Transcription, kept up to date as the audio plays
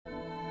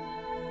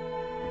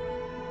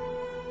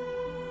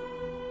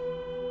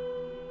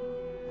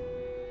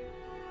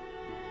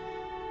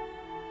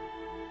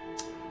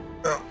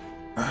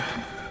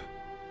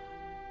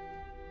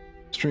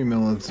Stream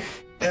Element's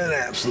an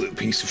absolute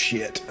piece of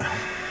shit.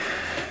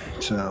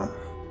 So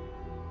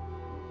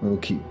we'll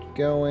keep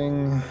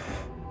going.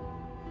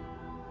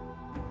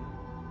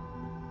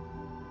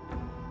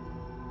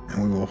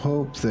 And we will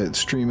hope that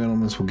Stream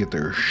Elements will get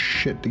their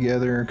shit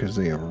together because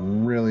they are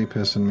really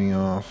pissing me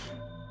off.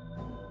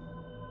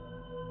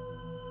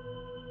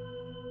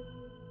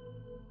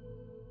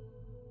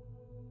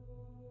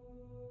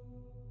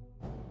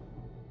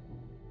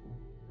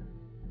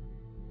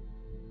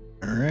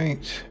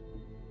 Alright.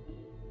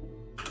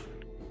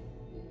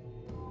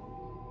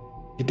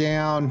 Get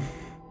down.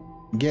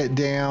 Get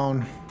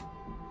down.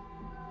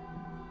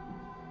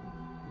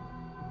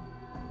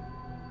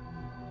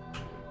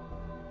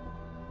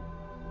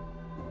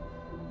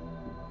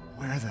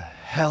 Where the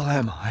hell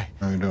am I?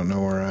 I don't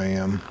know where I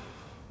am.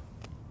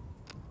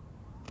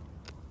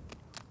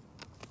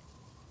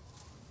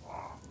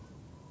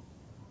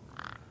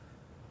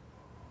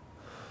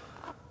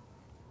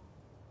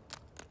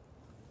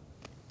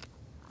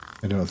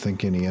 I don't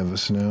think any of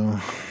us know.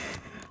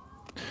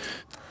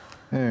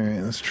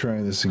 Alright, let's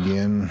try this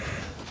again.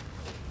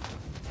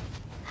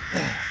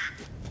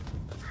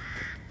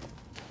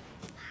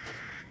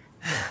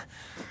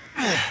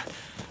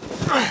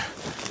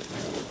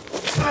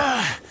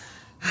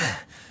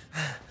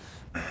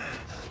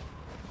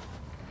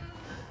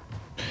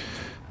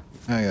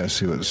 I gotta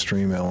see what the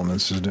Stream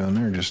Elements is doing.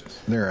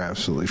 They're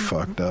absolutely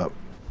fucked up.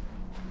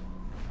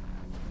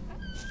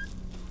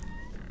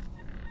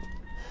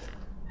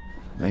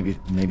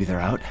 Maybe they're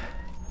out?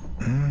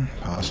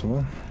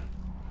 Possible.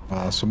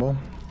 Possible.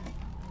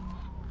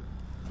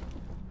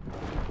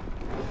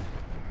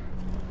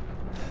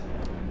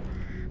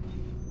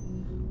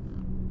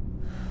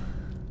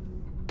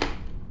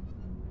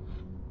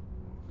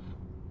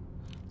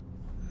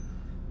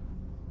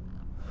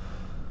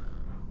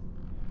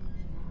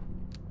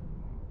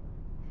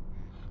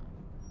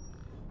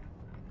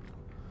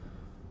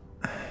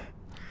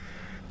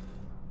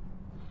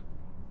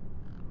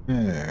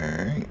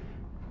 Alright.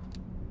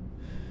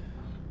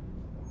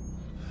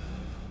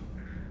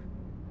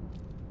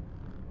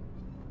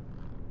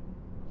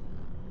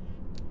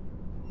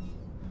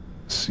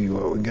 See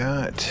what we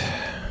got. If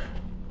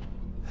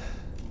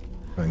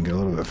I can get a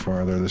little bit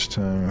farther this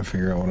time and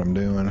figure out what I'm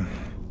doing.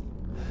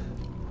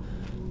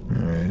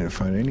 Alright, didn't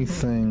find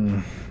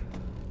anything.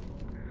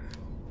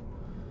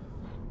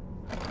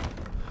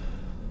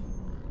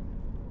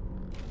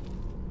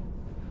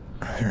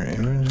 Alright,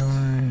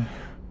 inventory.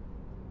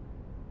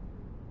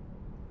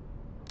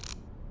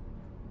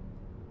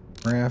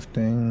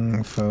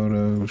 Crafting,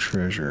 photo,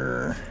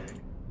 treasure.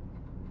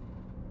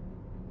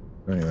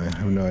 Anyway, I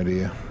have no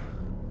idea.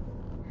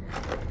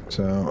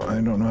 So, I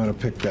don't know how to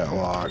pick that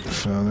lock,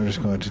 so they're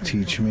just going to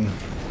teach me.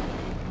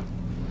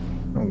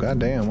 Oh,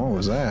 goddamn, what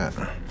was that?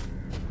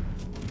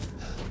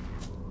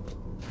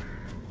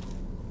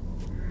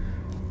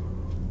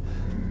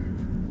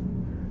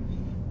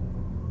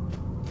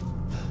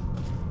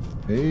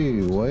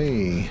 Hey,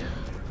 way.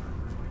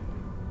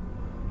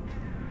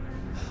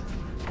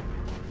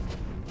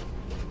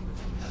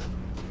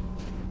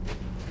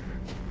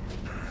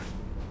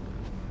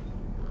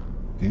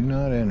 Do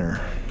not enter.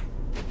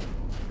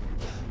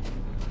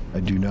 I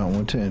do not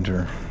want to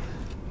enter.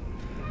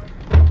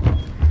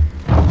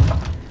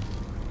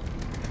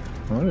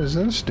 What is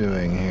this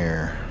doing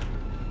here?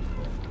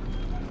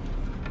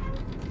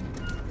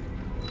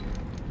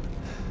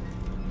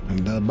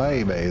 The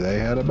baby. They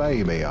had a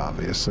baby,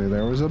 obviously.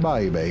 There was a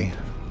baby.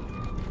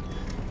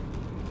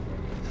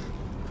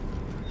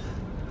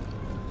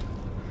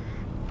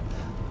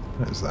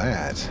 What is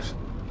that?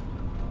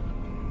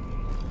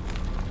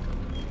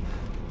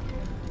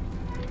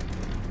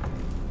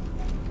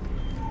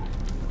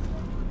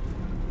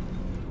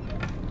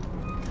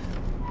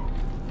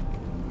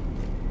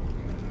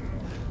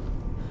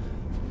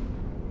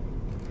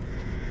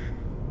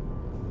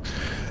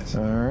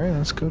 Alright,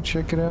 let's go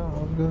check it out.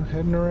 We'll go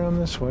heading around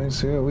this way,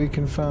 see what we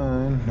can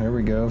find. There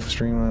we go.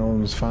 Stream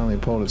Elements finally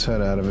pulled its head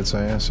out of its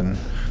ass and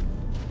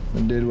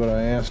did what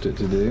I asked it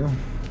to do.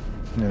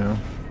 You know.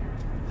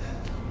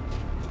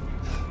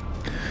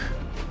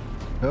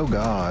 Oh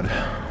God.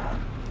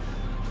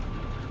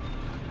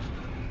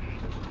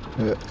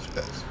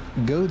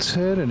 Goat's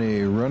head and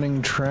a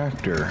running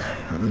tractor.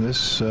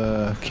 This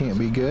can't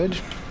be good.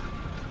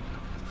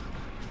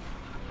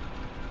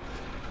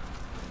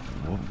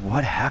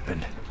 What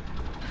happened?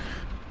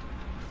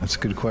 That's a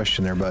good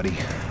question there, buddy.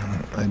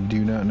 I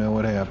do not know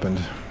what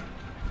happened.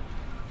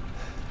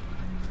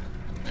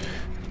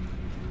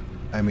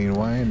 I mean,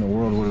 why in the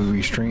world would we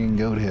be stringing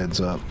goat heads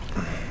up?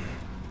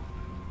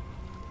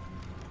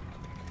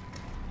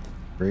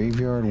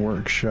 Graveyard,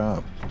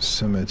 workshop,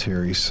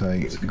 cemetery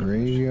site.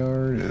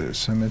 Graveyard,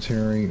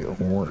 cemetery,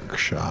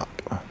 workshop.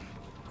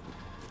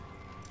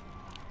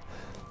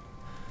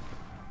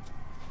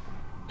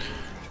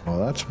 Well,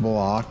 that's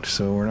blocked,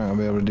 so we're not going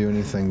to be able to do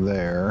anything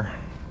there.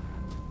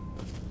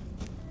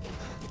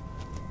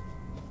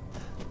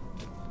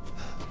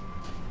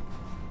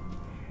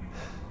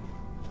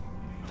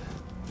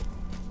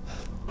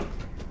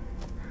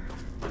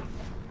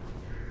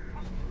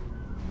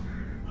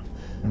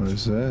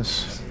 is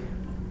this?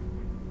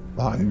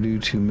 Locked due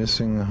to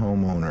missing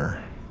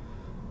homeowner.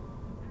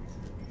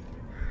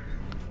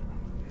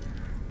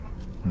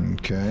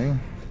 Okay.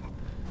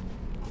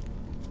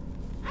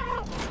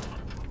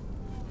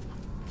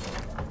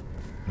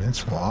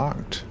 It's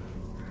locked.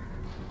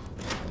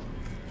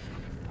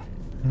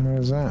 What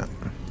is that?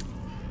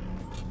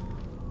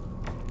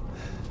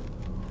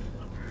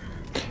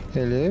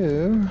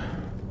 Hello?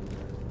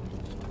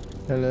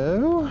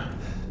 Hello?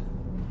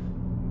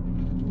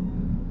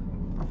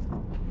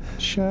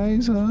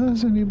 Shiza,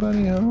 is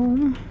anybody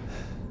home?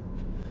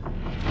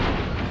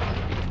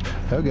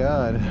 Oh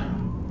God.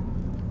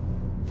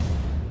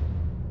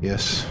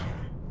 Yes.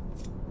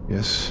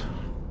 Yes.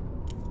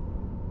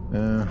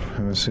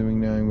 I'm assuming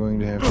now I'm going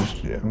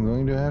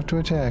to have to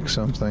attack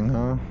something,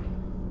 huh?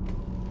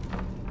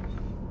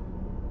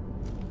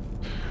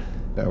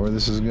 Is that where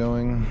this is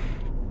going?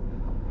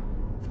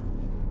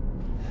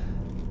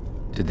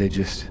 Did they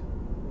just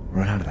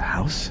run out of the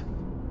house?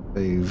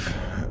 They've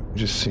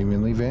just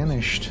seemingly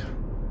vanished.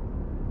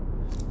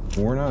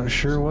 We're not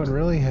sure what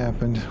really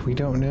happened. We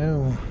don't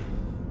know.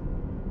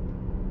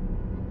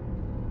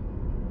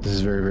 This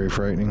is very, very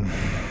frightening.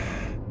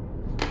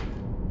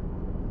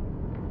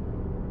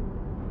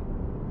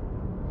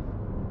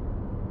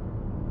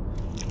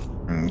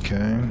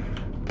 Okay.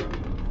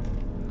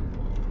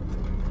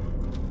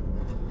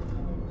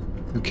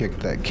 Who kicked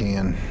that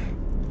can?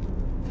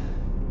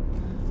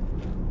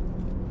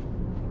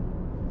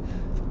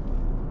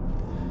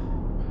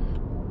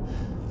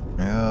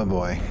 Oh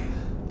boy.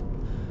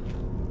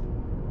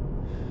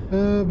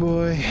 Oh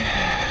boy.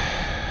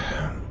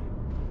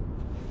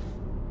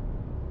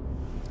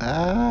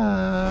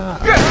 Ah!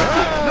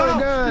 Oh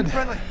God!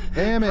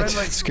 Damn it!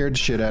 Scared the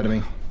shit out of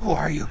me. Who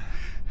are you?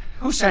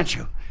 Who sent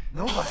you?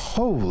 Nobody.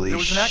 Holy There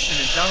was an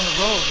accident down the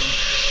road.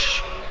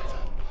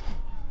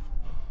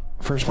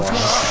 First of all,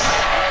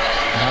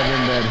 I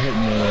didn't that hit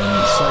me,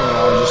 and second of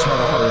all, I just had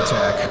a heart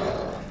attack.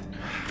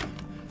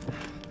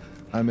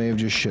 I may have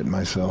just shit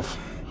myself.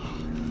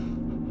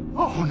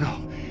 Oh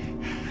no.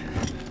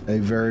 I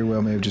very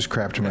well may have just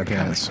crapped in my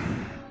pants.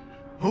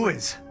 Who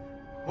is?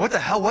 What the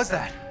hell was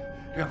that?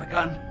 You have a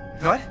gun?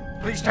 What?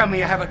 Please tell me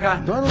you have a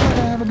gun. Do I look like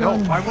I have a No,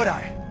 gun? why would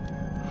I?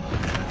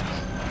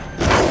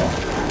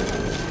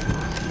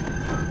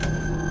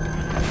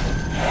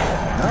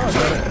 No, I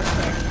got it.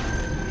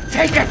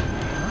 Take it!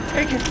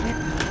 Take it!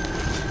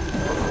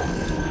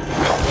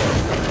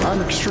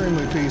 I'm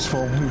extremely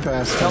peaceful and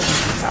passive.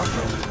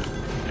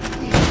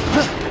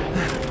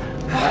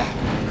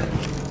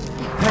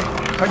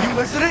 Are you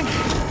listening?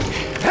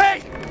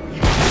 Hey!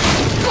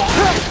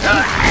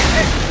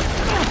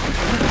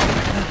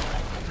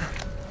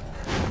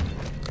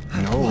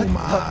 Oh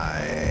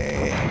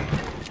my.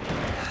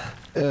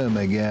 Oh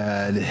my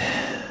God.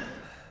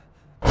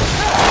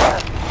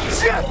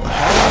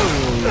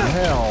 Holy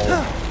hell.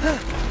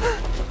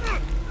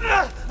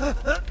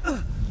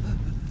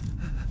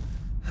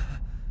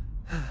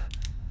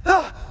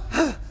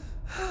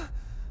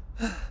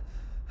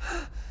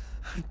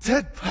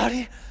 Dead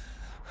body?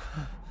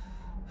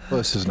 Well,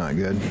 this is not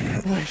good.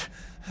 Wait,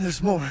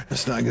 there's more.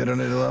 It's not good on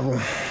any level.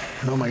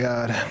 Oh my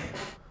God.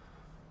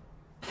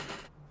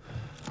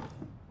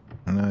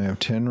 And I have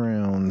 10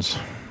 rounds.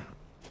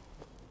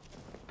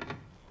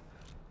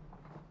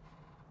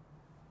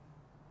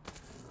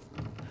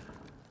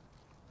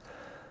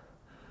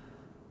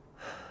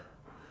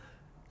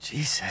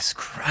 Jesus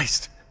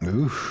Christ.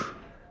 Oof.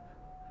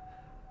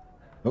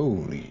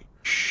 Holy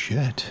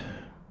shit.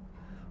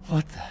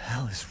 What the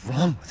hell is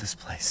wrong with this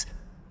place?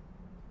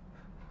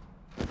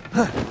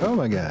 Oh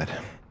my God.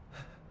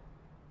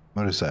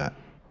 What is that?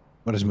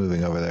 What is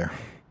moving over there?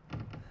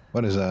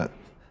 What is that?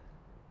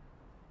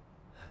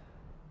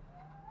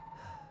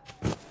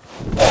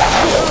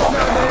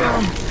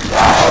 Goddamn!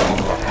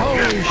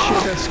 Holy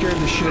shit, that scared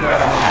the shit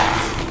out of me.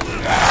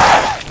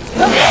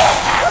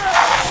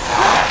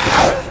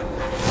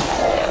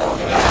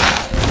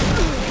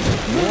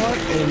 What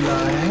in the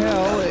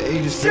hell? He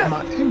just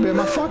bit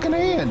my fucking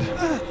hand.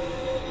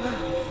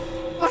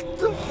 What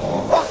the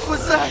fuck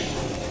was that?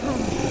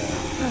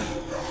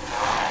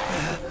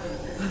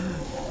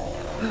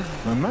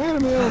 Am I gonna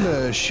be able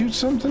to shoot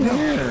something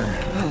here?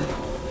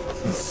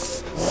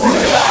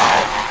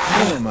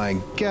 Oh my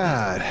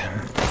God.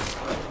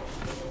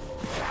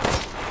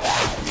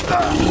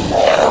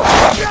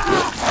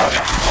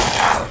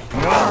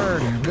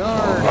 Guard!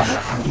 Guard!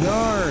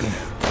 Guard!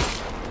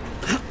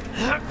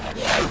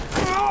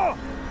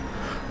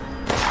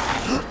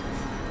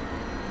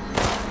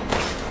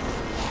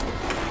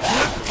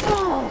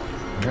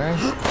 Okay.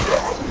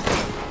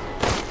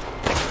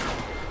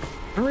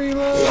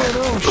 Reload!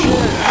 Oh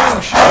shit! Oh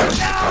shit!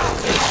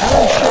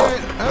 Oh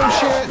shit! Oh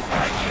shit!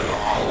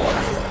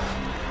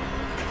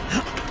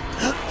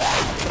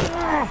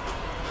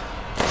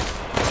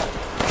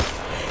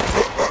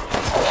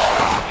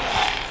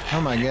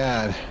 Oh my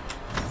God.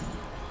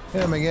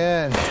 Oh my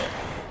God.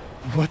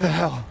 What the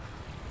hell?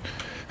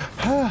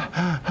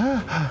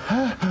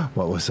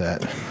 What was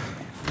that?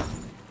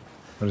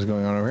 What is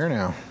going on over here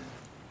now?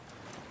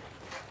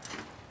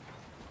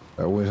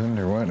 Poisoned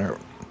or what?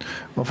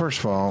 Well, first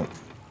of all,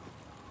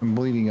 I'm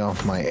bleeding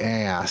off my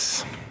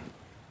ass.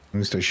 At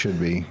least I should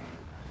be.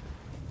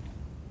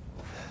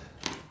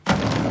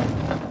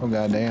 Oh,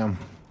 goddamn.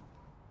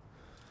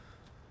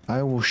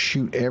 I will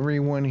shoot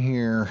everyone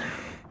here.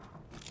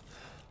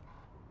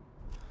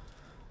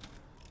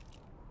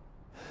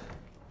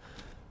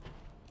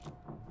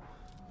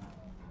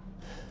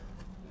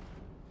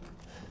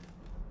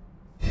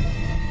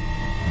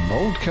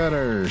 Bolt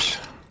cutters.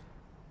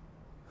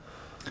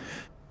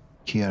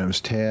 Key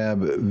items tab.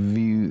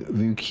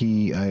 View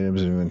key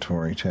items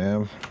inventory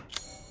tab.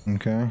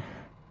 Okay.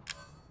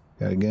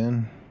 Got a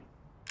gun.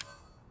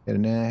 Got a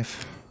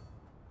knife.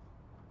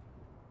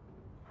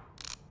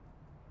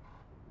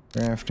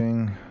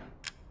 Crafting.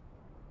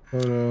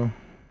 Photo.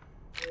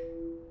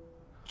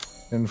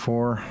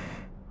 N4.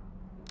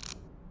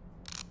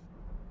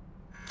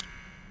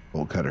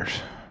 Bolt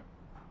cutters.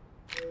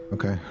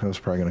 Okay, that's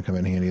probably gonna come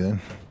in handy then.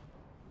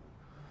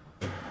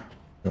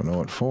 Don't know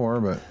what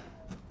for, but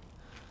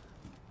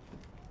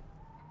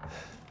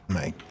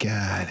my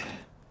God.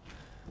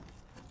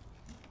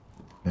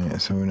 Yeah,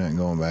 so we're not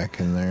going back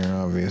in there,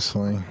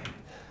 obviously.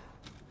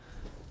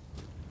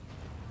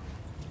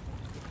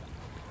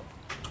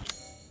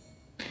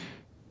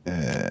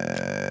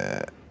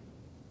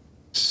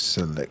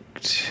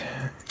 Select.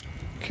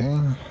 Okay.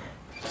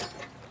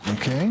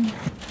 Okay.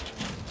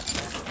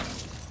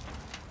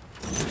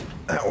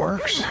 That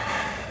works.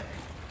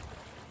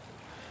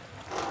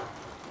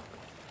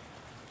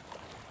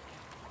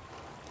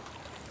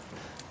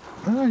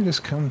 Why did I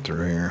just come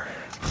through here?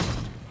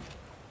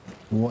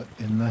 What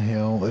in the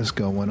hell is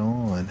going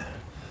on?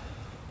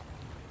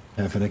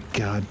 Having a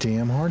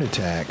goddamn heart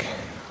attack.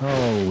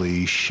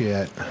 Holy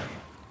shit.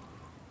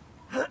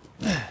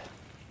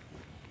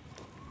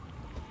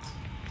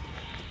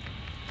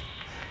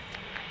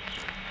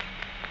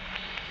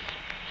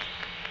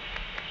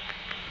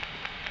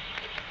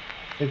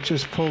 It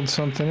just pulled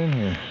something in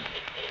here.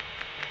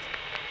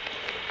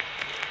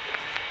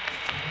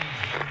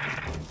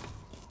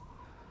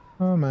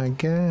 Oh my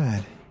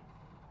God.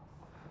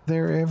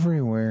 They're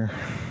everywhere.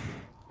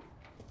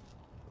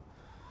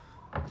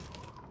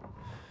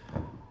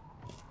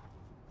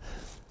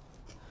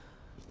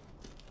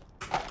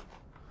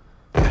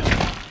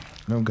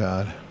 Oh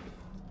God.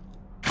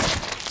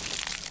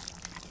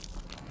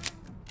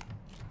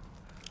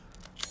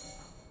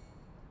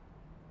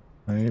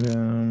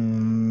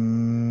 Items.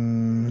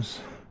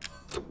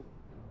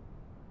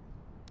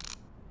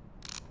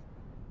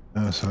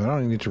 Oh, so I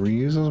don't need to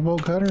reuse those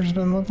bolt cutters, it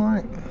doesn't look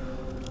like.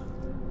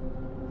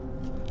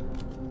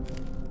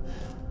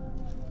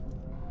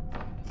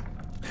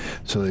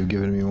 So they've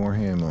given me more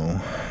ammo.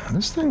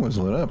 This thing was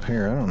lit up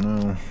here, I don't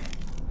know.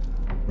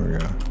 Where we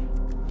go?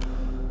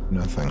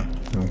 Nothing.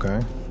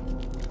 Okay.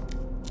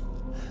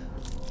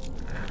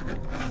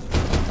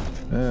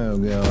 Oh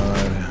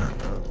God.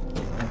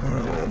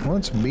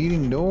 What's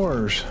beating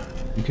doors?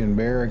 You can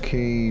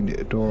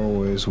barricade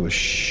doorways with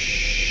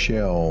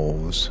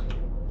shelves.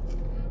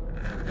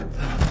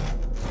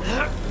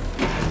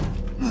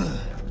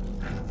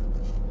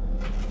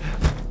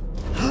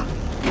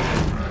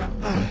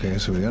 Okay,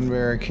 so we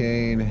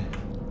unbarricade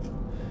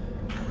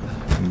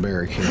and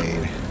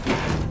barricade.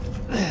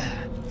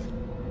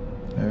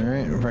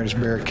 Alright, if I just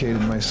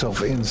barricaded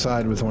myself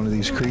inside with one of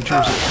these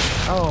creatures.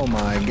 Oh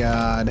my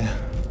God.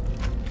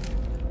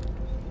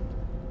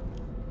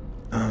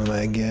 Oh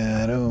my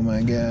God, oh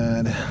my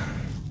God.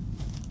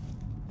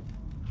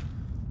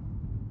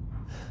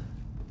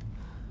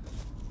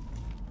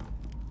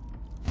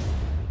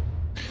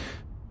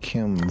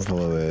 Chem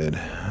fluid.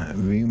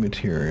 View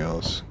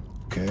materials.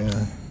 Okay.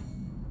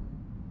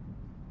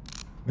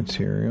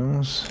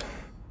 Materials.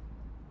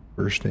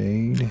 First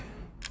aid.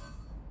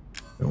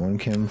 One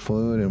chem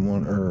fluid and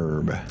one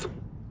herb.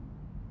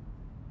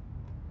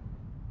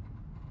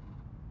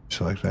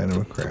 Select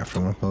item of craft.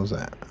 I'm gonna close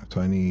that.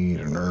 So I need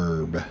an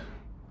herb.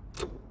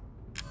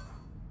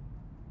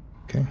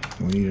 Okay,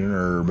 we need an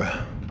herb.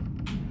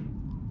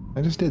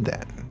 I just did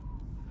that.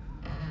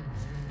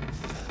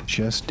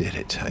 Just did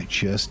it. I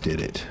just did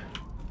it.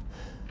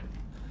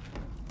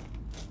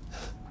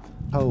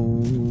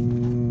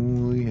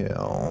 Holy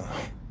hell.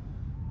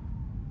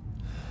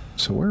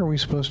 So where are we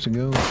supposed to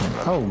go from?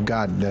 Oh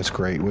God, that's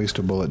great. Waste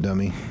a bullet,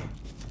 dummy.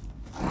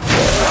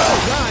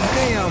 Oh, God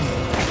damn!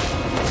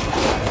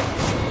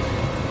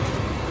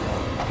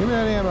 Give me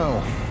that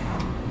ammo.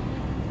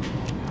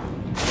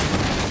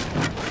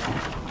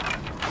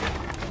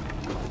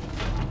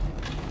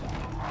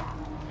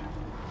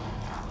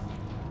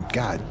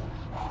 God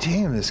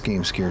damn, this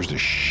game scares the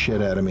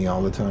shit out of me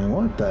all the time.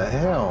 What the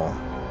hell?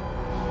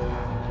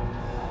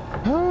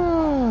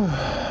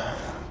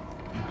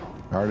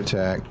 Heart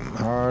attack.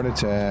 Heart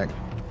attack.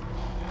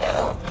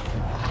 Oh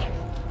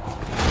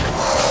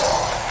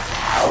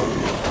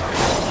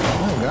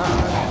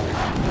God.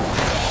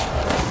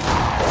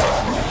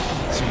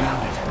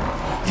 Surrounded.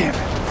 Damn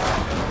it.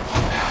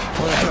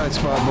 What a tight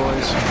spot,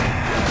 boys.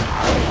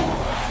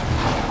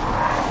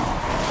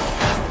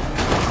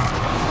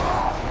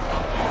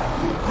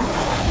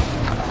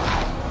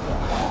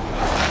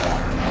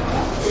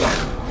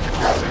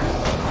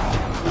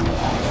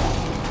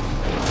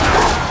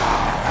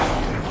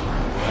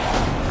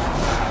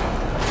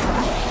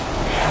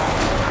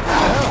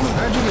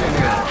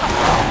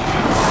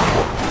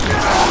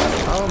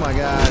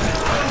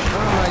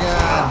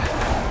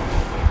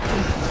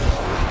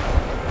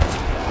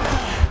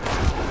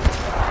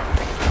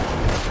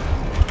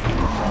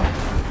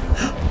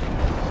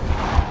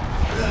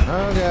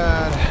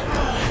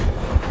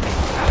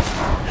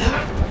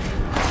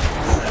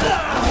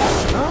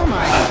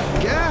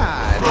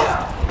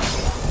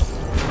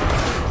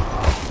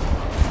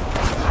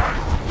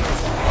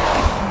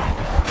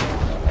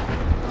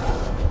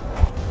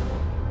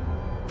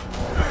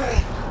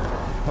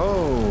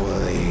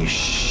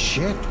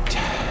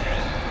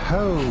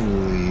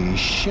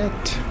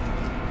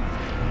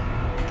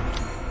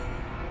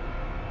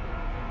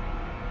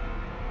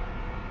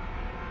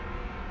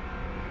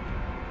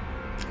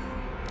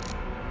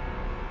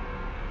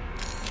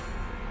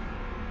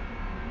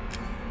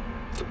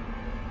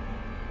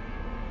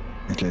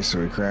 Okay, so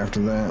we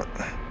crafted that.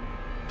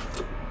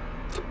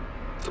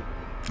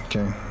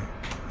 Okay.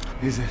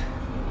 Is it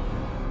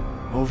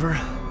over?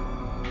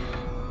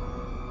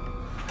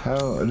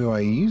 How do I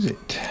use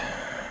it?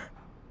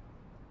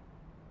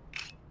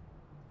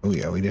 Oh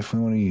yeah, we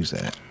definitely want to use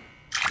that.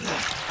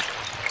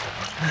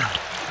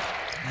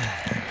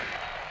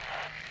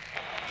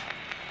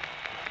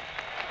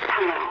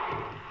 Hello.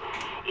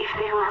 If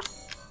there are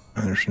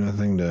There's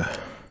nothing to...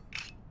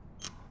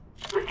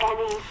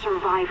 any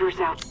survivors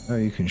out, Oh,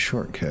 you can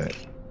shortcut.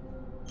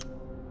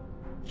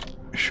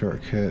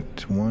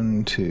 Shortcut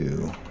 1,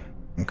 2.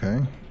 Okay.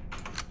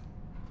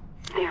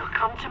 there,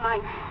 come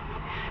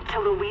to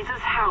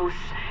Louisa's house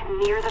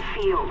near the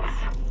fields.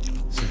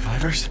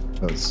 Survivors?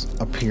 So it's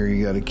up here,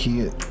 you gotta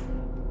key it.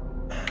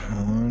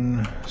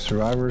 1,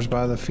 survivors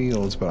by the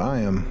fields, but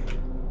I'm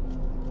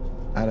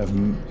out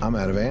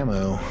of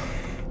ammo.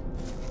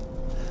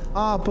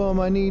 Oppum,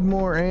 I need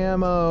more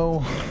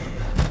ammo.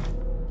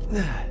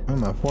 Oh,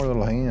 my poor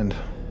little hand.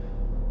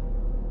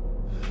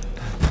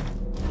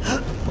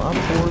 My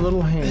poor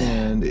little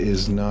hand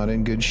is not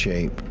in good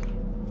shape.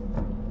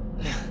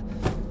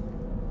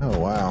 Oh,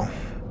 wow.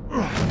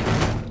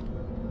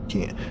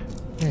 Can't.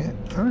 Yeah,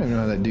 I don't even know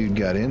how that dude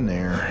got in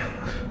there.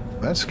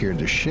 That scared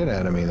the shit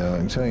out of me, though, I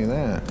can tell you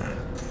that.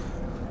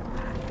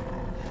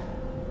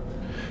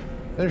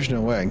 There's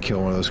no way I can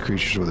kill one of those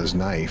creatures with his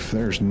knife.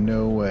 There's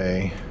no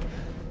way.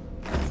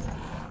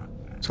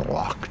 It's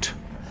locked.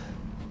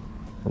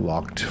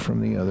 Locked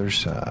from the other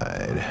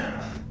side.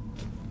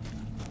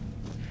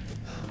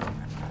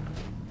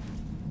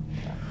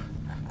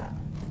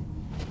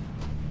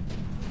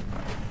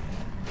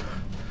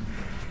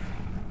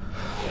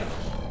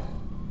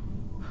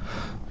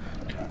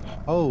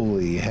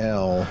 Holy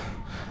hell.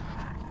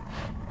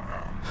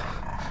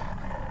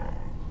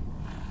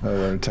 Oh,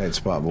 we're in a tight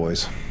spot,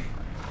 boys.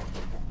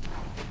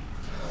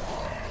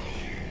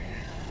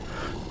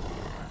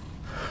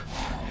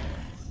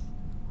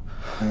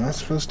 Am I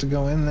supposed to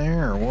go in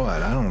there or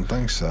what? I don't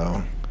think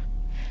so.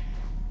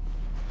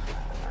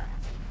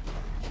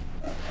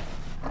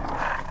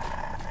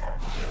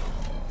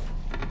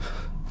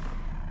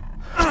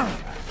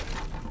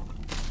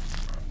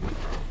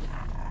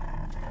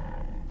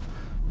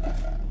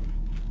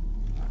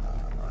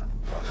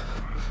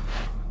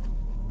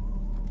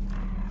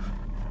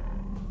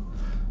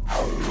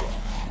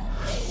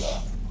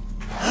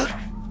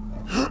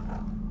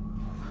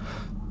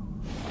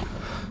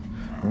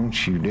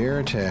 Don't you dare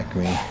attack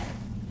me.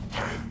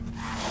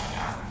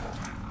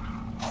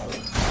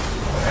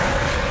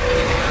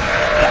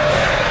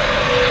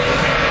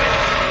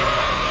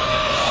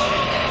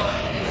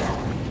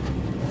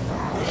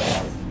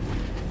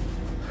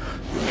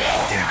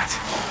 Damn it.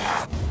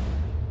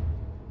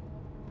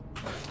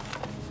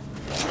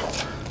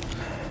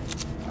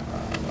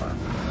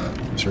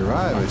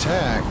 Survive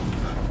attack.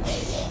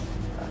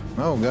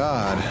 Oh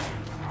God.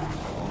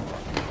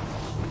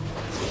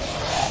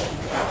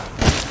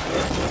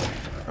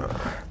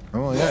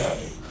 Oh yeah.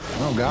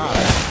 Oh God.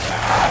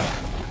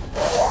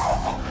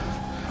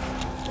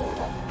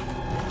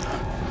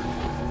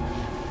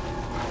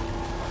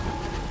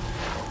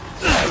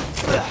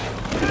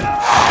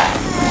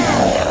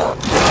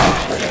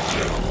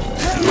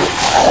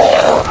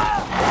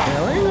 Yeah,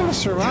 we ain't gonna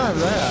survive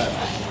that.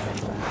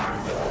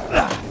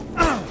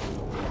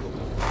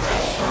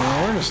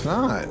 We're just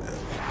not.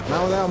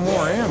 Not without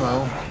more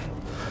ammo.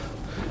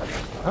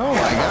 Oh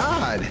my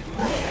God.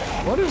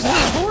 What is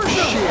this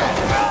horseshit?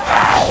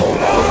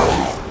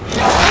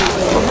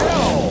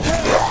 Hell.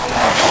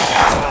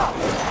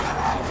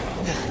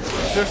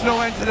 There's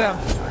no end to them.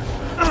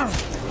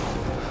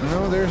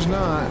 No, there's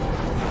not.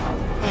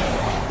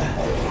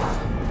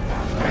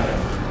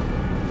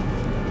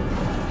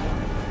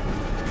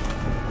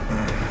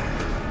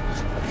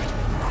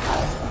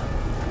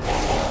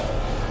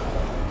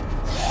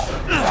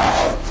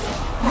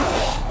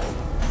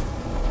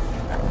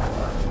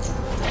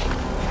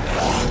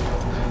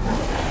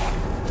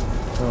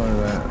 What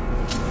is that?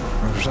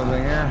 Is there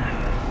something here?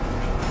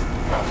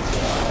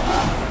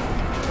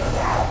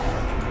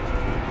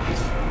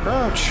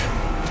 Crouch!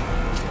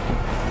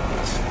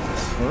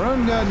 Run,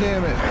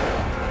 goddammit!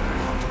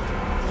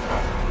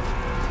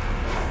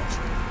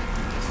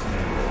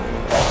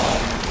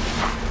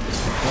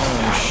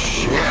 Oh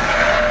shit!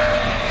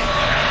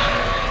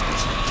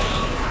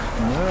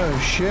 Oh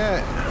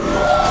shit!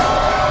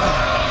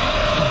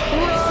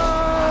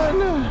 Run!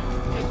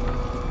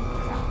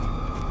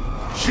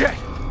 Shit!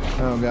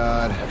 Oh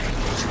God!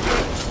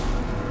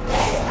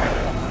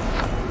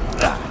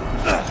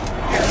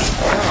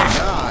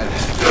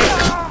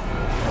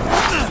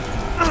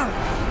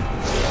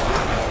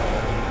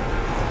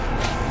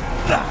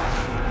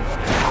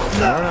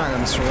 No, we're not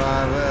gonna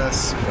survive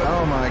this.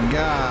 Oh my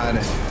God.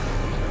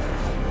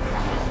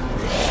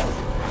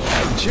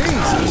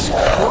 Jesus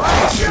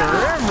Christ,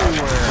 they're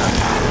everywhere.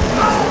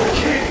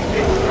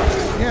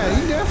 Yeah,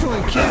 you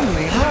definitely kidding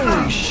me.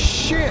 Holy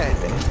shit.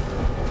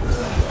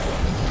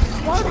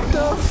 What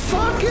the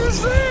fuck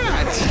is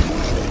that?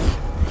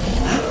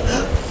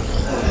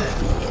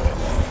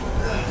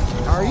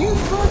 Are you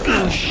fucking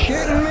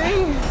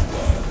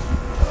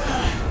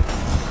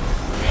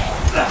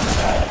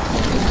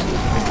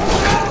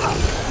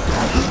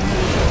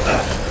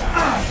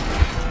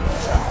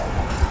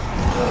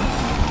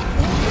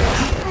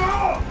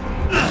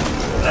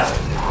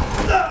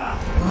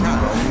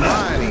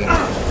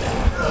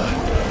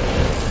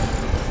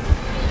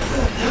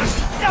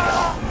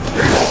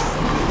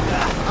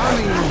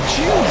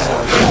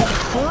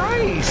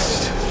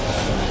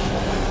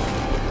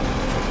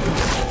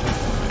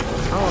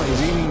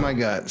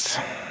guts.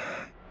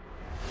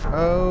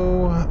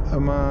 Oh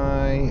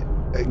my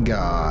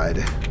God.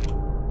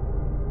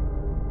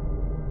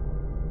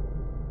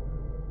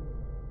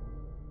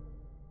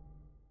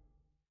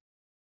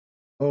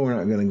 Oh, we're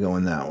not going to go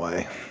in that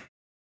way.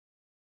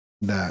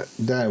 That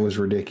was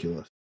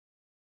ridiculous.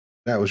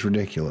 That was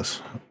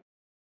ridiculous.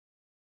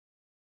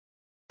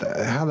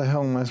 How the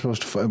hell am I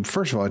supposed to...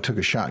 First of all, I took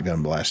a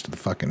shotgun blast to the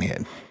fucking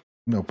head.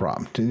 No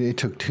problem. It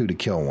took 2 to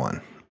kill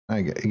 1.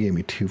 It gave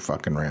me 2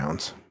 fucking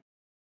rounds.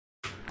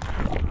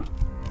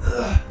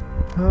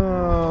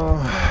 Oh...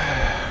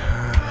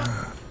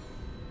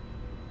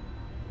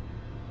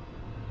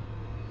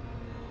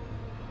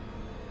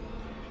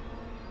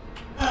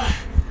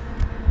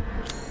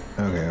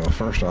 Okay, well,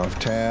 first off,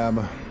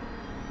 tab,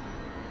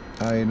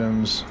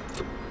 items.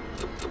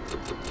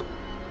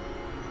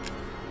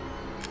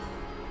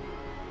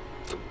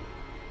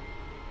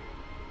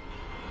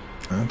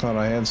 I thought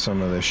I had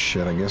some of this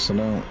shit. I guess I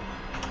don't.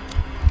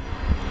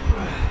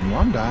 Well,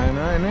 I'm dying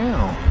right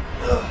now.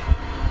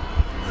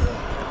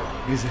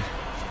 Is it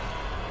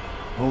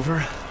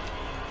over?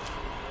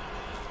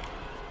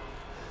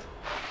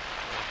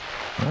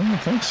 I don't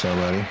think so,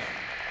 buddy.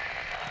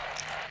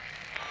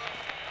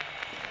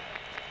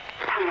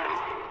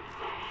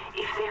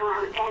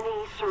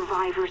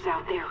 Survivors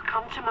out there,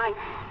 come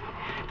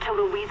to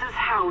Louisa's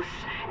house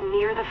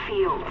near the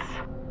fields.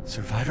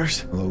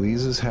 Survivors?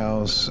 Louisa's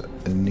house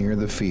near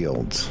the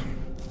fields.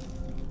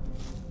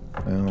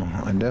 Well,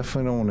 I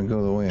definitely don't want to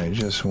go the way I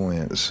just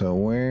went. So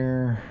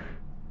where?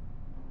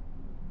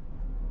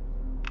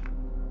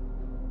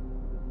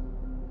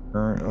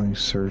 Currently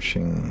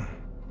searching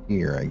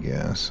here, I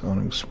guess.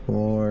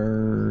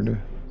 Unexplored.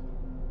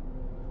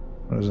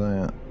 What is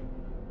that?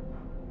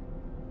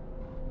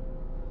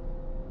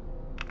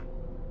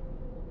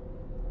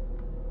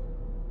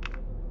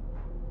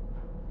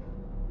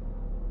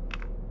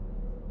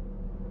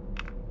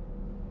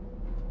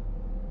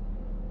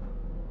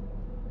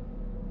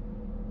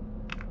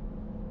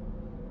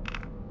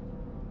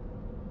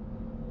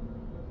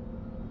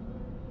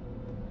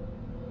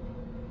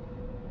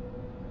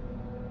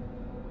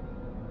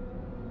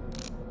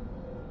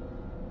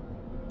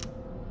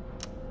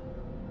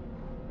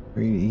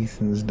 Read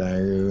Ethan's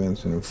diary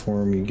events and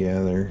inform you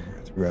gather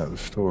throughout the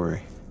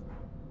story.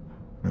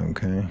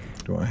 Okay.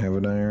 Do I have a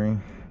diary?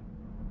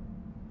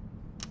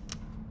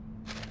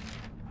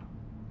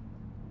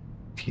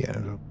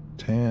 Yeah.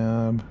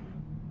 Tab.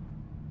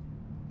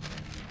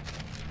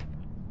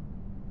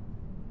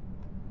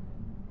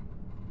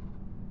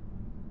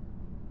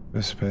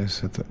 This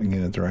space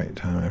again at the right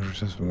time after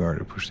successful guard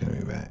to push the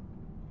enemy back.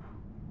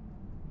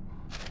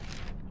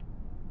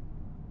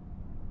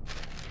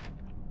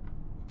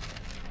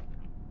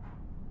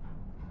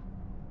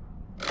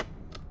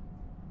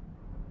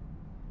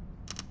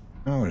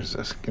 Oh, what is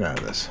this? Get out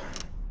of this.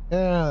 Get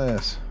out of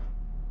this.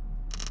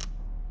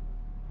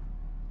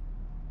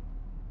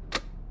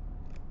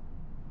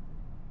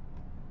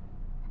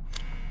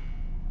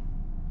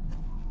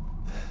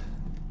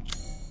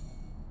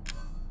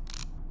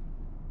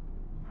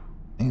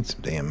 I need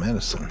some damn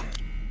medicine.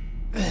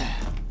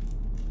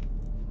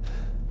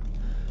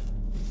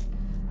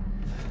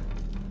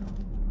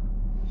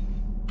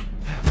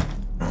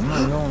 I'm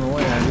not going the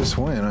way I just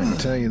went, I can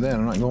tell you that.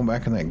 I'm not going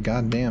back in that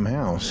goddamn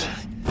house.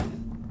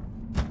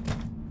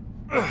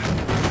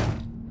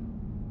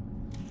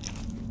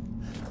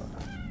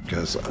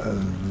 Because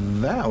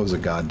that was a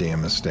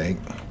goddamn mistake.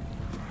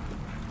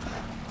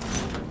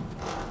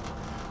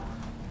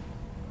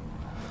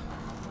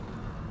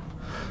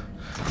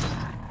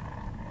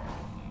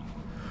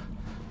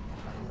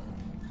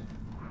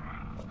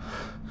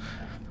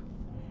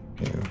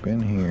 Okay, we've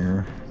been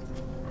here.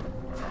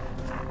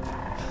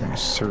 Let me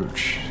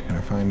search. Can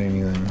I find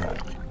anything?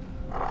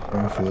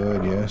 Some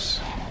fluid,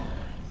 yes.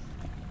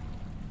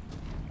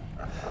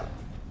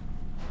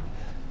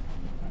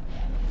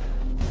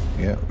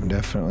 Yep,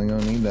 definitely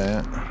gonna need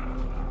that.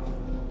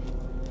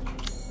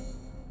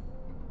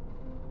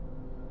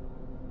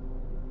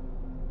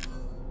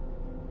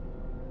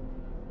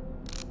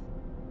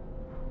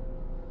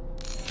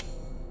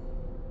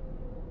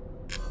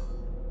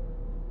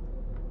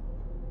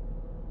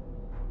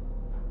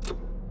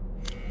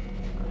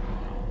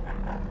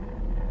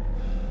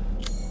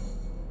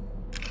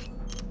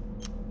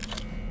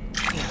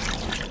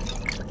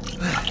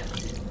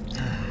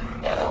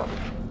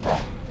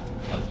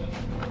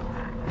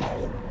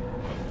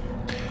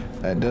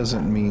 That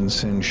doesn't mean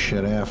send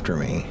shit after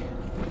me.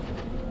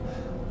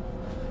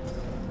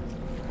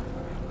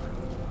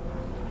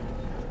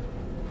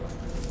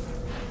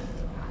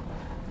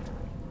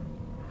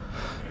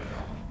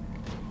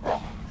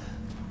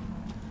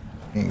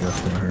 Can't go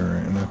through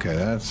her. Okay,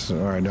 that's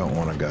where I don't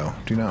want to go.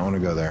 Do not want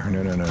to go there.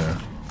 No, no, no, no.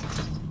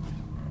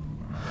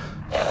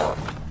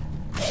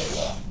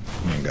 Oh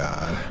my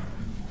God.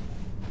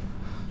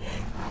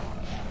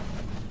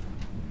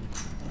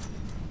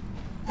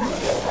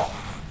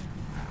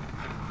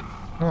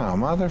 Oh,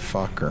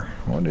 motherfucker.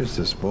 What is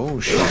this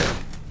bullshit?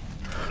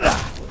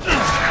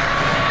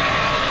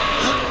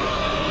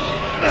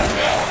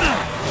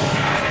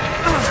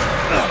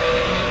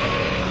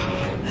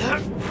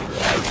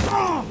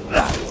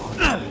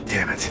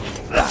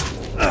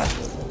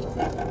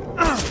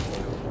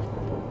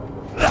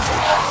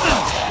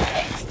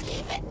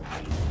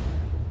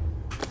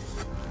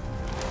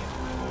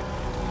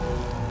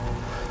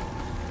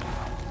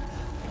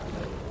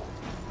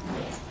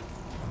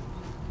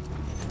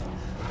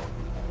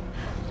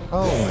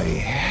 Holy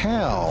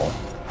hell.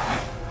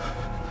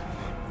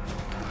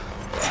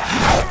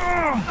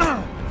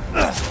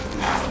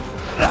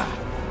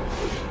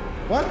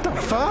 What the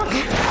fuck?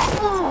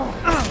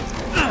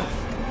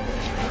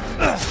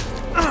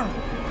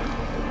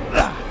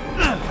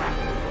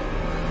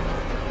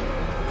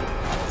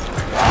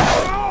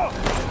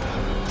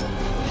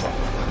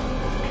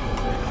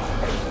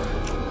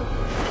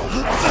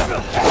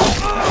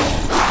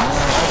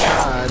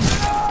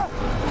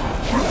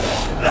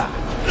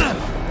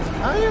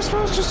 How are you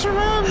supposed to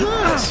survive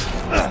this?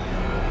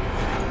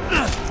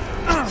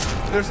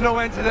 There's no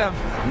end to them.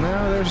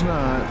 No, there's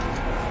not.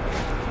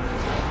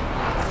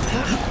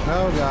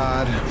 Oh,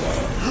 God.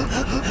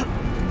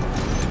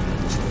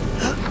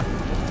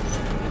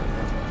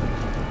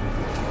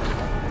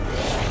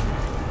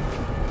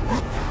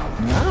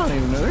 I don't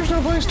even know. There's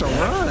no place to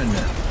run.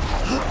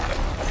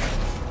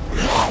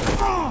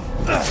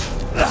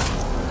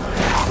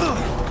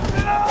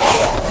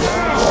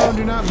 No,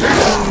 do not be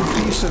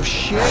you piece of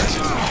shit.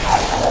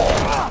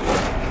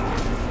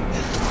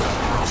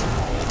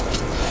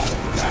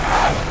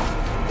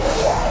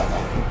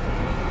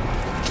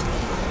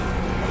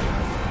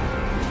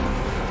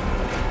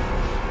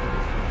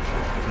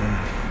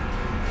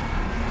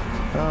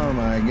 Oh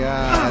my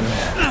God.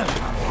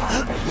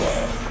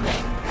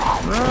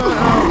 Run, oh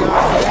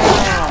God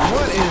damn.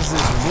 What is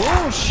this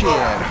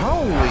bullshit?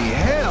 Holy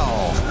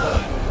hell.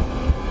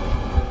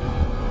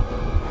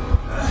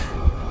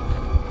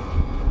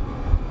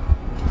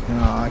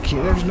 No, I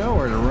can't. There's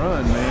nowhere to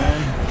run, man.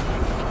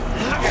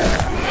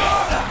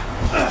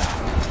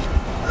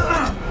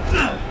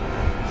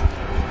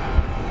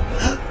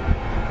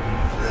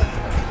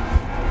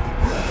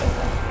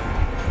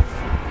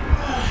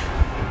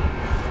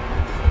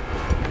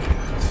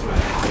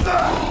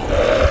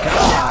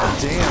 God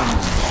damn.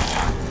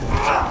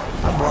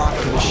 I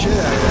blocked the shit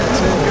out of that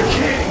too.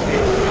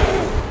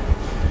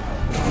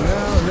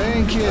 No, they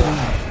ain't kidding.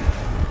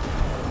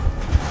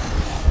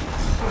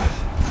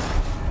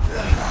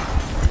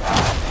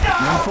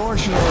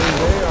 Unfortunately,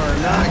 they are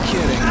not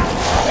kidding.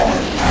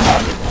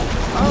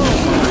 Oh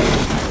my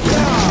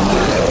God!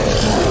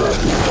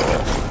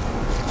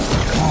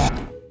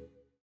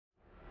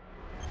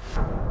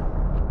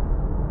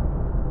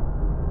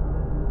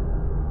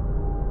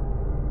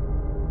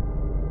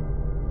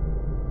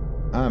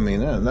 I mean,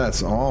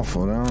 that's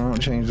awful. Don't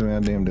change the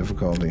goddamn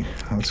difficulty.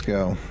 Let's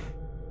go.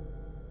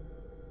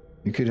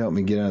 You could help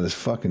me get out of this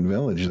fucking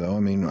village, though. I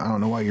mean, I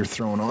don't know why you're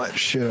throwing all that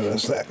shit at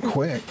us that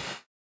quick.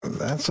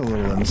 That's a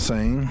little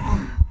insane.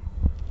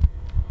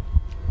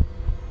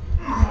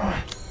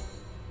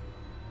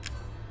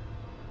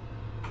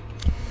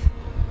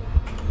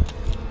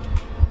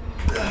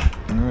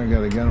 I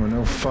got a gun with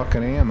no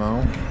fucking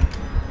ammo.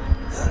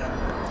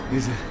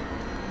 Is it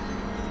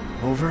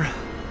over?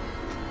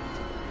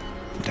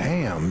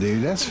 Damn,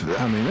 dude,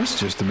 I mean, that's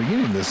just the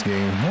beginning of this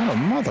game. What a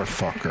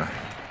motherfucker.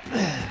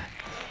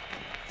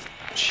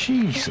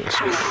 Jesus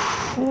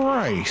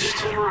Christ.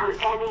 If there are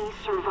any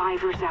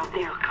survivors out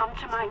there, come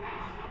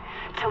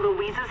to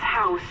Louise's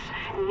house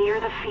near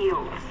the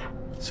fields.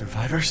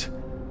 Survivors?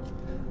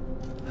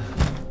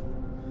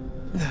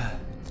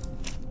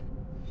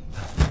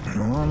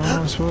 Well, I know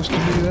I'm supposed to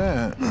do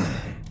that.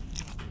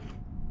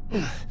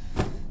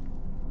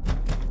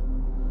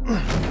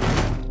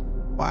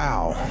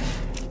 Wow.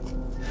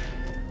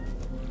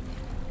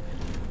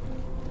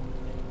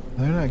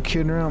 They're not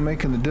kidding around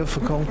making the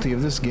difficulty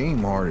of this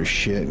game hard as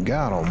shit.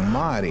 God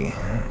almighty.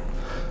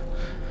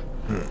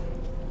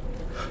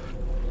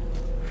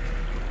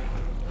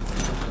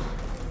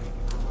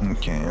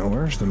 Okay,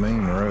 where's the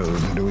main road?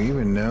 Do we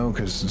even know?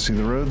 Because, see,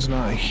 the road's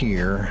not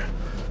here.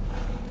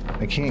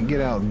 I can't get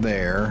out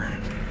there.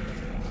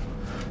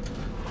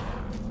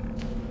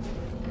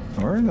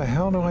 Where the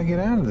hell do I get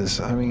out of this?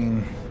 I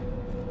mean...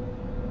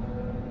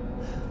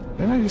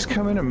 Didn't I just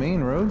come in a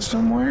main road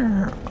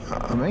somewhere?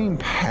 A main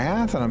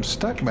path? And I'm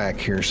stuck back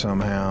here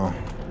somehow.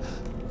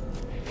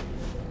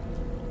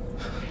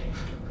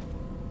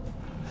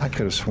 I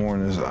could have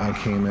sworn I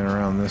came in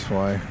around this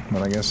way,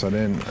 but I guess I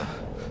didn't.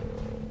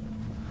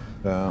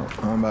 So,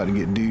 I'm about to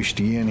get douched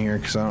again here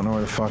because I don't know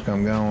where the fuck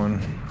I'm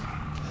going.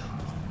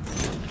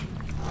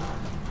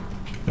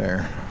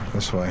 There.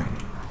 This way.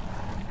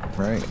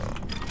 Right?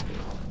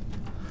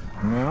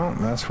 No,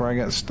 that's where I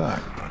got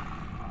stuck.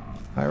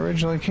 I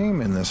originally came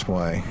in this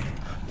way.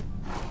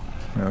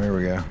 Oh, here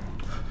we go.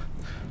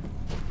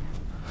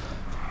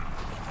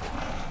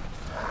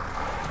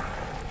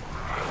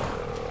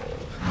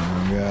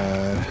 Oh,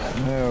 God.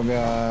 Oh,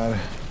 God.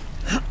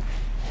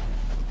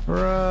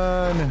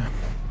 Run!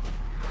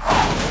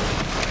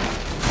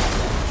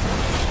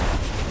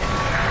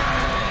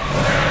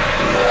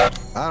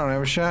 I don't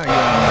have a shotgun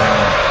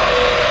now.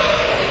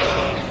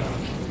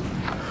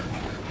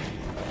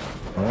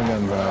 Oh,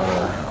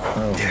 gunpowder.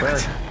 Oh, Damn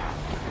it.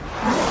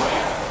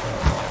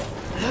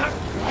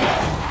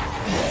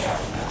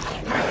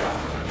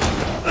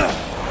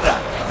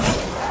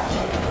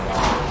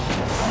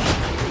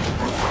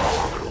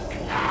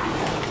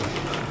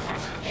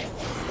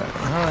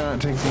 How did I not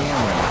take the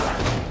ammo?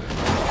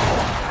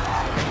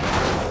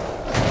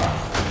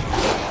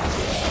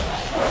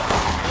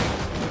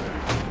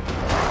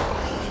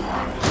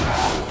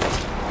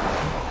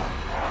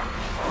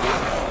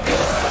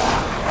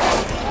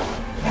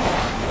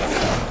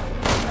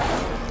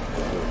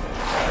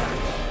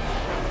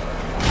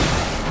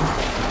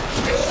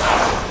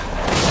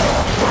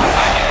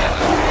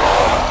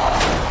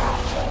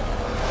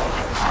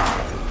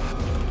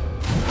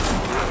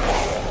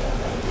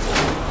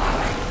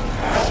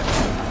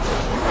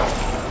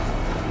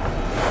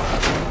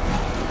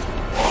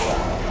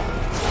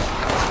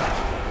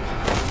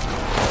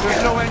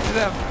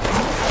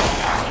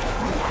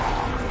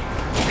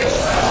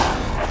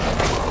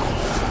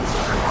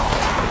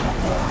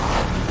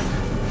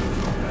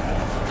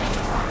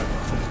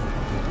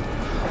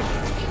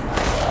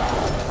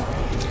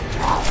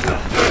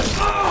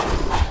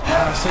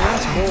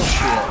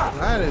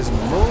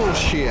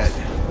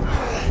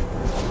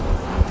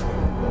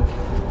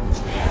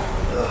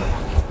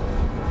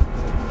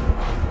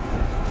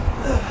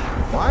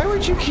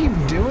 would you keep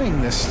doing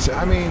this?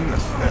 I mean,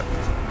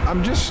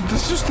 this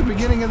is just the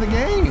beginning of the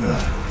game.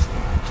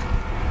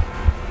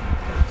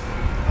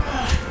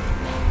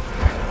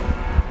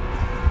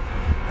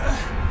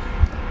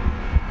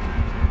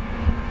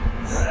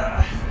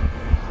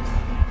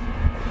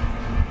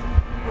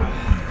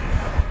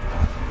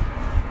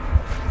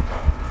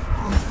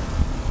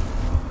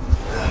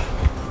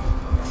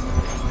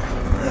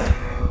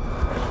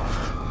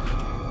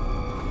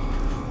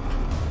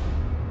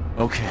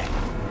 Okay.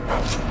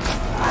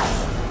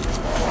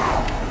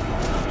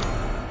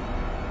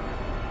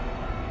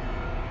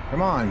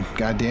 Come on,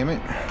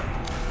 goddammit.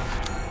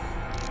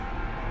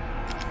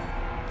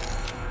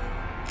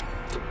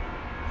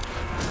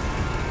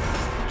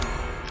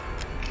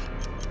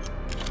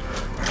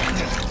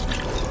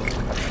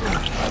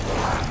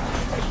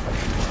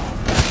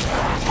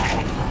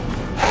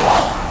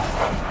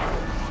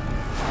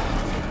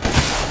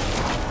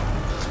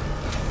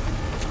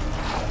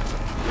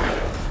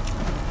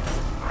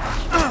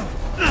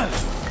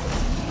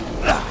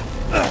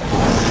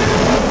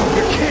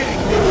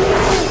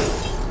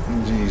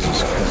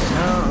 Jesus Christ.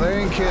 No, they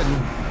ain't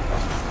kidding.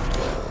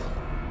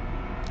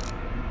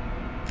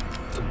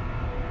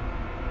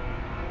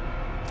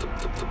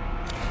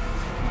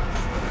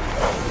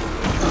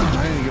 I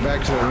need to get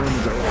back to the room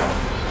with the...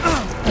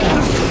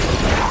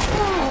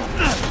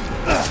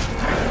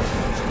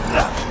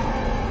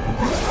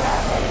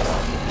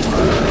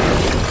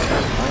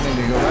 I need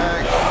to go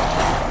back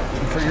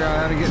and figure out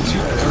how to get to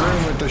the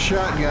room with the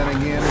shotgun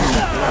again.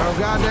 Oh,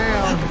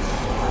 goddamn.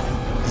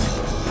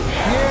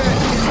 Shit.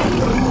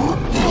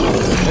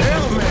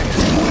 Help me!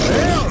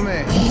 Help me!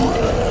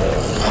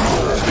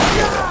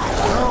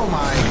 Oh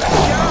my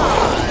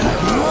God!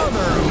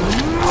 Mother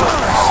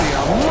mercy!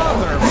 A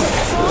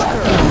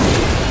motherfucker!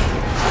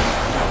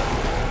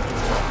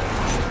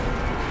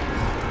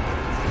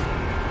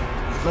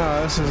 No,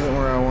 this isn't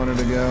where I wanted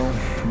to go.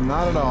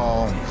 Not at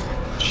all.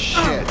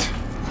 Shit.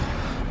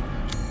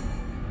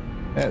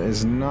 That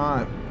is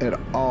not at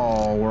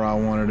all where I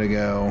wanted to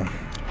go.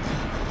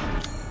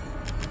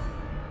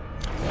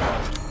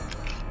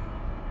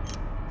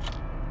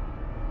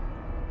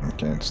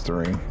 Okay, it's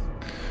 3.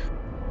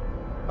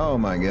 Oh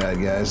my God,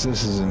 guys,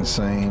 this is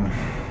insane.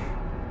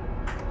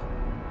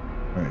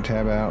 Alright,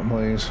 tab out,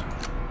 please.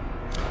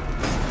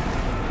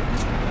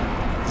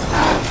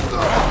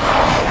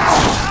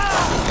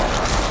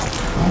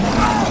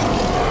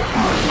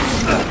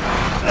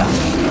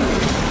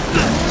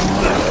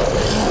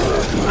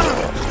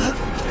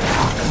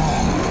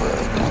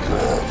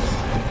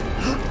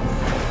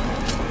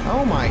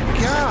 Oh my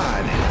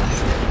God!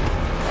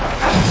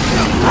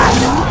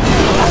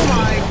 Oh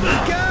my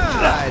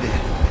God!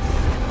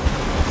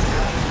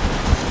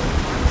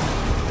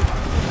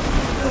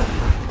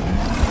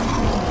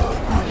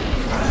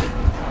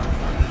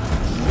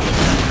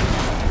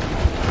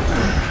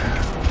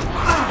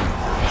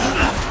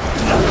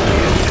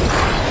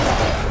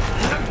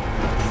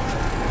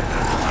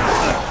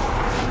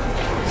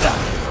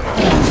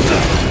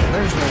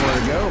 There's nowhere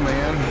to go,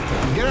 man.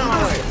 Get out of my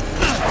way.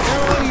 Get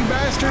out of the way, you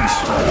bastards.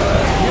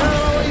 Get out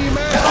of the way, you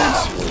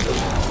bastards.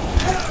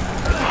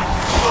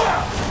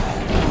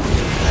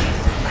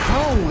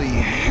 Holy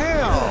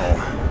hell!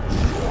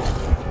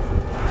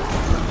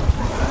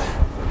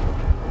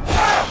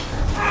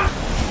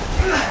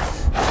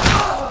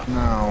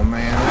 No,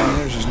 man. I mean,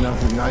 there's just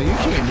nothing. No, you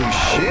can't do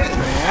shit,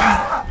 man.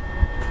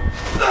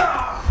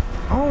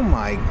 Oh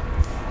my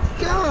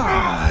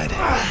God!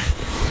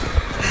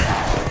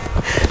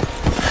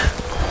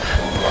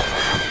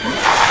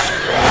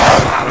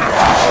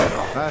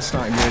 That's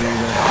not good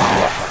either.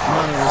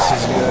 None of this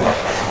is good.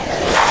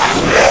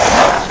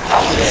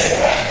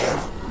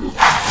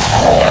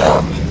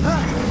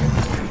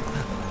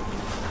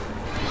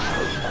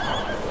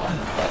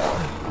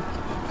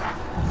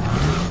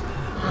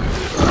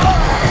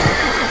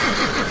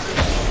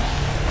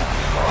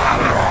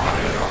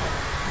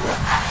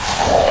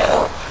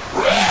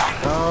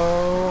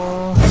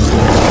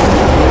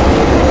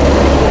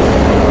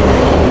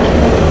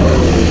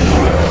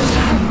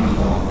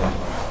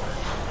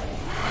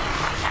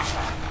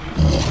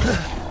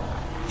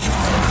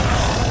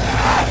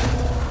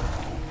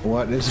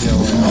 What is going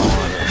on?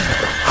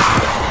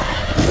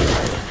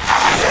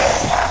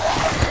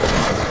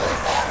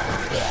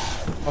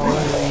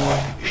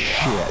 Holy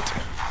shit.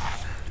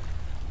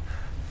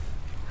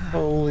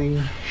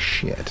 Holy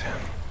shit.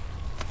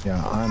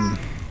 Yeah, I'm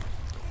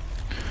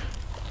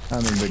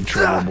in big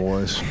trouble,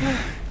 boys.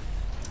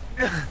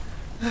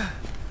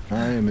 I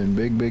am in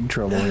big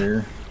trouble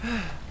here.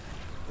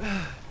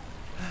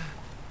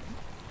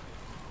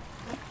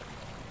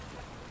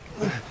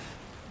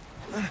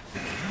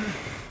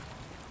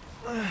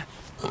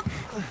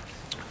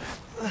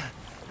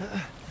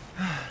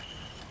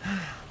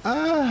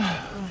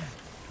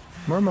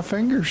 Where are my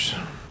fingers?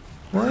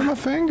 Where are my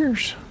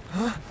fingers?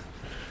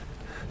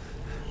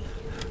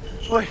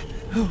 Wait.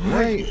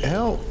 Wait,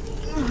 help.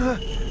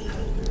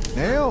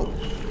 Help.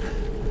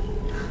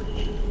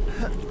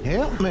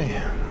 Help me.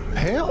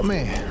 Help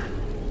me.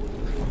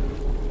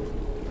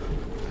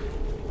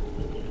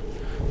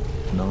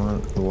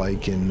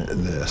 liking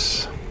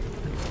this.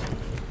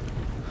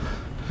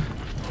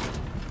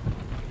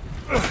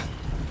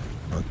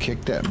 I'll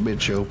kick that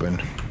bitch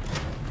open.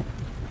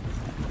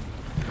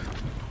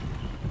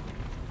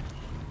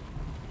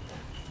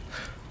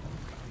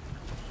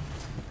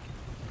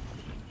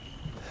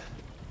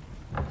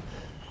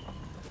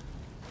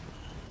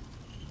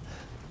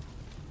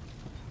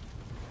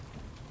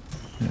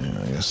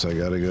 Yeah, I guess I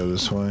gotta go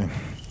this way.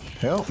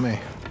 Help me.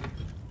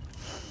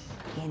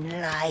 In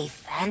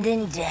life and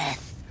in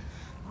death,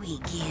 we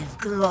give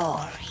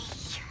glory.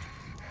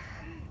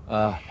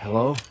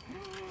 Hello?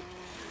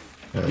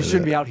 You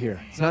shouldn't be out here.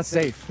 It's not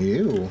safe.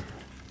 Ew.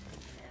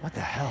 What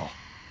the hell?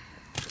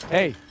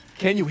 Hey,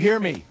 can you hear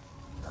me?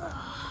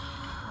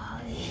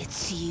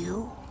 It's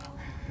you,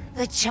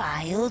 the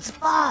child's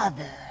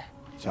father.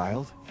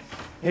 Child?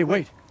 Hey,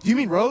 wait. Do you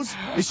mean Rose?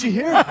 Is she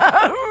here?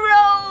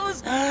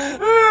 Rose!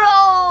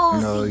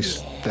 Rose! No, at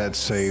least that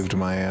saved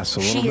my ass a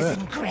little She is bit.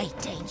 in great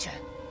danger.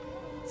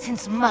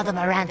 Since Mother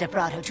Miranda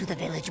brought her to the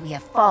village, we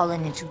have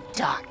fallen into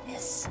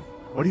darkness.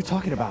 What are you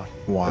talking about?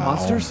 Wow. The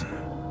monsters?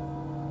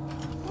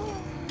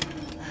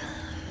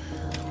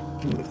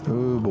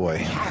 Oh boy.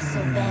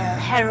 Castle Bell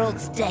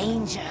heralds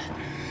danger.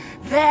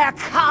 They're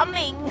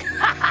coming!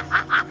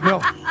 No.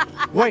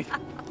 Wait.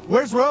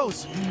 Where's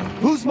Rose?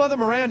 Who's Mother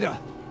Miranda?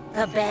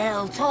 The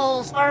bell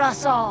tolls for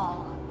us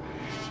all.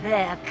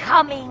 They're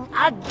coming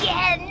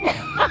again!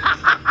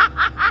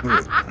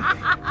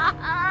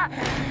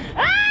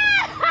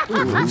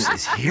 Rose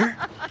is here?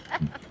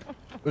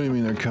 What do you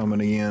mean they're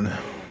coming again?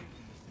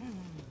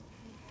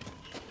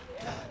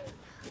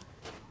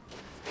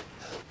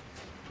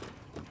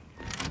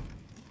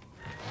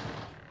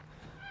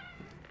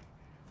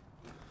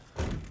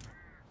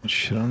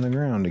 Shit on the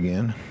ground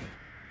again.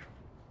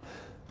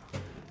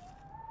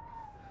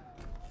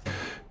 Is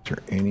there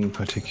any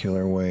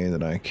particular way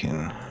that I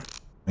can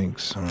make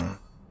some...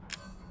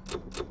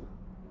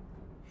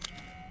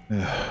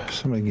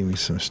 somebody give me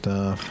some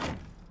stuff.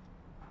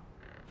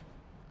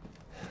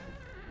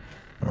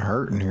 I'm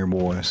hurting here,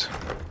 boys.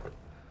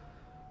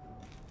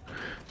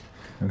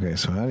 Okay,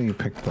 so how do you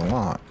pick the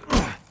lock?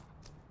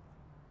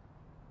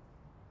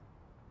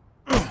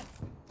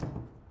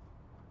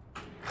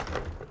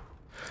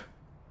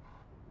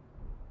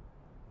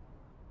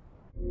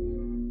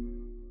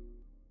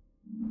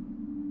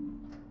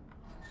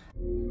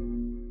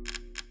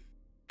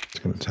 It's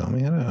gonna tell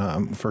me how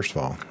to, first of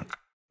all,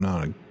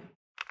 not a,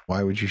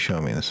 why would you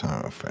show me this?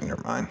 Oh,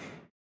 never mind.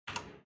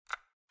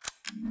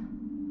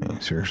 Hey,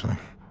 seriously.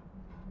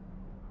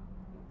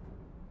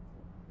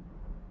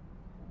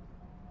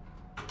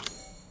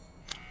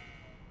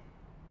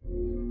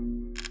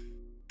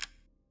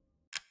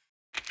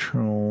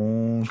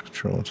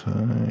 Control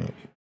type.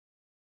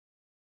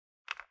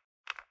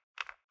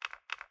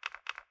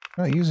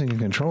 Not using a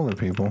controller,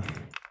 people.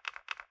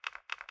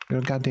 You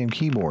got a goddamn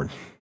keyboard.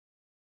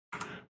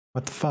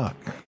 What the fuck?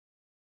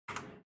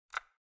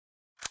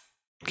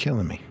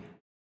 Killing me.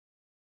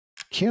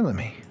 Killing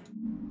me.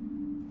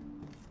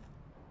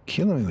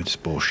 Killing me with this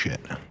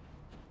bullshit.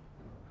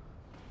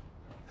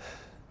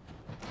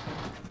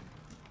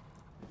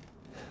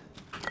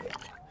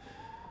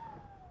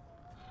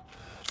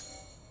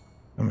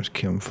 How much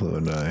chem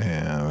fluid do I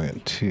have? I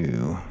got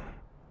 2.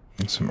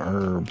 And some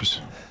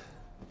herbs.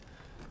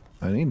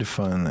 I need to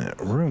find that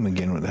room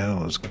again with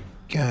all those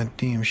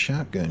goddamn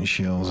shotgun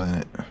shells in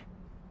it.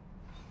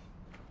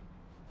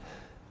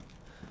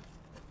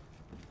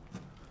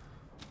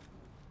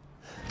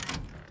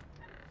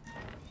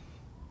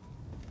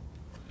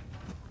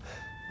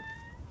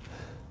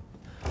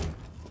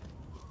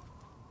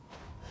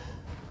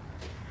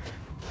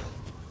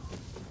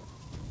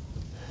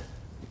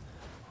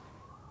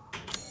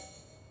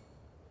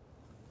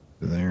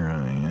 There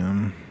I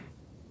am.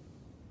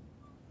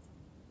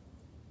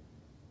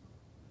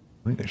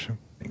 Wait, there's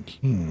something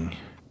key.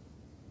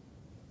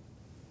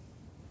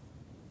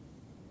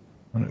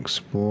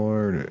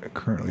 Unexplored.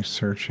 Currently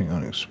searching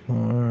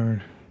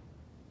unexplored.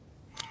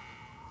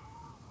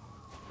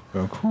 So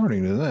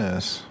according to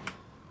this,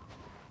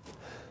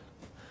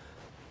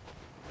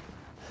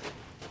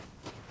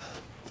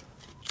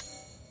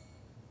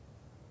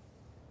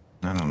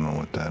 I don't know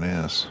what that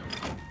is.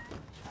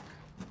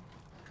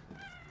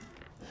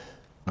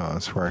 Oh,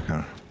 that's where I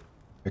can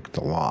pick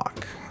the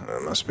lock.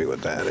 That must be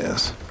what that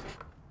is.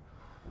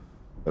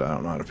 But I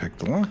don't know how to pick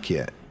the lock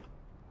yet.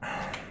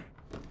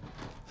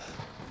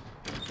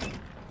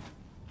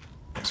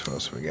 Guess what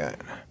else we got?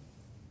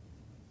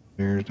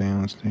 Stairs,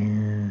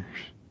 downstairs.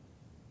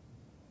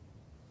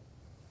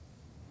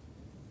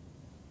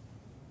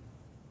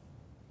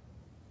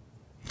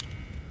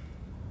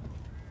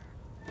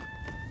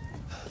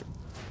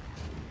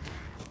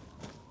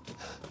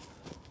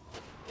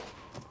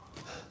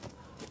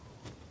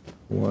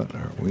 What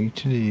are we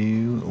to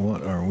do?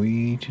 What are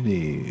we to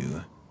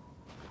do?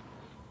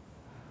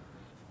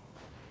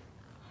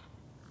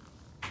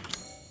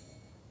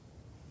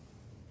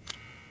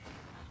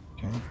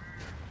 Okay.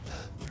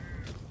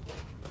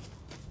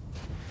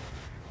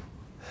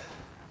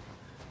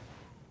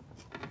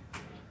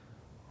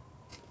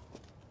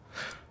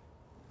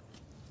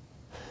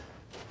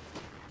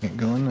 Can't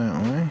go in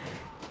that way.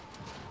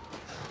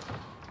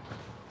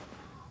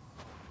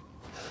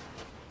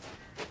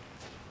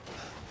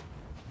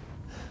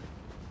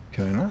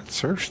 Can I not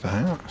search the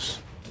house?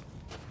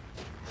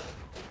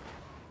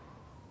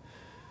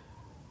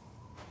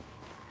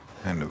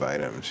 End of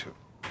items.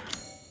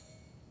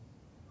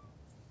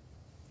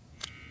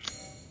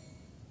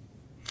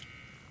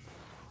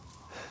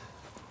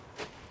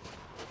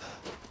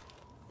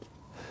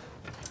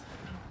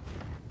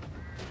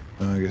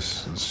 I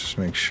guess let's just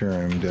make sure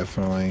I'm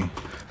definitely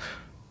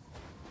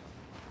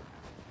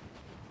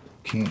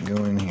can't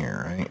go in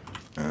here, right?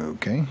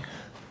 Okay.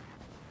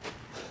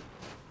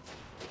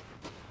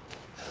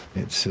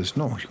 It says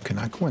no, you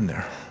cannot go in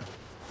there.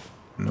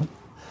 Nope.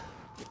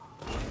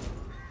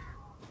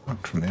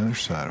 Locked from the other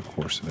side, of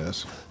course it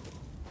is.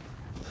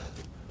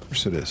 Of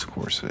course it is, of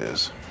course it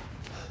is.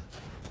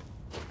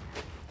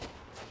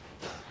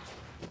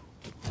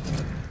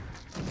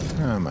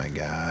 Oh my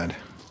God.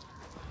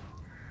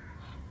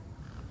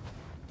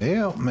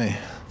 Help me.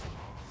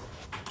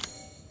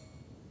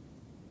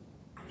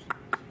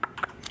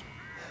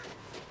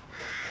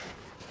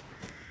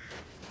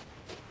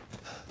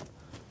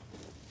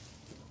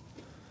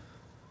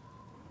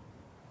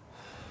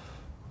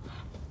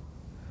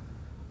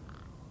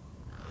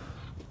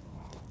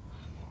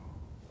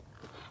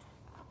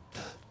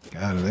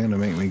 God, are they gonna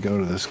make me go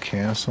to this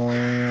castle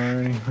area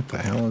already? What the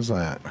hell is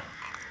that?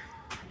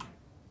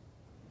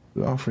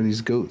 We offer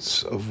these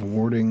goats of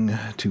warding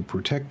to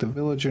protect the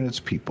village and its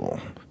people.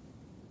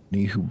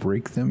 Any who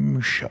break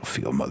them shall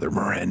feel Mother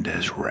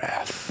Miranda's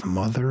wrath.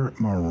 Mother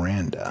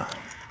Miranda.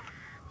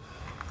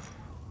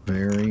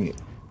 Very,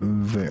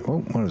 very... Oh,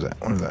 what is that?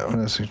 What is that? What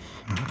is it?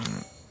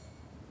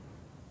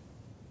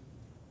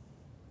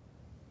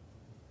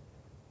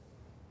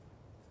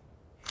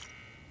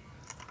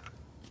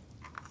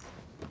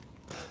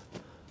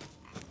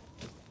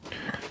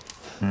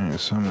 Alright,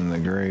 some in the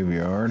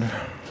graveyard.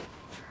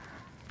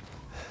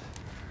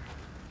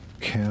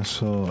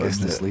 Castle. Guess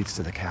this leads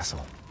to the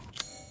castle.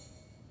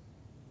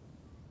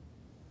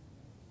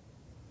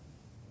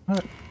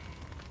 What?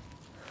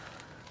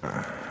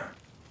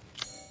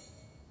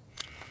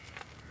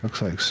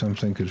 Looks like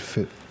something could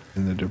fit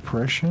in the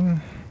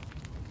depression.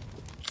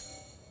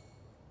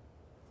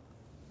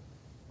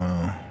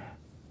 Oh.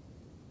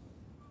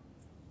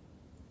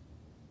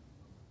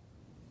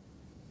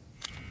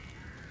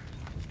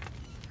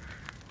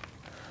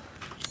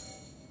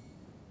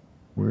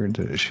 Weird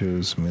that it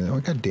shows me that. Oh,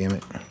 God damn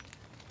it.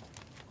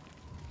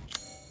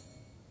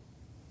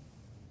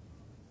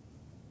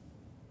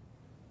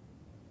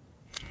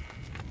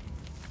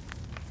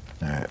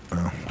 Alright,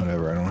 well,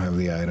 whatever. I don't have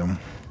the item.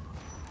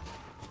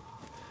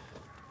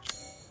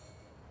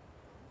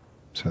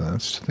 So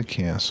that's to the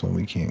castle.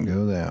 We can't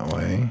go that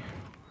way.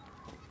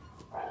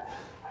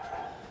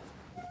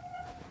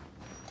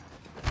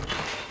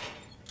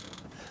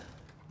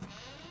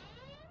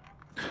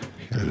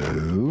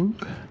 Hello?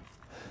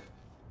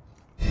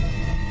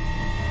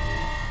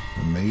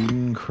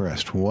 Maiden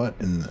Crest. What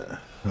in the...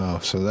 Oh,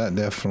 so that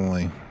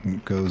definitely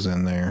goes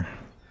in there.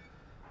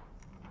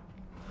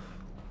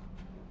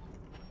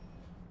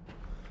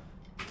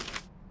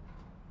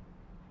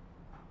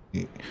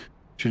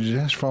 Should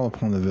just fall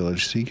upon the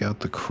village, seek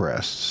out the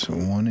crests.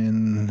 One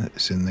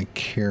is in the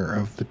care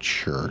of the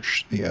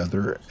church. The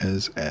other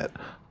is at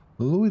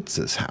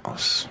Luiz's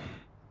house.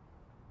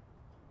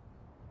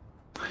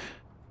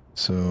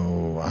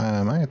 So,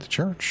 am I at the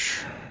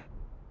church?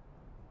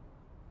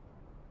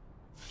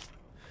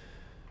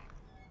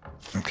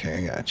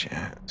 Okay, I got you.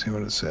 Let's see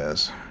what it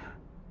says.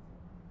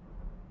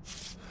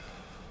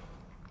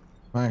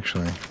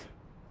 Actually,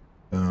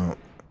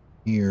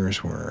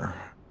 here's where...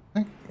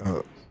 I think,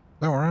 is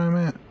that where I'm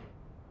at?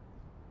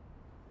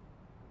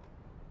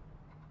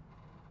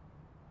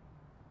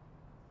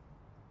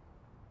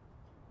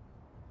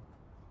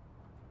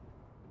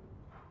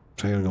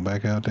 So I gotta go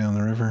back out down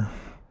the river,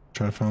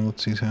 try to find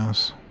Luiz's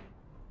house.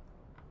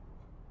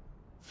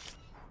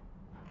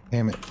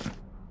 Damn it.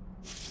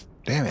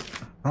 Damn it.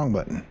 Wrong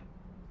button.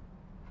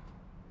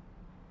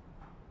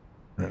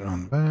 Put it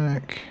on the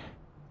back.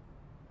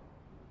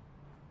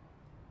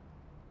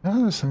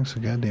 Oh, this thing's so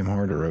goddamn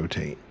hard to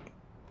rotate.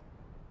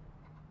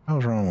 What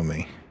was wrong with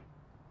me?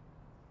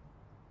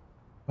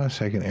 I'm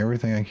taking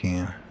everything I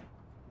can.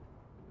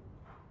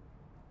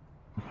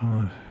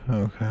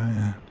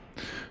 Okay.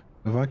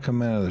 If I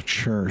come out of the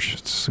church,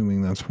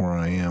 assuming that's where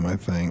I am, I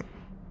think.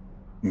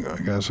 I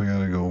guess I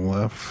gotta go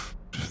left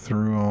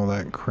through all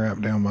that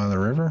crap down by the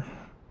river.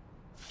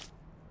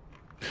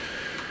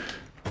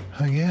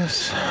 I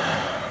guess.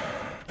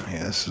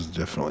 Yeah, this is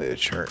definitely a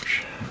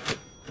church.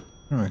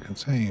 Oh, I can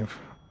save.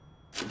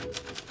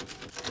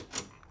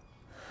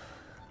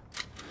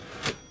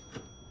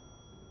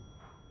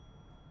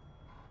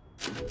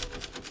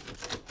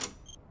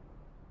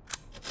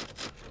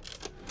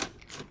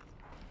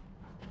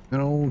 Good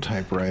old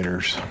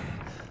typewriters.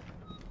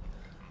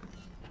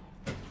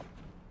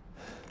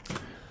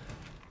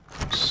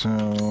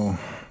 So...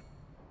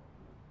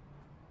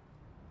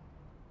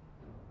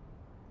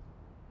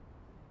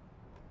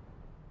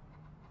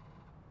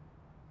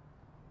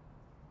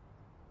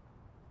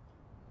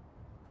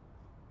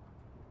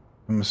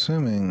 I'm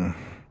assuming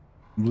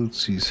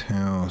Lucy's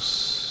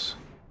house.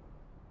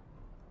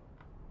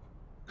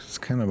 It's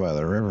kind of by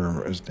the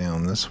river, is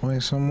down this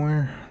way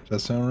somewhere. Does that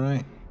sound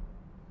right?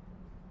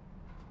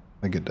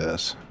 I think it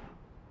does.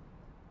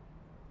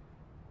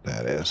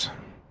 That is.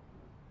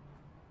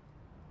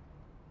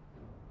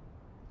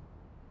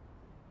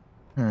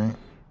 Alright.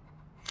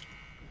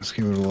 Let's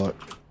give it a look.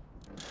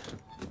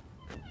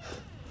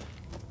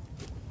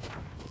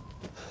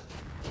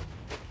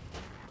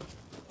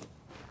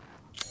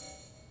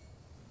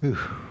 Ooh.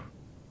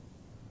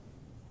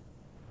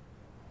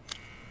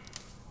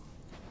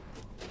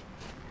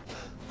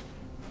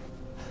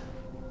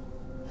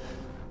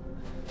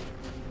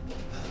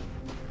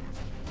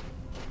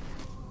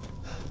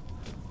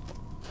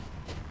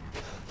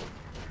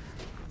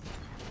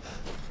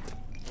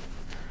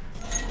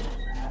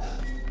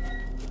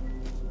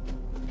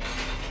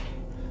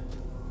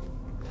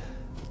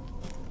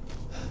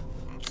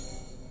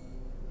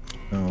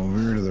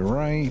 Over to the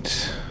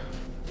right.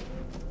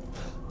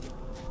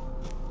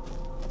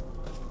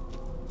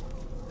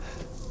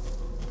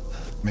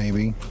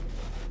 Maybe.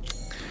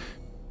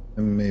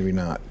 And maybe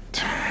not.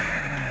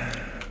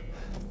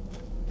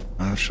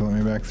 Oh, she'll let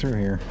me back through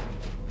here.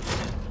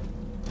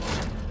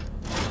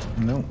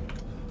 Nope.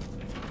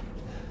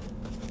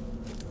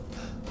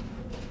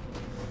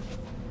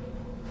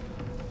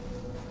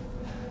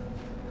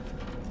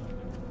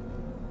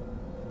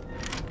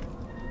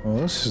 Well,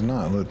 this is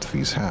not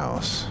Lutfi's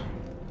house.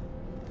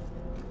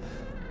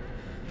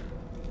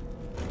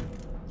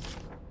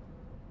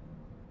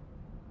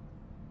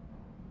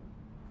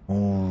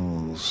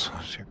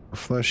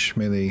 Flesh,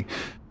 may they,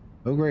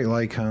 O great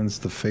Lycans,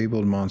 the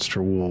fabled monster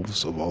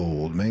wolves of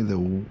old, may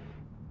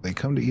they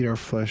come to eat our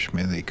flesh,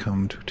 may they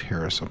come to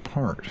tear us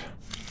apart.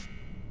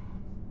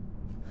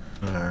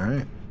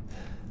 Alright.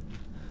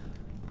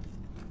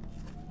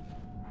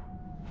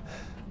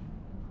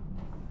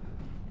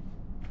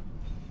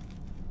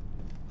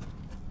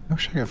 I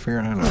wish I could figure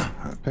out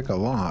how to pick a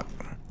lock.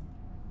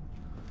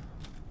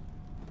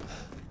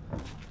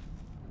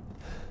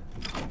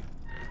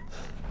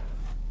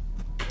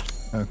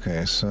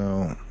 Okay,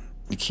 so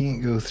you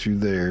can't go through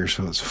there,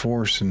 so it's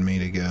forcing me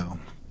to go.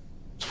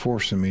 It's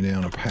forcing me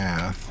down a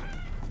path.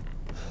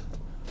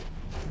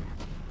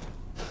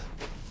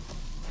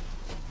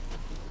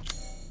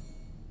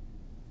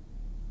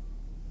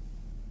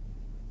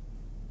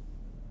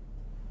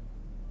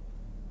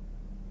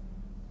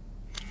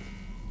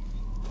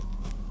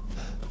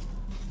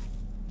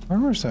 Where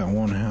was that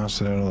one house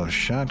that had all the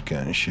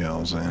shotgun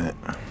shells in it?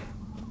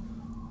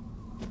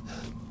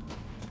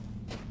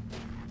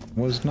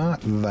 Was not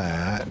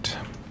that.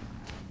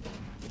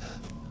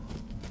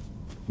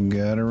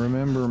 Gotta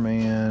remember,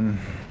 man.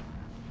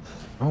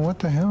 Oh, what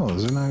the hell?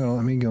 Is it not gonna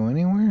let me go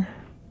anywhere?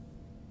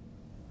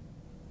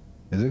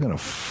 Is it gonna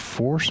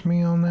force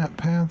me on that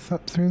path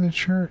up through the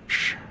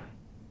church?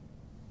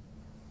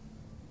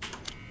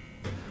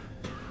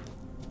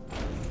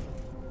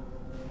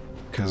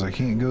 Because I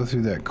can't go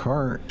through that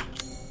cart.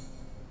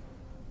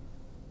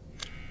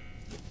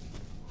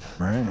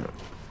 Right.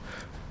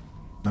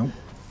 Nope.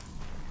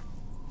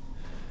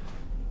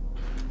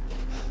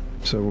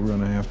 So we're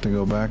gonna have to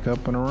go back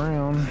up and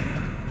around.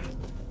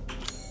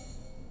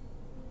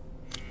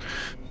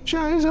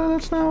 Shiza,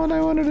 that's not what I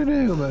wanted to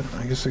do, but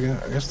I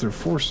guess they're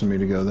forcing me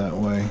to go that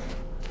way.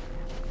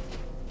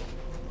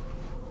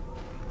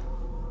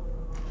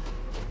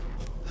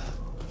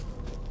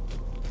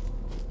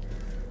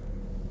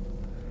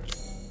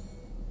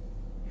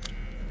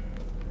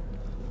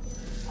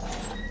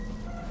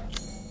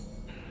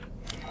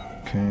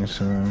 Okay,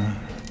 so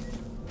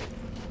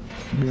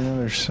be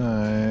another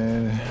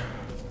side.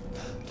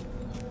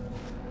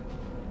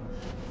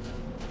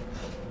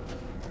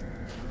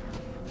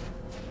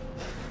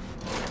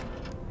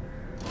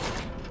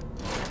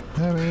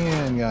 Let me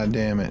in,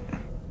 goddammit.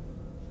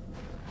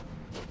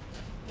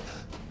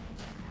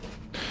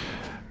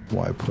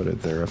 Why put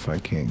it there if I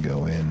can't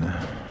go in?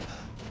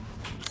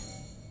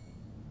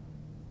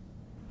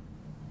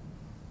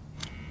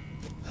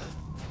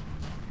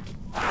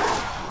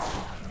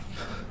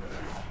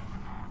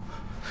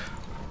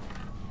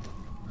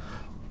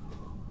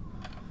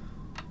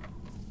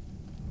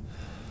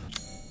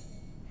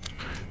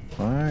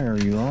 Why are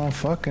you all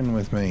fucking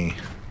with me?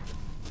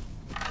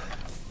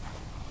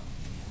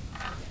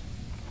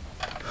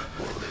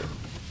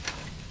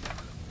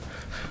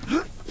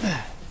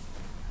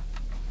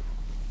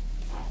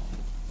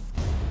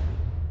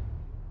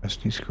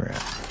 Rusty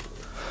scrap.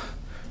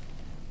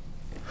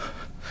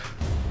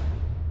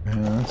 Yeah,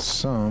 that's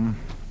some.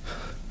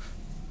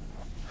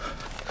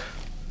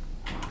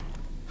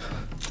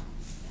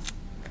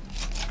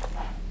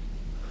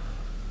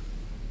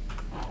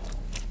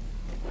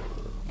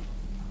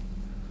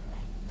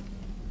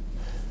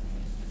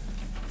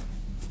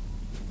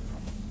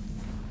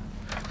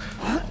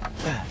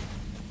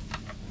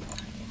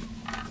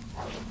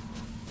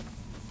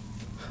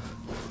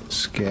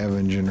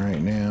 Scavenging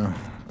right now.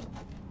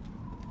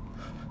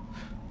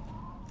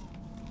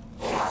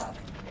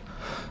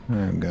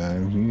 Oh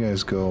God, you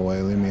guys go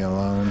away, leave me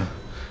alone.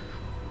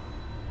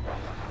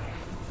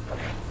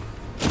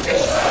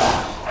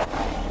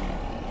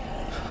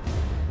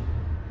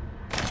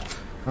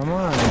 Come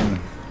on.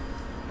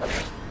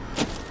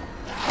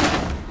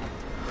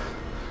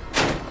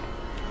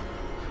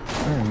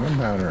 Oh,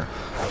 gunpowder.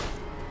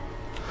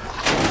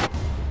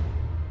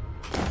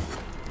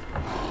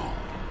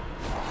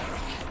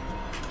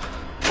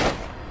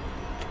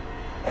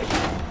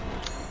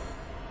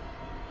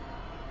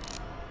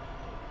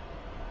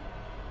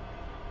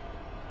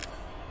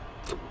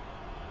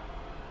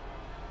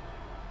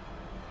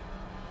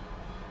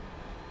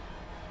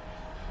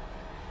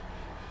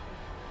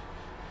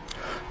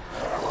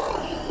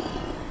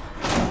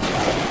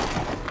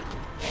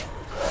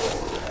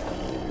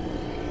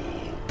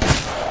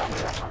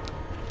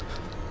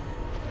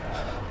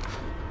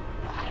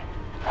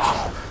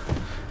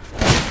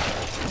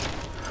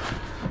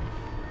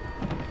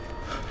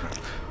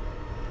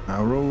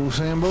 I'll roll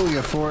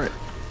Sambuya for it.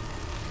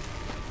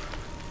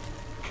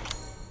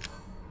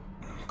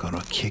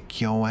 Gonna kick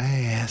your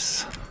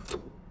ass.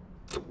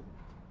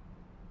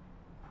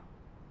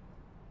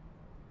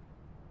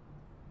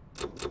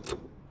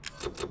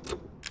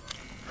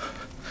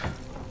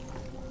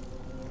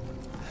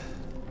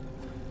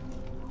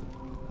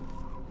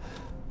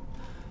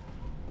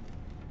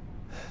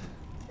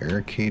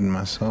 Barricading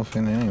myself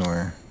in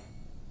anywhere.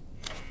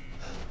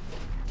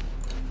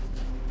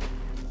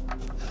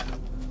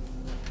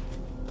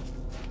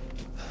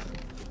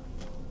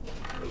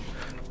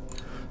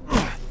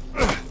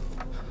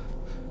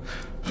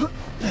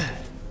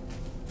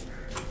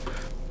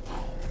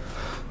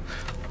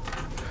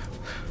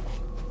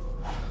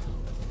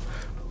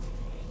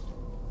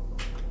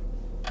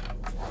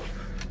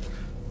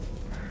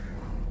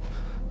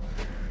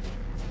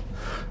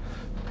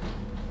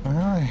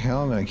 How the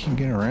hell did I keep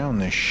getting around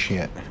this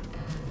shit?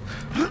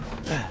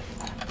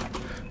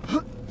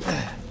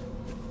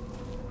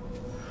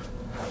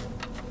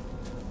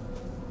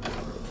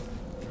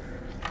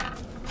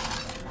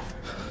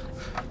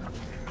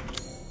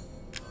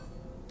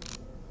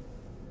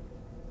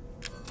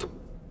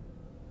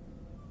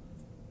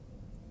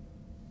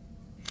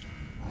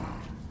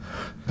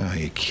 Oh,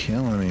 you're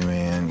killing me,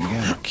 man. You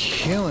guys are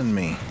killing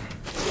me.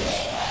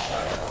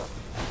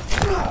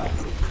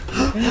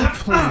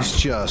 Please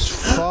just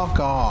fuck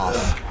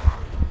off.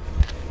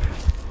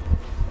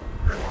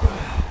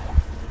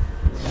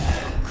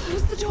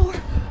 Close the door,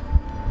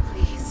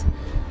 please.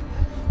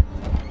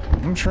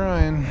 I'm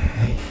trying.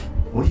 Hey,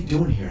 what are you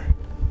doing here?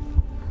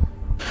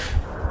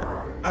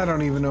 I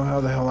don't even know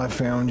how the hell I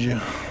found you.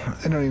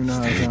 I don't even know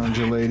how I found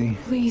you, lady.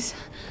 Please,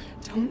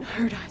 don't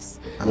hurt us.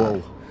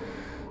 Whoa.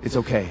 It's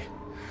okay.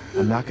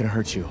 I'm not gonna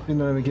hurt you. Didn't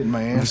know I'd be getting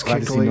my ass just glad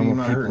kicked, to see lady. normal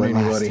Not people hurting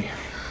at last. anybody.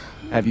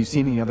 Have you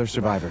seen any other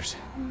survivors?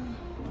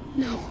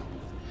 No.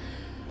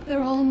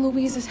 They're all in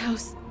Louise's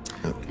house.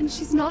 And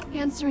she's not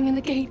answering and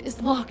the gate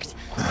is locked.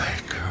 My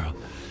girl,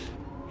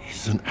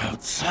 he's an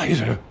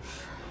outsider.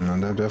 No,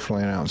 they're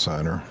definitely an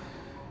outsider.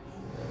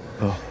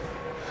 Oh.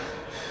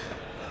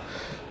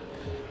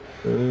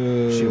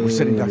 Shit, we're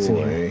sitting ducks in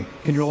here.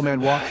 Can your old man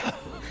walk?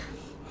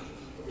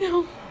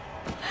 No.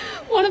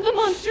 One of the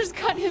monsters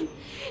cut him.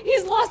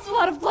 He's lost a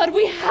lot of blood.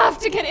 We have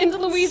to get into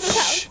Louise's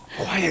house.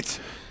 Quiet.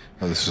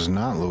 Oh, this is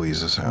not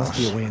Louise's Must house.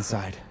 be a way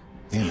inside.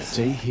 Damn it.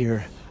 Stay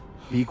here.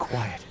 Be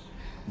quiet.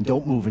 And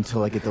don't move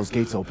until I get those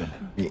gates open.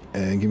 Yeah,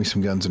 give me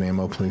some guns and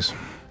ammo, please.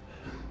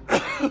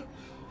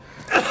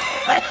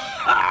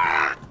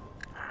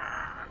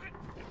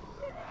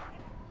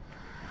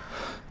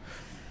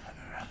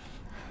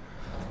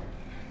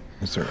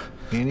 Is there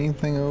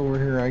anything over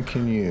here I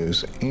can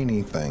use?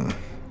 Anything?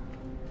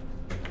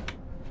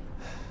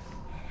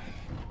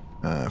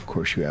 Of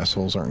course, you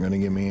assholes aren't going to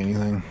give me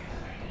anything.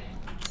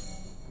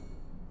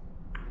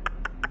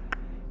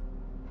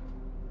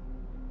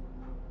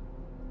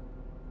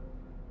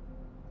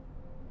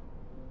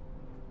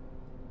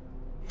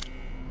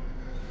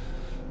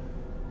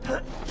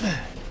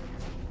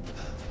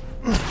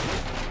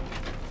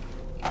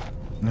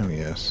 No,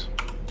 yes.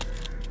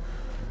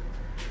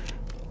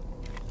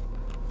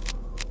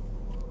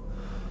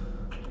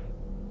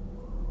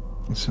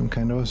 It's some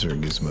kind of other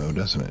gizmo,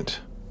 doesn't it?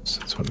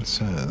 That's what it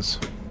says.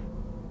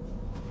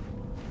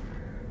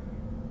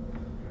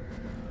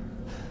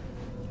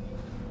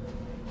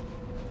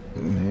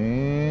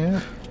 Yeah.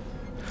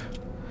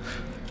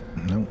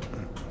 Nope.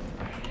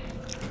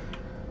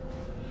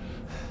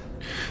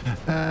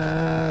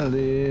 I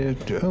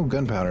lived. Oh,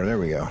 gunpowder. There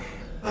we go.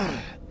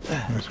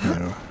 There's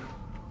gunpowder.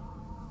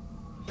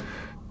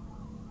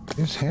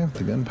 Just have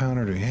the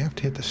gunpowder. Do you have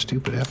to hit the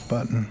stupid F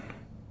button?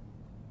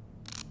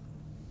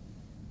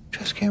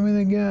 Just give me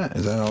the gun.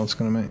 Is that all it's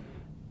gonna make?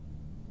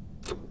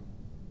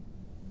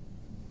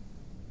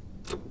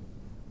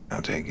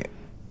 I'll take it.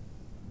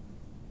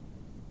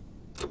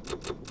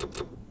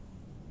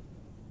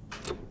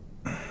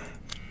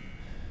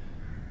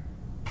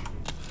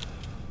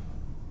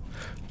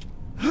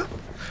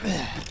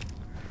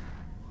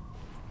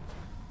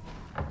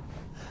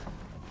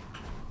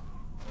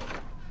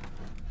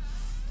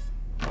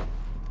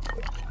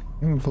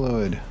 Chem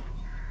fluid.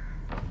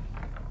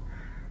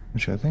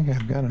 Which I think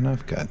I've got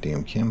enough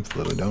goddamn chem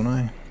fluid, don't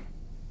I?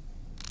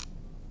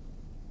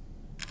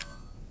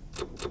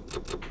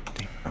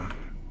 Damn.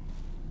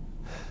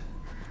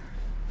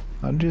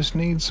 I just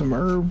need some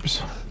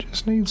herbs.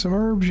 Just need some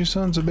herbs, you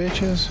sons of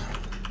bitches.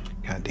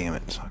 God damn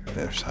it. It's on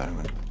the other side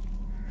of it.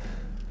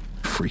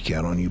 Freak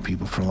out on you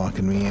people for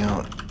locking me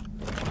out.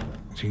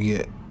 To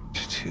get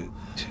to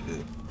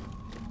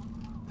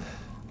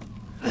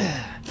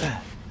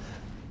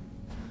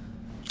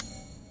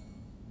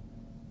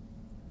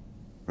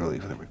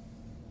relief.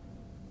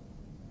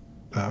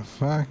 The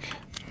fuck?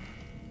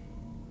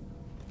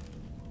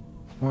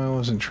 Well, I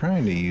wasn't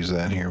trying to use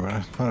that here, but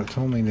I thought it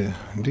told me to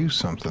do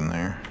something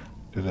there.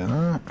 Did it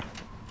not?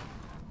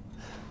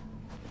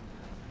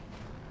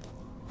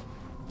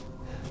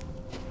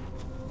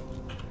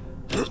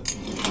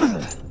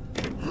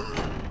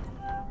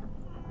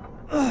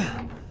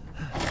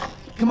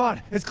 Come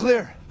on, it's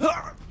clear.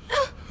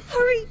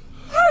 Hurry!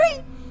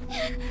 Hurry!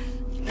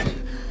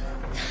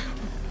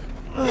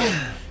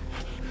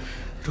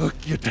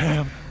 Took your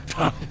damn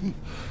time.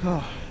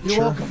 Oh, you're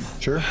welcome.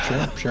 Sure.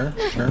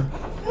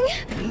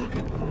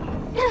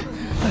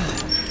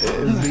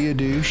 Be a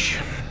douche.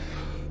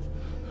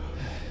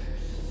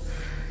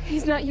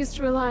 He's not used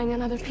to relying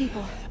on other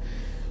people.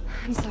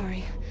 I'm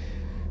sorry.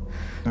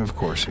 Of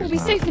course he's We'll be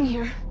not. safe in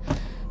here,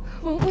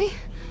 won't we?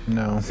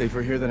 No.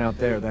 Safer here than out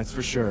there, that's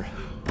for sure.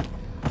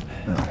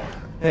 No.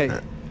 Hey,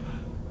 do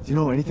you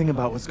know anything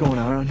about what's going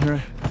on around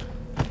here?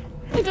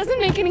 It doesn't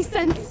make any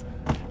sense.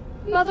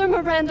 Mother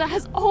Miranda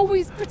has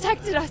always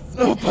protected us.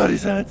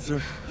 Nobody's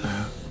answer.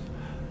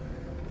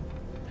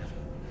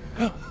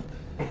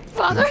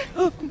 Father?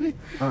 We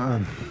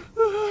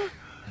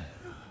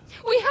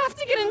have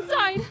to get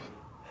inside.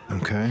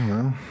 Okay,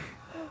 well.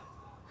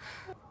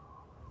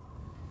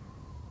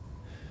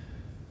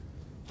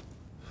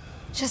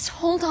 Just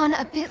hold on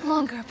a bit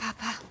longer,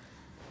 Papa.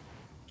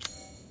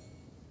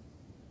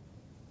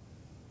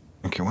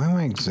 Okay, why am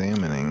I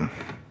examining?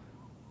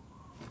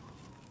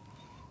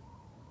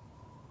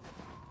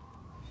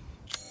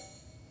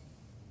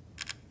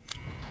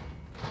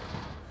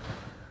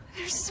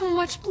 There's so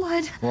much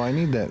blood. Well, I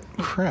need that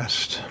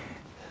crest.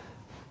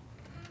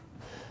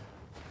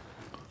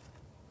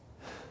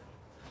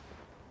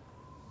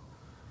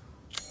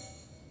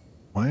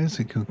 Why does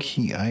it go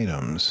key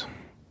items?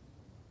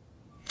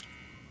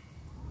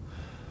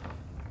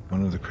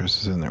 One of the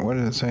crests is in there. What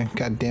did it say?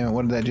 God damn it,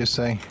 what did that just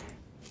say?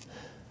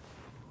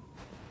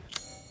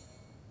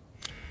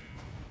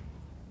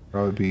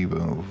 Probably be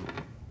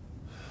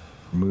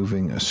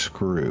moving a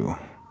screw.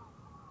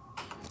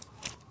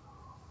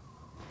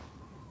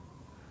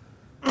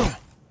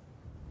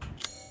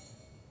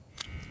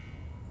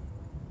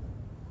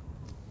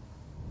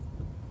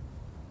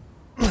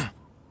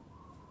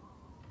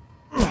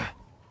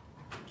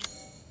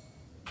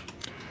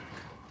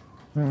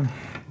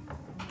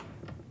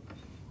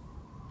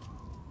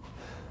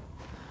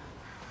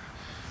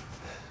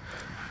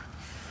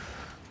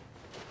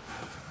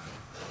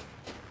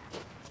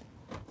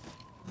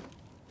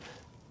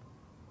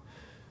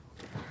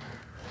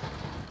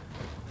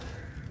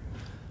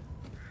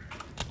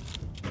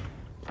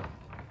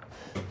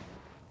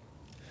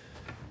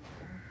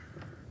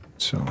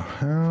 So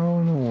how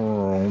in the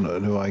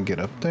world do I get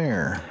up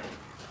there?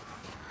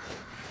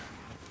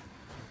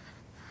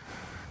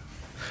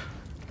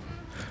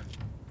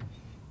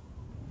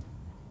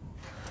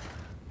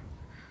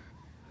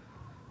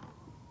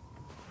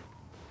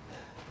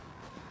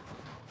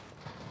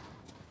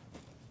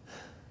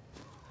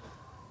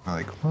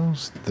 I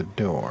closed the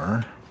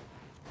door.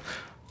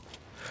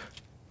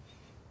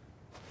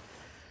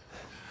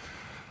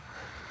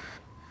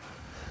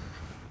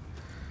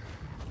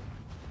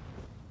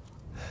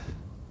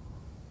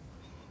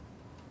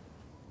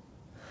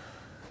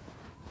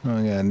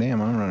 Oh,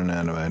 goddamn, I'm running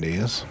out of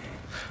ideas.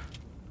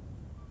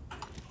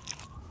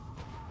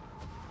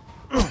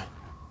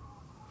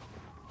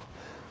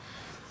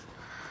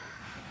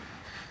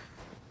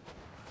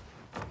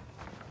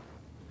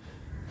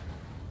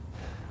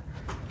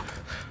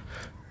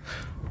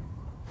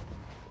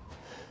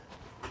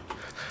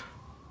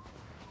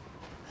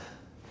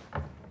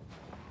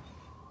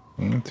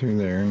 Came through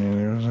there, and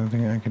there was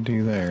nothing I could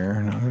do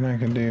there, nothing I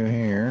could do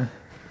here.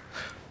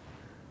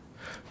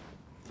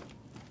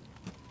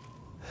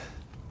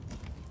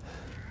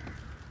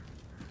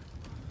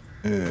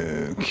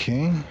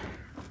 Okay.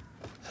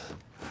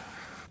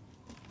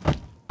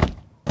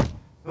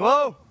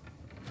 Hello?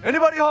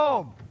 Anybody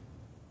home?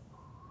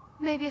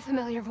 Maybe a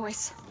familiar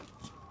voice.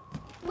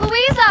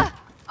 Louisa!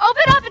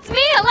 Open up! It's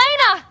me,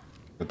 Elena!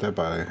 Got that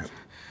by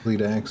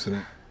complete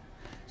accident.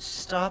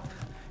 Stop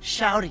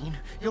shouting.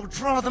 You'll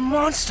draw the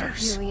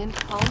monsters. Julian,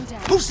 calm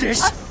down. Who's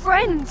this? A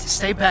friend!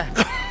 Stay back.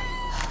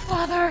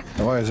 Father!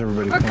 Why is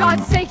everybody For playing-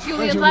 God's sake, why is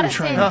Julian, everybody let us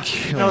trying in. to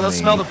kill No, they'll me?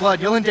 smell the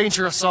blood. You'll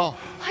endanger us all.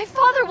 My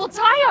father will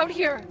die out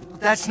here!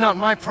 That's not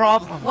my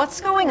problem.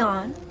 What's going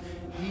on?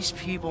 These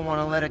people want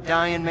to let a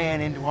dying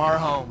man into our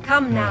home.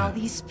 Come now,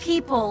 these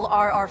people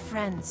are our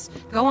friends.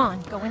 Go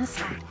on, go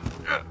inside.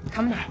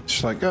 Come now.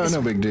 It's like, oh,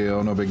 no big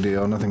deal, no big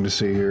deal, nothing to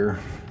see here.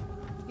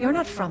 You're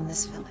not from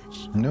this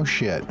village. No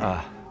shit.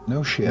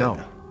 No shit.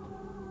 No.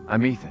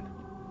 I'm Ethan.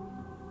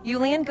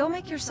 Julian, go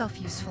make yourself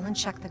useful and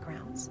check the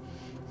grounds.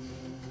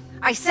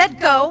 I said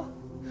go!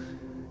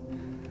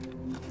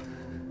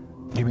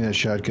 Give me that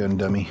shotgun,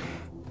 dummy.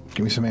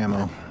 Give me some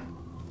ammo.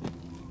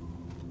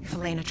 If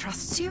Elena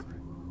trusts you,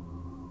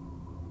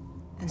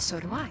 then so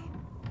do I.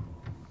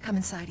 Come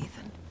inside,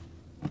 Ethan.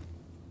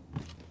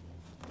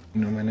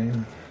 You know my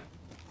name?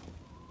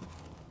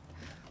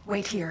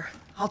 Wait here.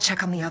 I'll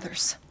check on the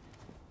others.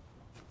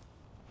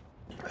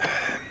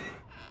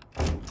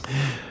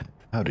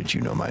 How did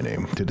you know my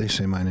name? Did they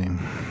say my name?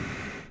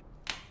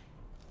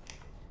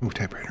 Ooh,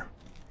 typewriter.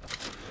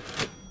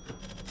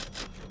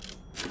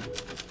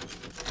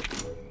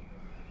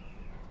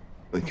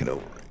 We can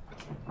over.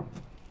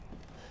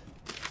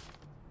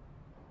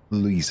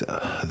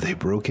 Lisa, they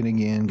broke in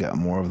again, got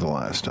more of the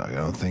livestock. I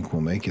don't think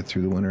we'll make it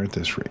through the winter at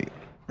this rate.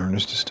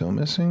 Ernest is still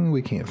missing.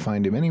 We can't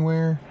find him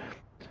anywhere.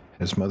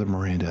 Has Mother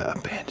Miranda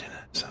abandoned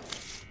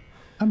us?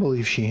 I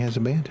believe she has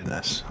abandoned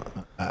us.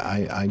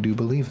 I do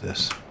believe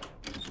this.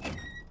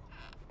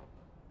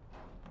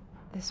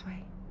 This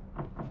way.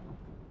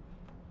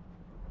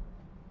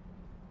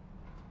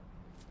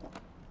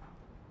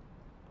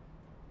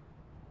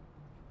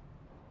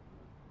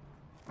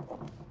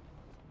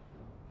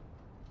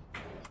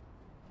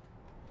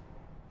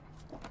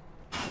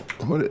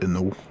 What in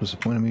the world was the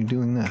point of me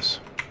doing this?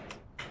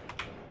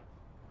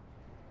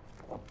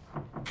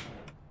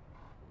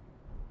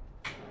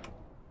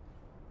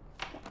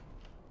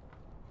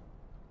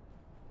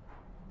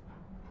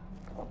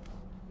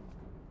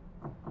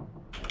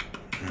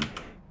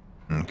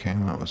 Okay,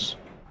 that was,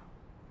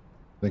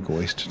 I think, a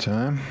waste of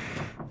time.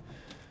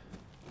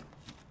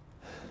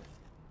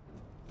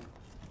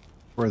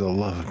 For the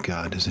love of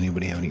God, does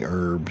anybody have any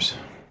herbs?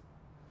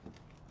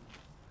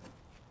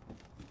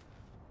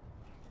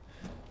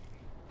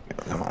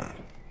 Come on.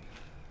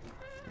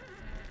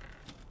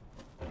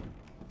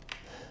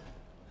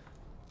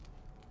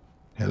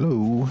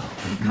 Hello.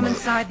 Come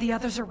inside, the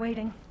others are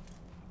waiting.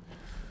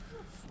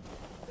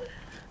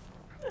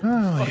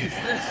 Oh,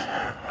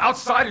 yeah.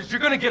 Outsiders, you're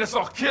gonna get us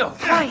all killed.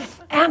 Quiet!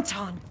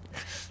 Anton!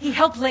 He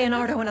helped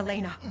Leonardo and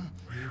Elena.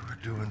 We were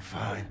doing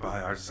fine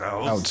by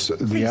ourselves.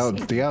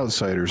 The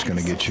outsider's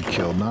gonna get you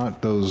killed,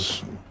 not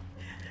those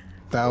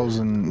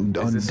 1,000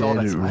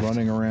 undead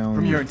running around.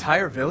 From your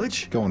entire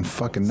village? Going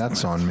fucking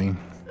nuts on me.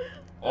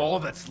 All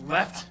that's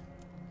left?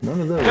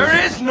 None of those.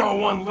 There is no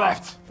one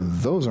left!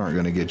 Those aren't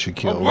gonna get you A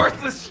killed.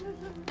 worthless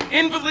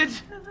invalid?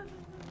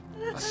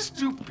 A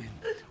stupid,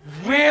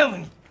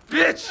 wailing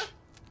bitch!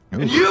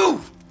 And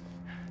you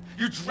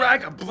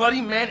drag a bloody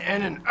man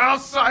and an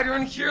outsider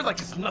in here like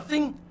it's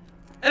nothing?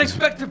 And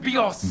expect to be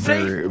all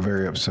safe? Very,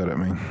 very upset at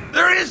me.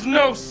 There is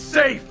no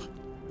safe!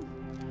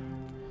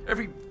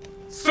 Every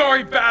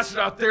sorry bastard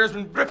out there has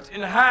been ripped in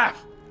half.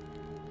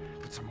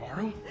 But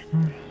tomorrow?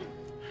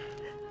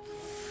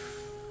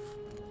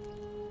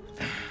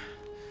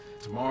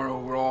 Tomorrow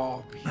we'll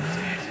all be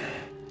dead.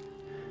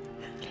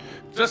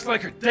 Just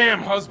like her damn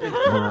husband.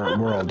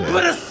 We're all dead.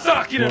 Put a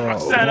socket in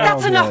Roxana!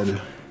 That's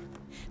enough!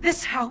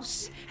 This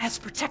house has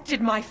protected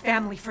my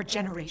family for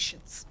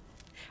generations.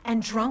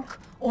 And drunk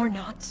or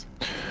not,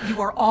 you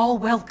are all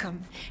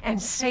welcome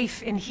and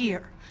safe in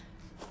here.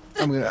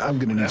 I'm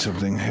gonna need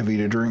something heavy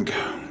to drink.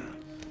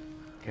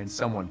 Can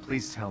someone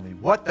please tell me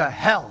what the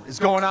hell is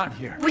going on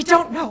here? We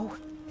don't know.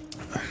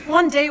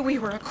 One day we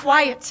were a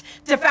quiet,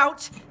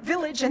 devout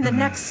village, and the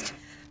next,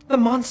 the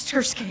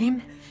monsters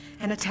came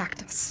and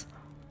attacked us.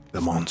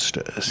 The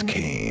monsters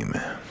came.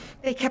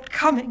 They kept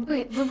coming.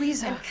 Wait,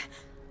 Louisa.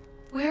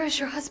 Where is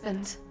your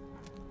husband?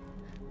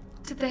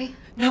 Did they?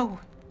 No.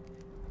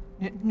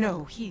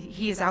 No,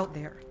 he is out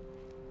there.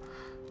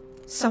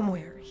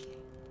 Somewhere.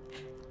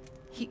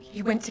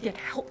 He went to get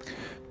help.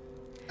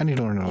 I need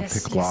to learn how to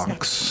Yes, pick yes,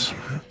 locks.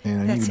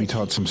 And I need that's to be it.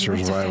 taught some He went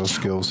to survival fetch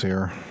help. skills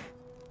here.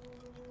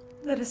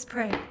 Let us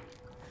pray.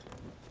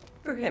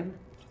 For him.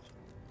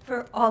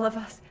 For all of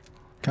us.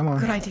 Come on.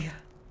 Good idea.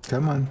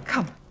 Come on.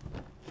 Come.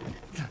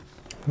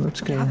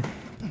 Let's go.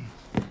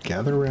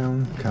 Gather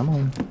around. Come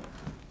on.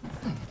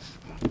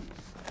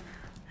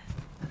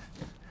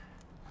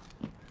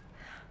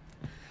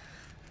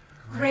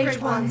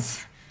 Great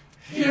ones,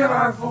 hear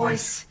our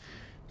voice.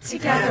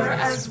 Together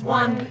as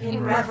one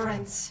in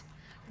reverence,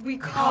 we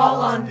call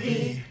on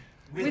thee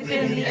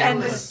within the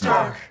endless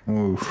dark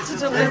to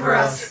deliver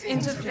us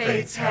into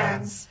fate's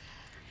hands.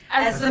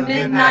 As the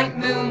midnight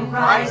moon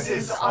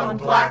rises on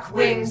black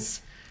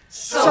wings,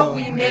 so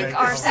we make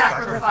our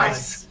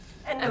sacrifice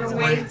and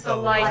await the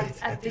light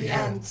at the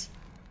end.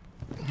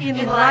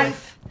 In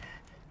life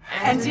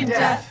and in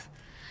death,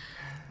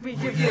 we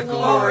give you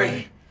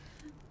glory,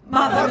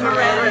 Mother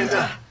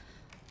Miranda.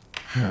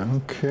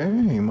 Okay,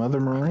 Mother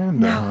Miranda,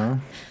 Now, huh?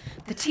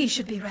 the tea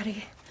should be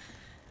ready.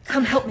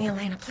 Come help me,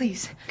 Elena,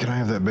 please. Can I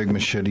have that big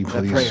machete, That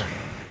please? prayer.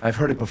 I've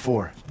heard it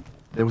before.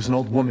 There was an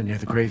old woman near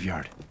the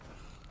graveyard.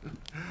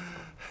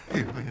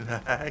 You mean the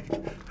hag?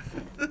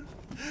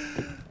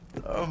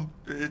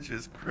 Bitch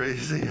is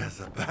crazy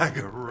as a bag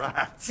of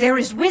rats. There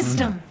is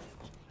wisdom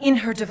in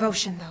her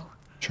devotion, though.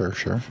 Sure,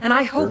 sure. And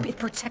I hope it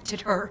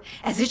protected her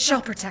as it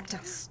shall protect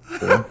us.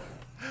 Sure.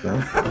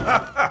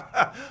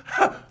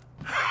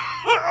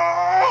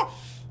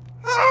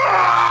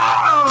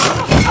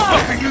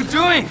 What are you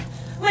doing?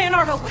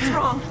 Leonardo! Otto, what's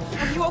wrong?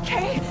 Are you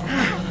okay?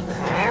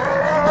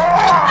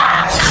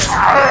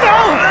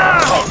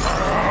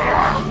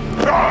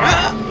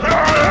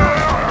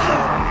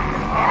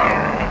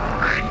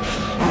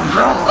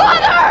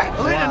 Father!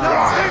 Elena, no!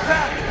 Stay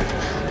back!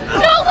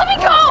 No, let me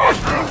go!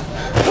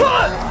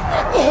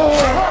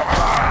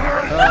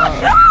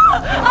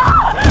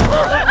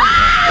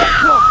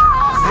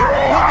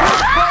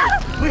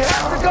 We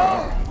have to go!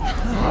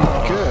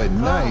 Good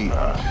night.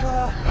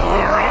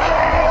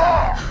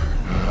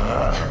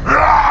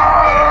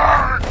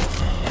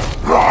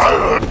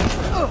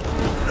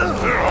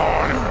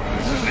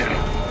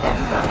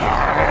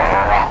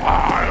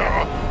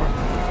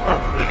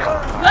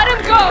 Let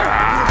him go!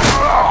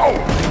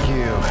 Thank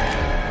you.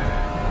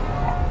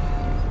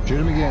 Shoot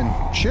him again.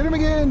 Shoot him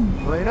again.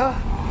 Elena?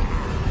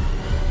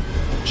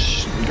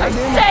 Shh, I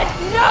goddamn. said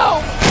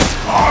no!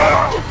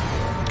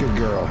 Good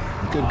girl.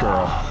 Good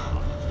girl.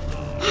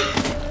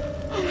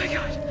 Oh my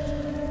god.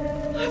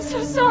 I'm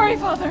so sorry,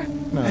 Father.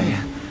 No.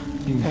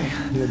 You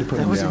had to put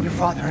That him wasn't down. your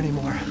father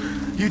anymore.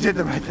 You did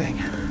the right thing.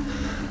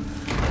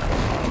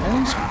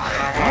 And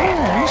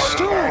he's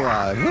still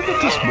alive. Look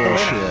at this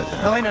bullshit.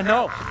 Elena,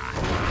 no!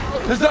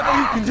 There's nothing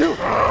you can do!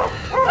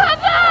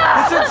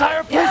 Papa! This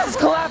entire place is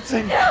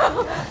collapsing!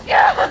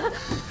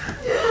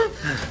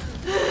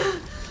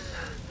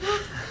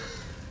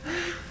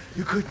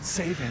 You couldn't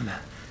save him.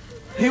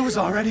 He was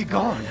already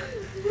gone.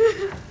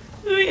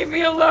 Leave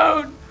me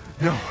alone.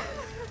 No,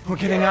 we're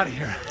getting out of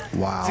here.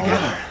 Wow.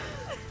 Together.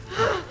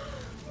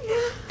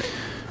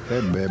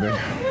 Hey, baby.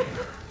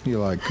 You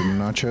like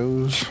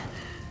nachos?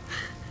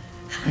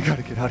 I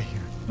gotta get out of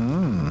here.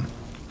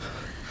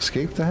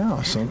 Escape the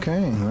house.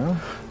 Okay, well.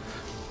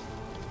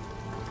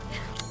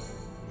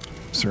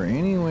 Is there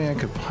any way I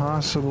could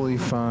possibly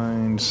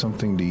find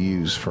something to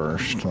use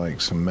first?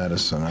 Like some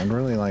medicine. I'd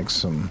really like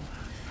some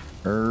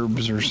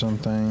herbs or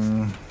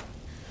something.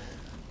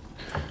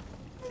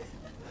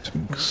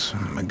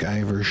 Some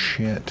MacGyver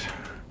shit.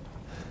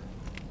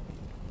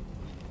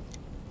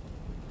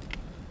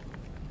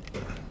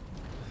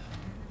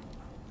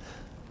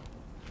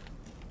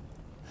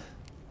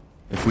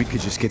 If we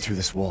could just get through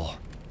this wall.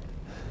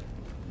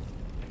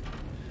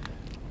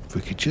 If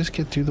we could just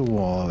get through the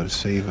wall, it would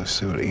save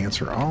us. It would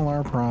answer all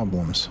our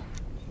problems.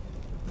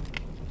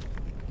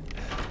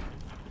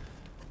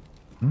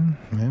 Yeah,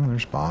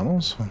 there's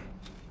bottles.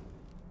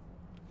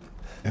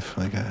 If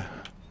I gotta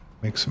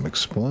make some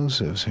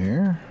explosives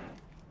here.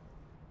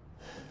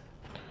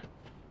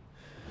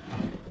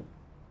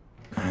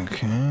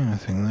 Okay,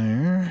 nothing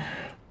there.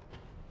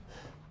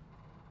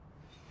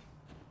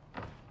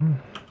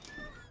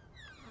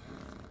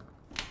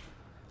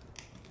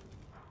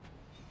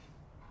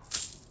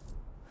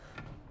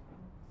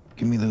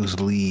 Give me those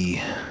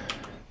Lee.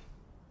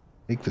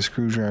 Take the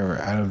screwdriver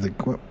out of the...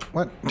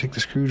 What? Take the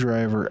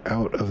screwdriver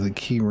out of the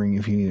key ring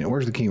if you need it.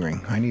 Where's the key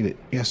ring? I need it.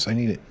 Yes, I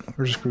need it.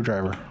 Where's the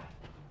screwdriver?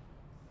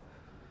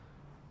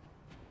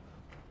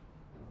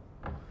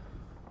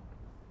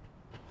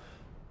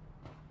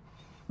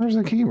 Where's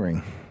the key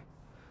ring?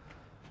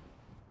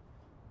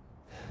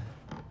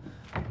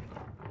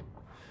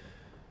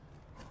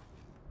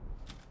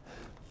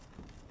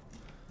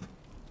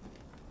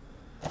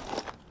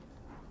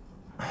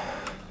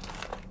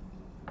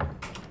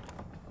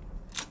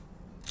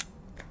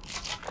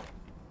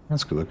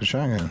 That's a good looking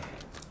shotgun.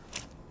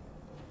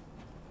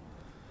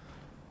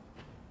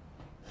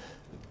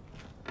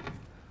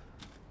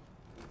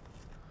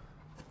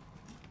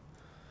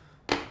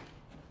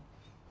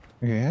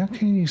 Okay, how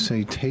can you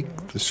say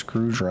take the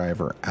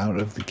screwdriver out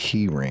of the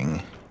key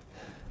ring?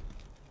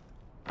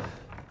 Is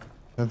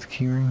that the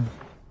key ring?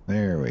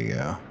 There we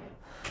go.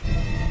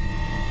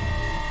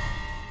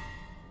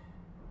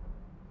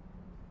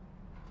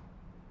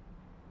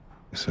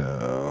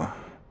 So...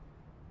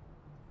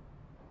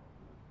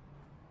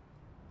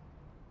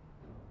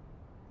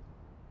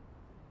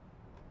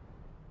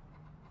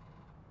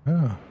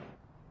 Oh.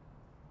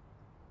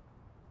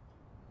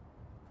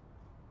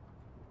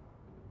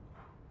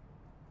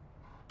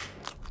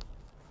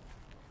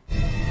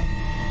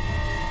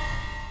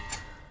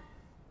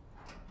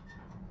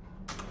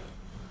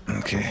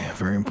 Okay,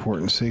 very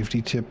important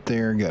safety tip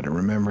there. Got to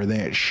remember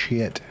that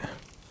shit.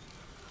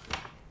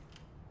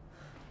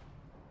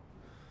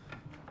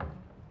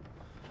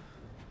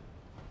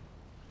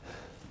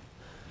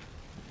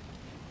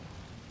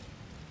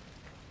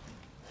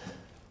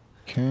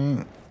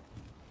 Okay.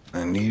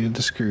 I needed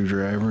the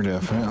screwdriver,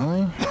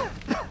 definitely.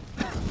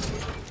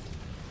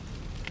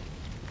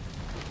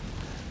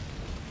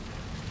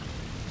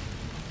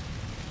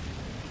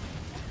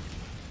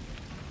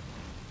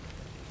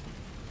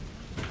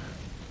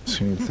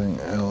 See anything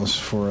else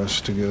for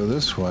us to go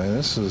this way?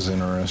 This is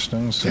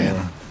interesting. So,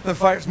 damn, the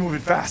fire's moving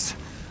fast.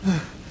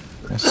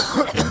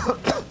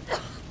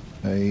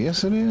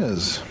 Yes, it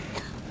is.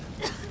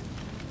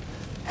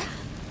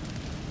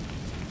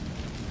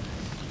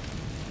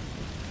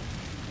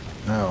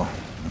 Oh,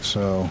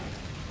 so,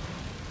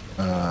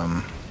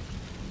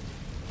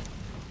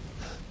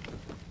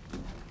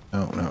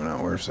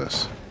 no, where's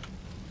this?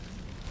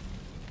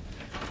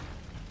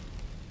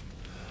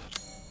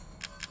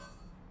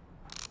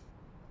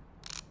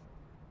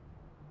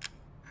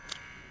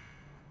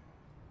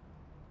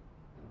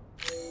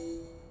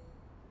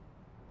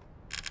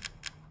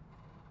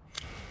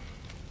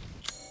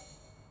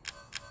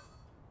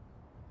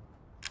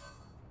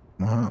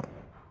 how...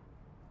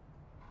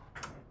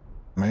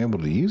 Am I able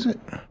to use it?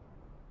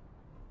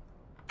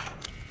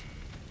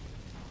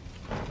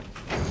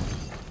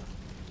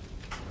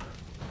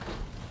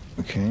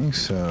 Okay,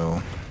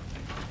 so...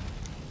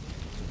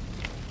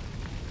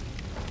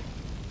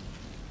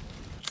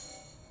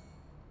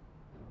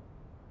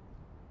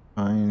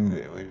 Find...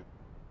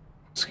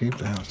 Escape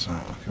the house.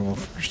 Okay, well,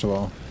 first of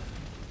all...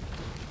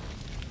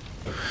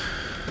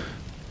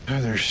 Are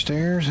there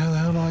stairs? How the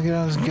hell do I get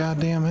out of this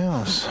goddamn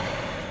house?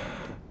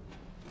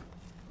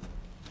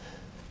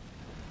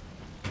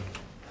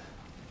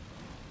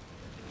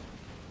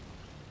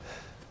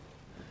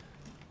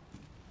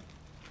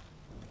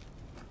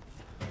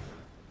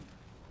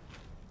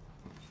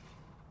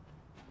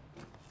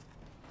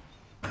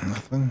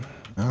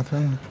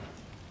 Nothing.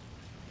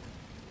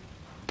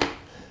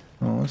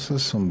 Oh, this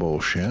is some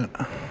bullshit.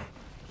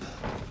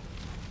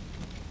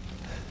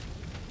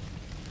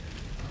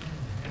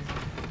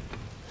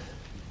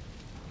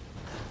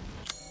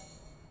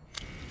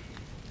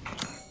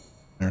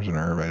 There's an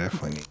herb, I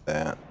definitely need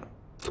that.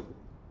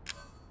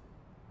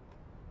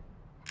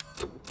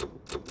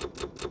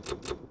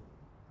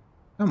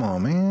 Come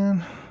on,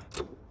 man.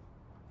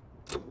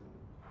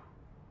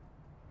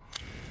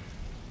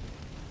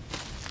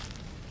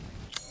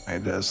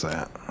 It does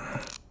that.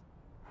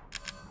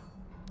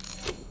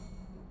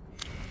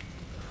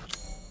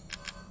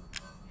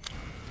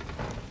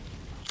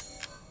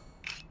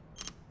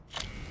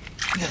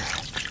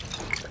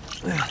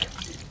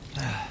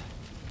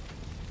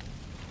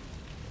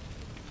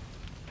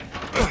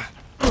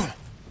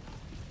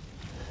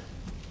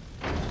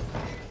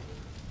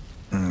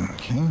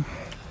 Okay.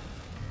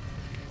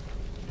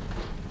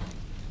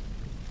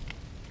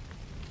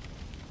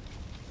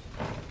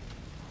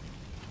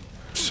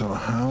 So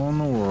how in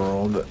the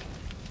world...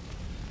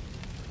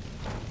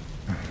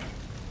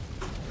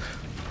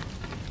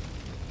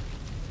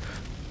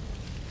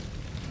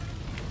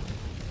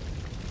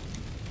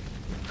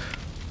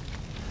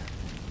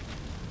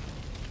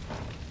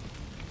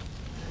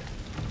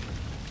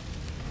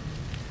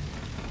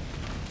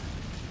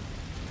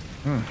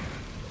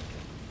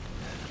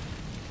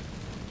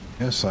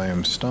 Yes, I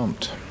am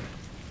stumped.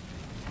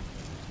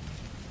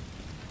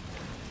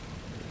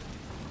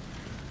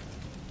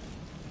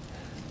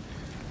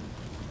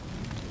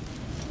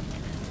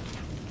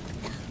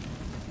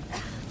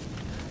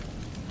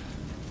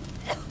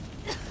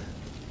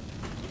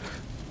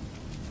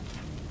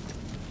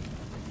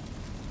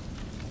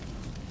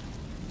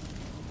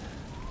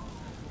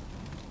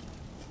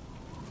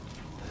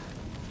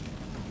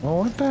 Well,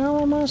 what the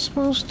hell am I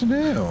supposed to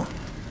do?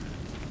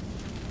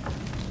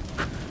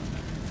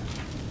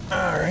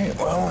 Alright,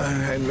 well,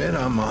 I admit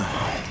I'm a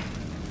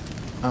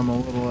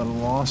little at a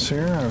loss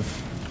here.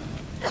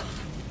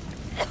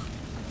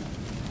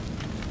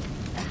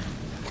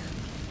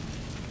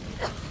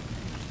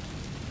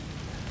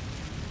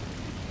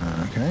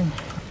 Okay.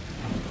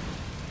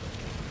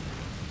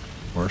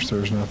 Of course,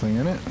 there's nothing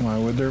in it. Why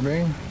would there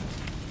be?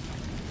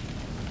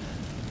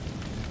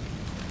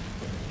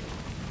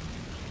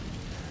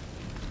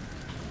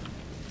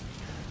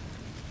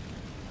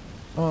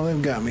 Well,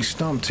 they've got me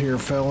stumped here,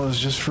 fellas,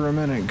 just for a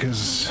minute,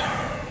 because...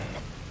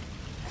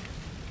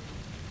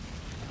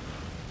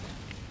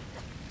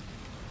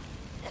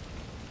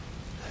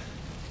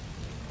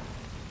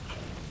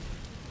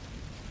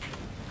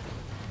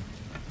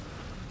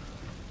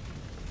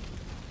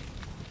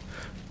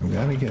 I've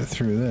got to get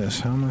through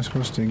this. How am I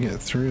supposed to get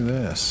through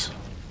this?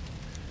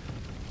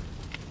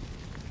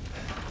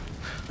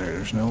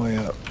 There's no way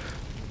up.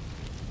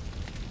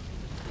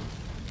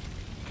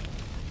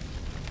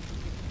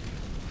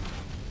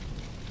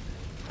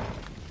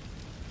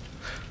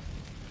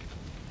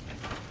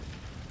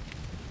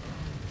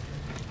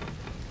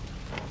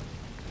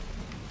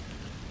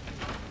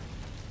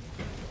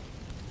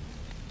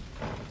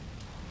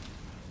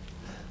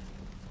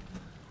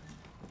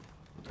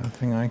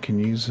 Nothing I can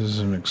use as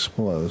an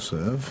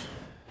explosive.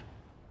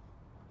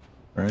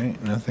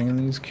 Right? Nothing in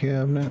these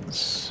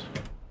cabinets.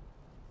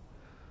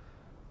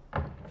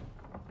 What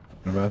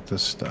about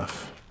this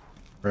stuff?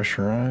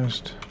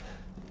 Pressurized?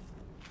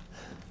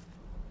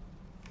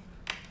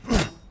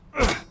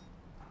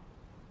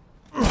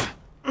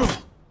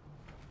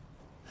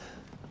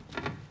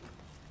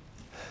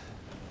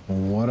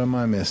 What am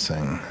I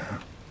missing?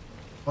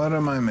 What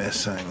am I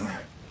missing?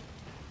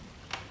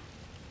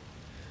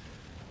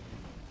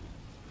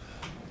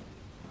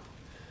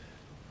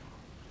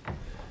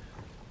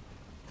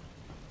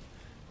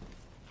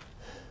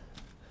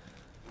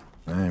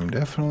 I'm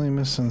definitely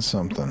missing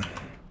something.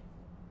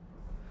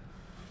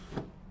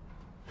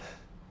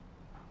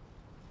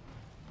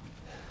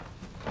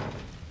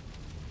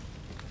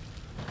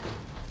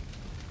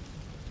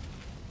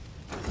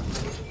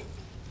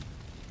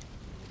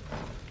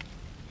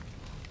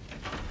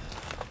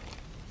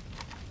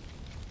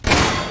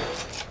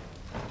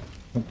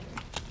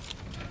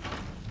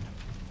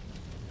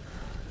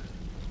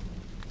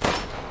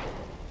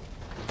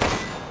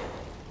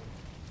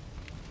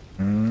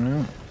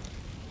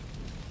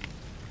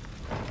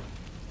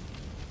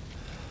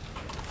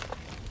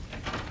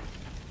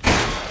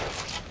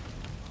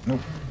 Nope.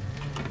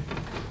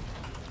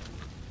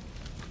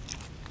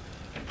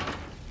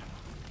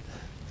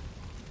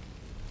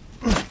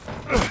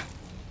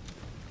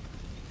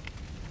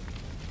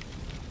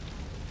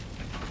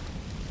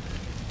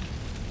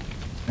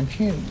 I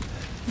can't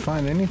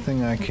find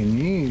anything I can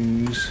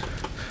use.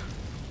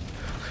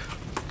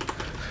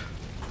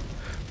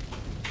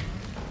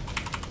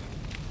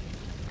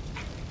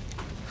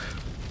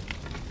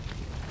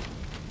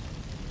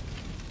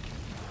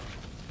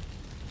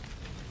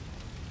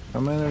 I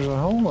mean, there's a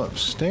hole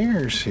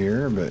upstairs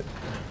here, but...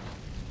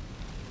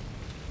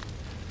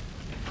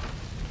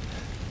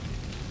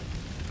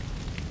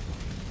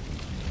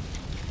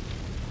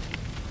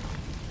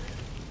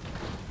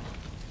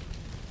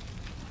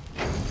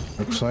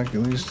 Looks like, at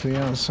least to the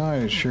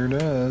outside, it sure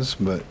does,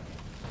 but...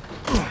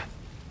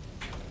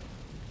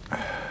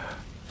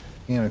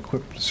 Can't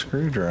equip the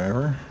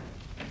screwdriver.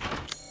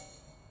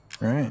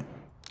 Right?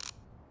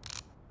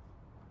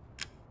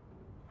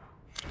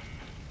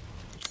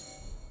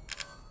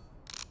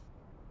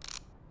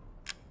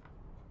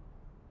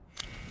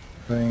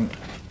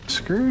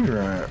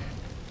 Screwdriver.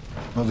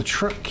 Well, the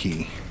truck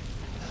key.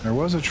 There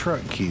was a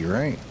truck key,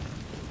 right?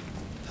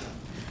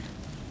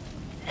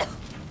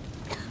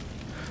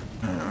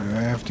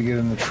 I have to get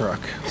in the truck.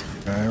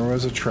 There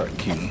was a truck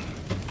key.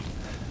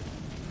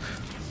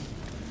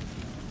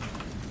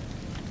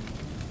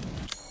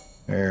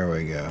 There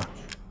we go.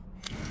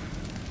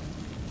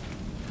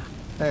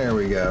 There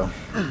we go.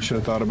 Should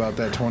have thought about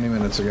that 20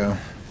 minutes ago.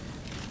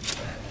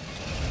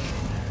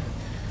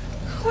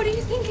 What are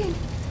you thinking?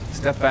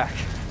 Step back.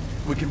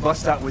 We can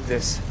bust out with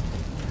this.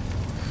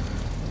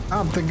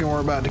 I'm thinking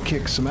we're about to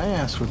kick some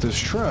ass with this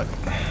truck.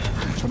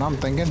 That's what I'm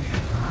thinking.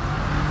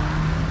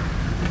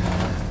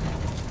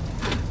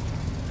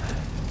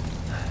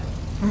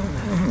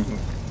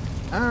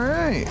 All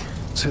right,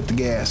 let's hit the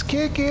gas.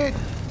 Kick it.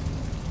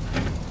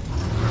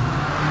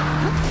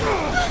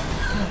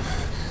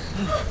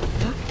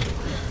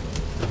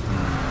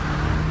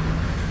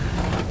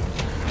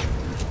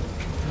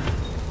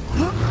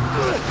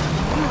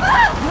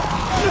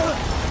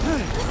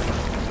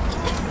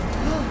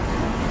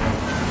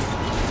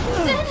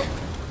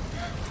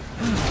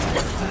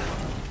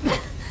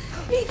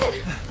 Ethan,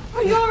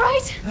 are you all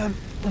right? I'm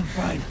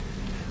fine.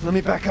 Let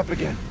me back up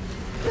again.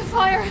 The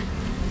fire.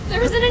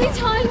 There isn't any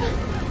time.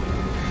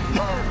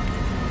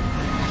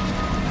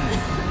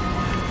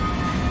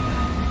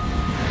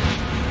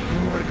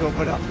 Nowhere to go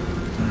but up.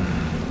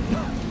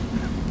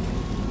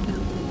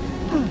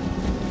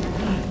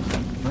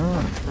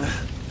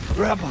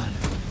 Grab on.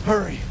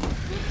 Hurry.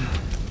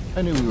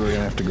 I knew we were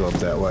gonna have to go up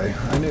that way.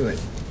 I knew it.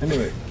 I knew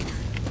it.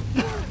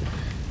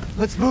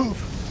 Let's move.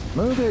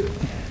 Move it.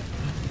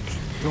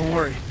 Don't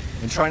worry.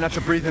 And try not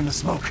to breathe in the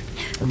smoke.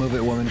 Move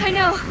it, woman. I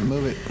know.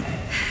 Move it.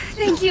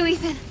 Thank you,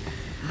 Ethan.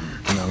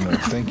 No,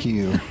 thank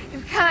you.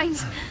 You're kind.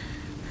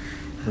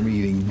 For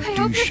eating I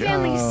hope your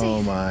family's safe.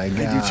 Oh my God.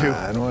 I do too.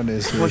 What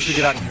is this? Once you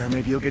get out of here,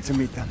 maybe you'll get to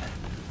meet them.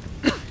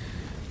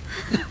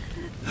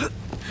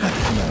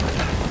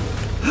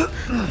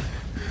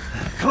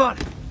 Come on.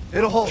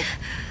 It'll hold.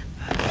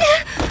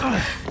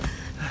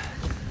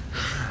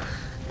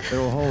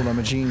 It'll hold. I'm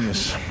a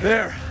genius.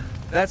 There.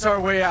 That's our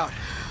way out.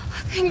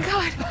 Thank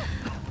God.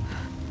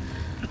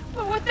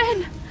 But what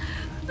then?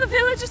 The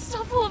village is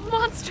still full of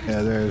monsters.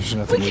 Yeah, there's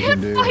nothing we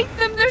can do. We can't fight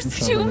them.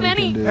 There's too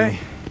many.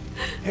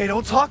 Hey,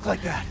 don't talk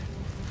like that.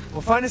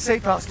 We'll find a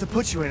safe house to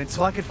put you in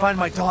until I can find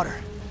my daughter.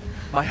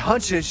 My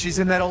hunch is she's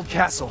in that old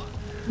castle.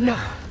 No.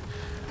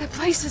 That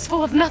place is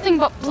full of nothing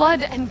but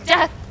blood and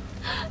death.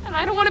 And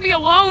I don't want to be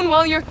alone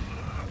while you're...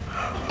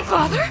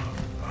 Father?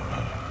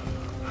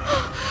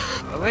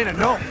 Elena,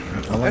 no.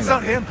 Elena. That's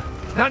not him.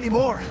 Not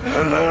anymore. He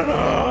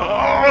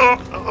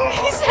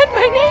said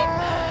my name.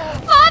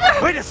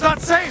 Father! Wait, it's not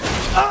safe.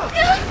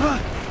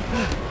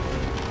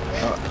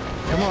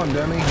 Come on,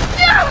 dummy.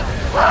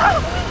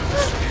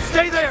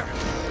 Stay there.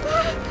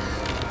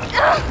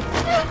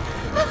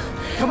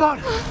 Come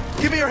on.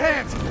 Give me your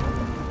hand.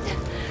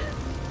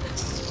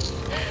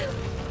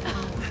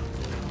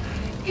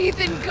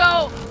 Ethan,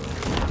 go.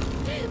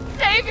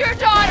 Save your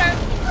daughter.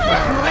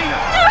 Elena,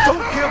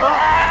 don't give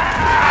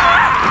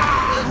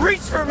up. Reach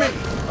for me.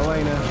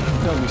 Elena,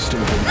 don't be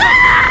stupid.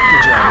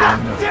 Good job,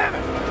 Elena. Damn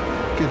it.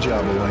 Good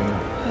job, Elena.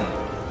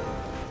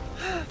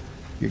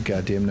 You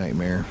goddamn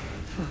nightmare.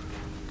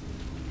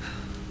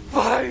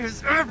 Why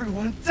is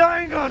everyone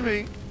dying on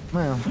me?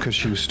 Well, because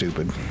she was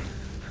stupid.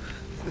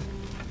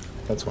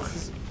 That's why.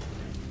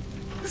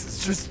 This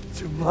is just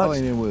too much.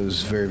 Elena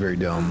was very, very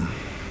dumb.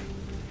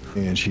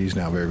 And she's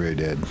now very, very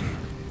dead.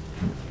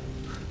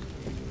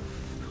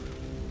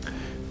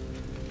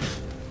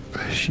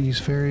 She's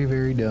very,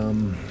 very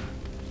dumb.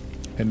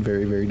 And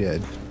very, very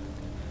dead.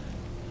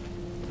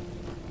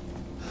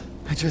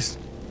 I just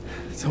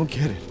don't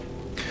get it.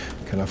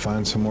 Can I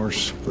find some more,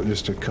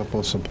 just a couple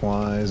of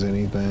supplies,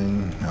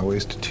 anything? I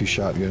wasted 2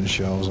 shotgun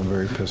shells. I'm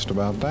very pissed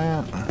about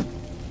that.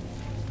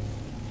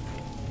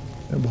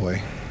 Oh boy.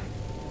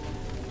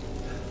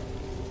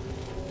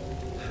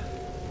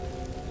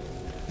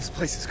 This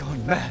place is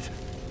going mad.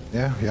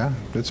 Yeah,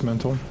 it's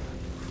mental.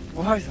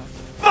 Why the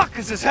fuck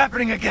is this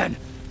happening again?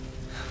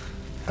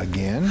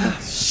 Again?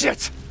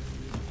 Shit!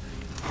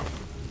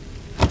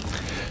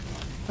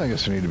 I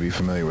guess I need to be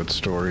familiar with the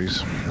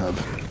stories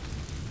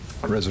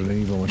of Resident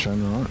Evil, which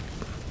I'm not.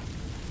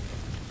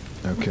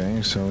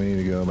 Okay, so we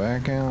need to go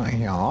back out.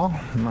 Y'all.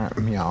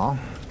 Y'all.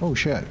 Oh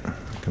shit.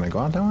 Can I go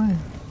out that way?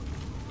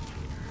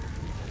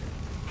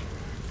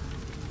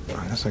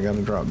 I guess I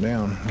gotta drop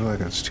down. I feel like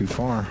that's too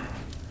far.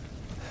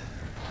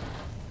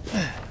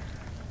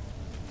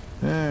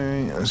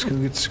 Alright, let's go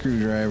get the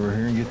screwdriver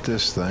here and get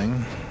this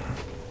thing.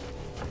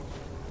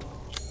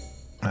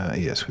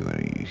 Yes, we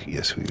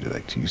would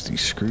like to use the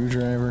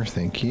screwdriver.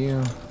 Thank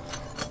you.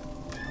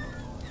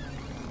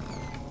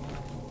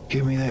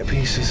 Give me that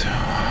piece of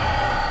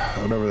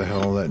whatever the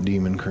hell that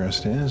demon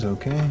crest is.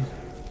 Okay,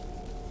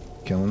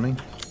 killing me.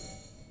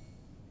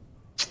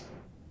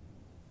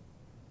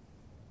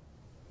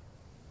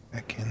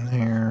 Back in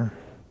there.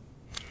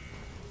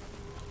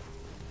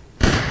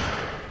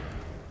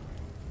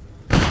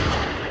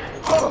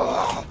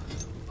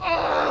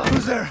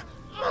 Who's there?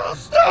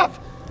 Stop!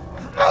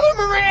 Mother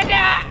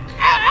Miranda!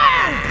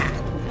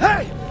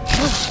 Hey!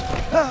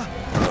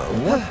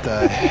 What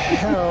the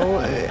hell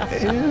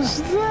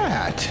is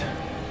that?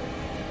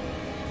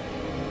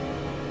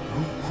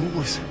 Who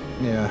was...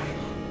 Yeah.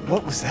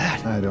 What was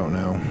that? I don't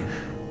know.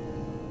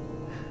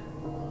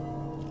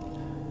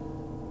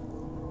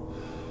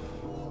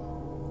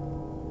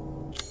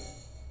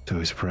 It's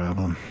always a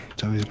problem.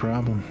 It's always a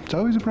problem. It's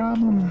always a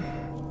problem.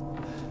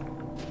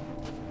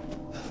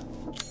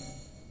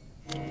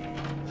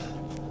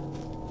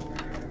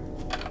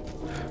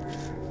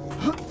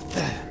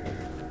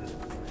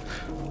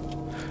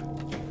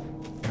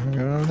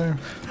 Go over there.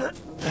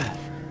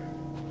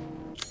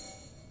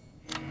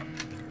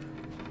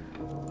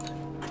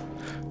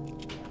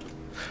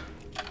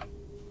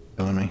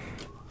 Killing me.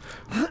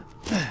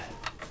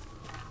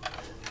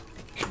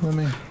 Killing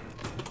me.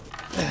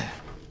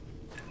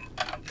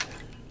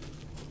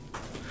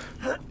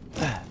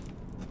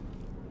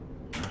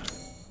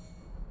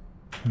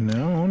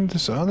 No, I want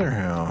this other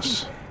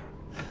house.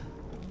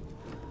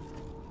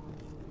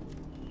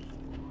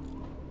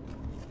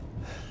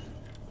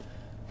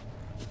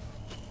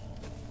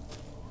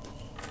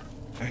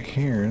 Back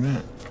here, isn't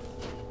it?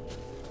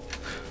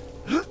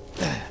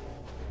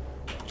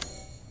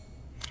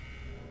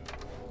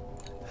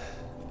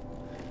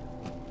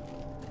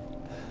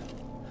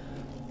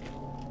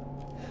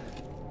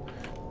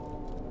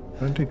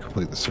 I did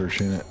complete the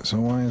search in it, so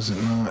why is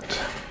it not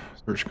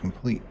search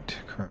complete?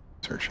 Current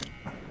searching.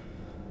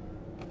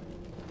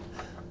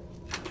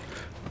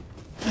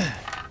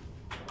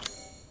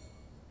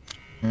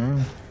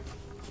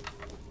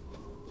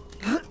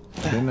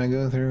 Didn't I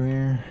go through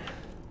here?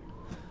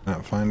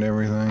 Not find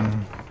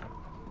everything?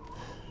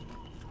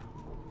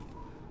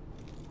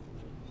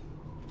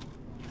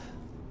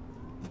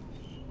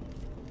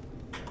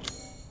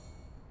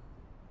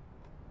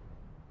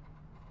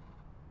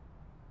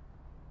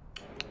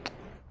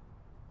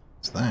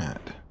 What's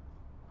that?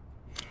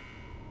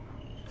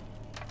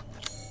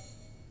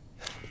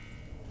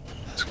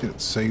 Let's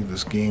get save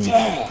this game.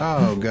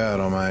 Oh God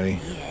Almighty!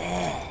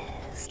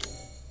 Yes.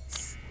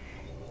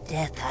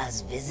 Death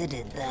has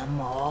visited them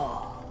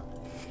all.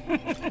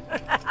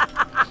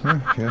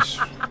 Yes,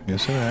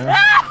 yes it has.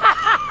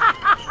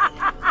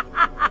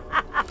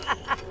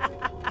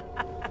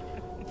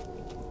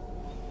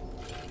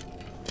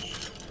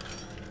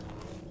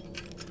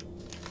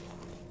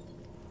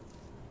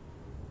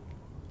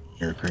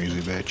 You're a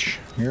crazy bitch.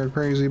 You're a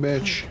crazy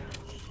bitch.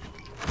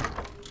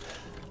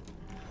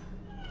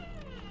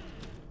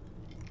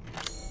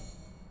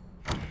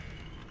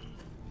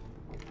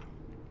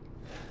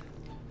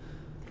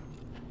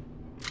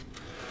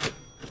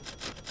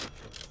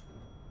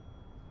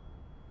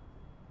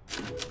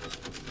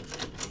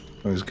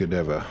 Always good to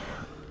have a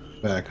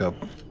backup.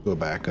 Go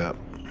back up.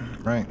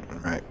 Right,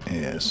 right. It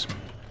is.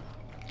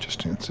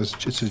 Just in, it's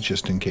a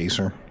just in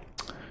caser.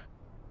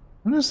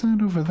 What is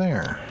that over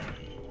there?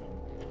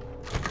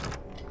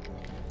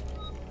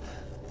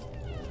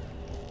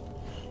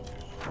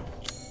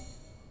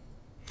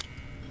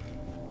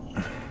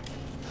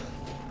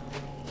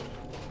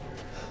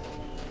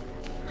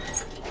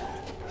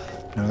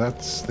 No,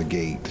 that's the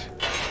gate.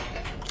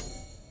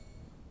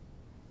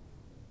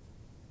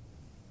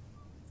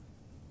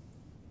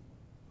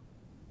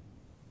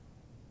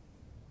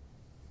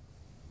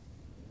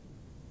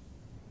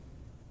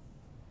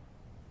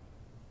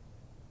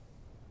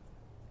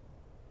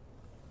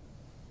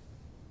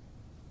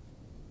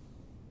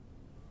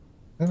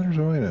 There's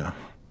a way to...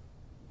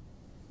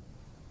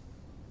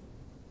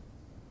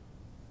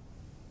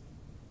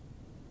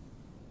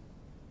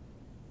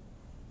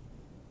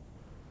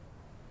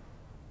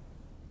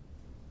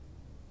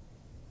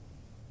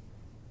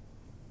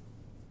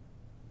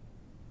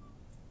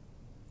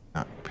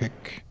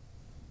 pick.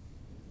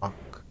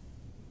 Lock.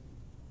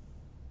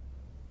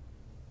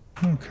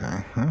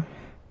 Okay, huh?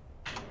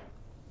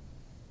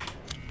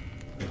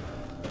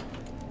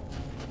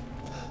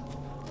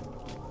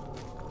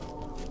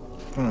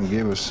 It's gonna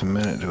give us a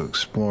minute to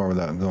explore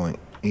without going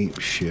ape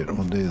shit.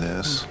 We'll do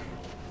this.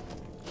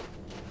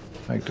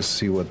 I like to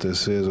see what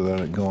this is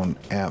without it going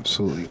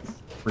absolutely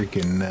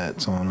freaking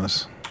nuts on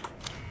us.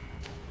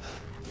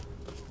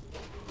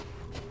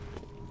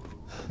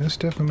 This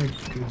definitely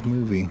makes a good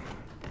movie.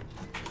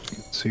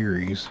 Good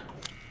series.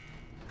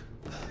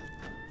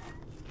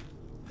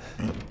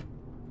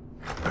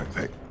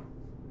 Okay.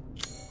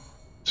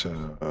 So,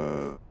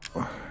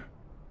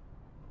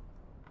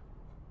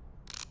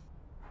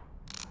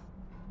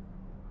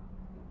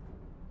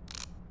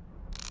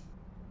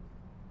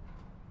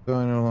 do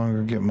I no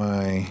longer get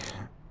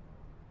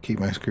keep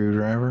my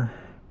screwdriver?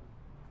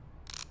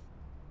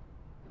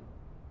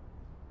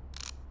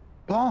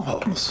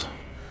 Balls!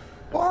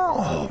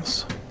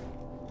 Balls!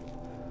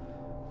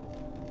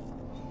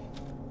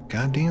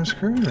 Goddamn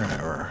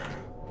screwdriver.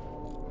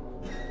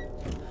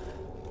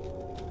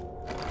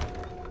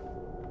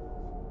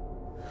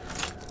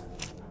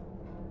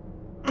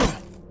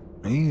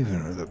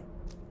 Even with a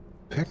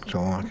pick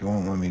to lock, it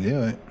won't let me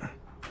do it.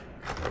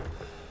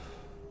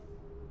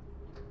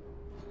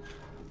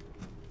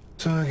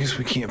 So I guess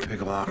we can't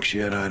pick locks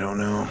yet. I don't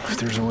know if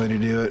there's a way to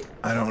do it.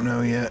 I don't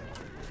know yet.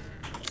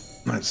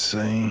 Let's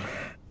see.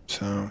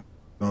 So,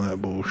 all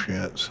that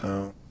bullshit.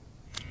 So,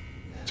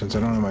 since I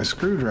don't have my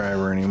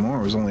screwdriver anymore,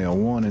 it was only a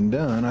one and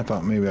done. I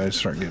thought maybe I'd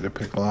start getting to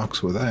pick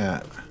locks with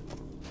that.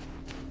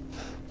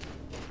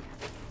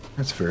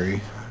 It's very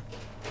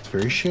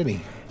shitty.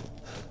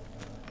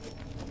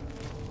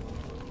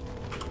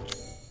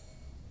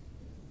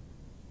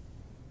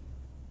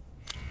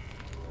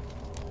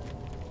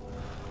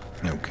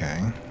 Okay.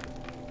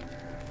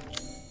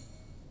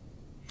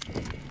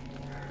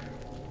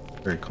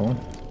 Very cool.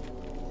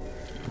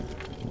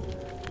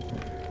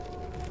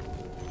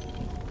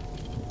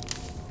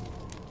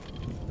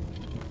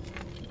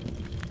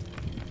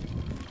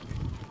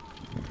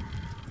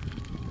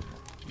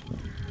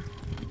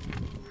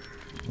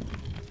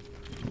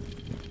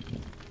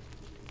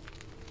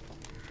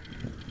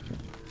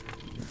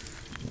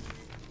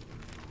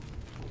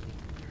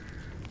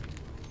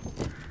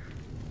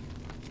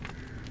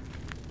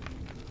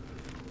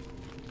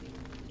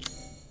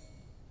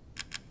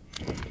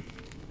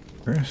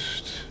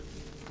 First.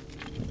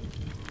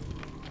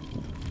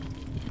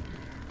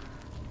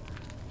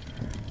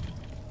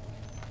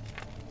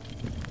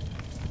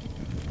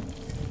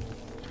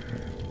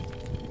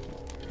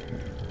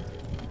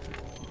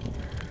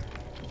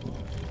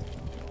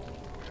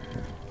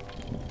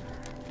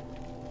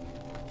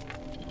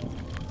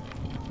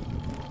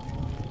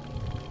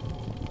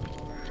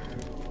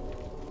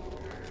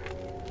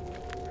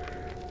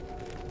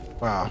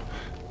 Wow,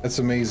 that's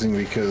amazing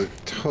because it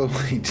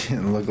totally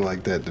didn't look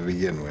like that to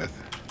begin with.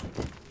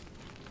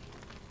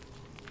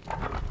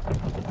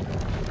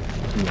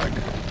 I'm like,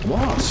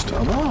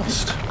 I'm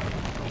lost.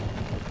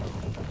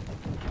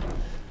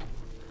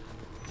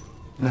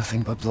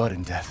 Nothing but blood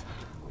and death.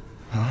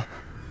 Huh?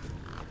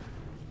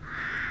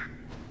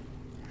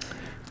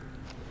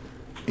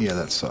 Yeah,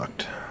 that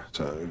sucked.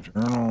 So,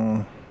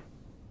 journal.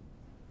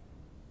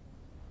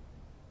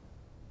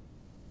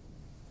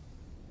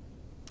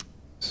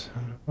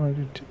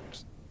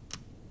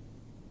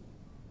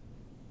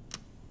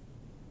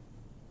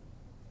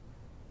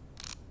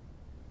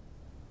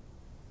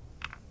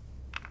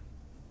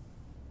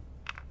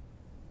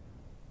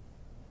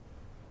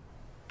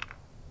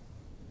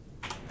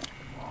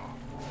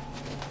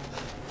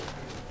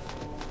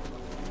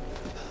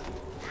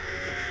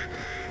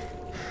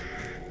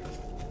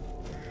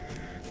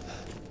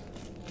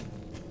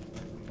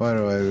 Why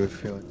do I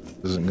feel like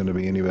this isn't going to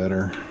be any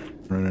better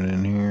running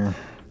in here?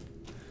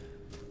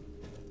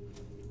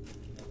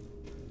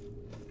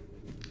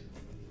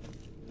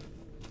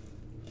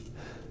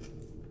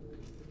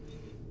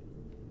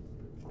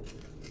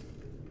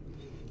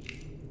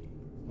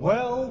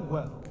 Well,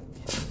 well.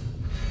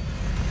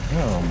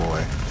 Oh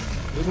boy.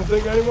 Didn't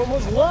think anyone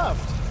was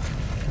left.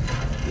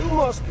 You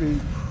must be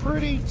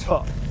pretty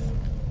tough.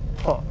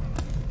 Huh.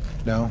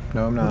 No,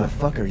 I'm not. Who the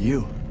fuck are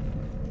you?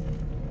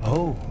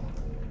 Oh.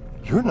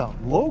 You're not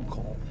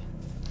local.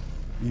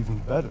 Even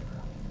better.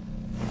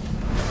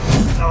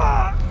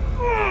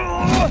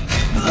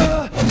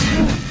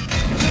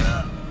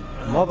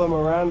 Mother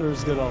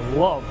Miranda's gonna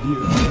love you.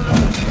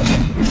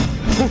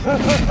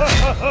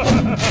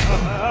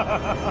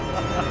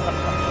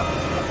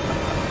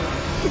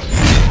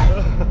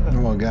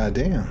 Well,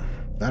 goddamn,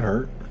 that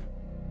hurt.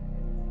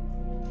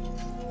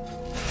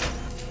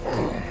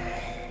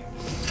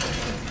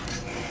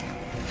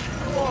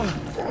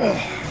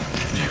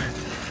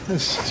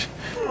 This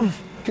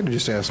could have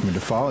just asked me to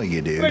follow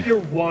you, dude. But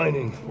you're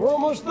whining. We're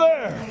almost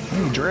there.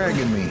 You're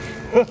dragging me.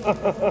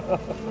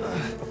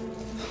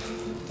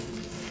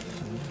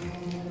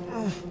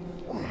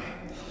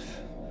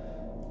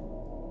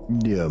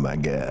 Oh my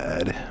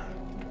god.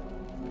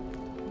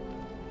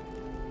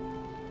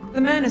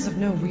 The man is of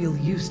no real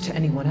use to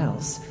anyone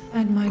else,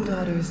 and my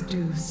daughters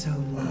do so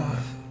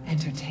love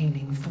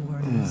entertaining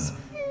foreigners.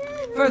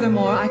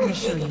 Furthermore, I can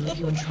assure you, if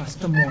you entrust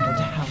the mortal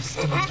to House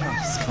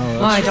Dimitrovsk,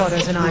 my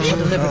daughters and I shall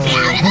deliver to you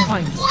the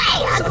finest.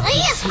 Wait,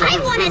 please, I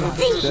want to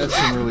see. That's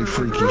some really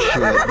freaky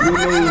shit.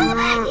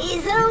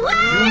 He's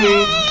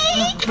away.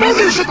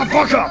 Andy, shut the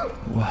fuck up!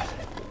 What?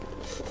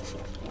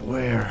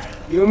 Where?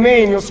 You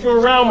mean you'll screw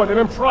around with him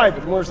in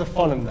private? Where's the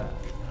fun in that?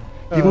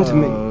 Give him to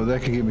me. Oh,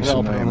 that could give me And some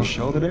I'll put on a nightmares.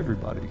 show that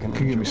everybody can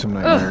Could give me enjoy. some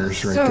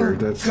nightmares right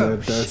there. So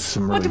That's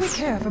some What really, do we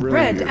care for really,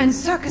 bread and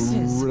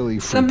circuses? really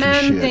the freaky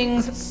man shit.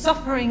 thinks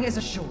suffering is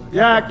assured.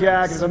 Yak,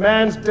 yak, as a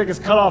man's dick is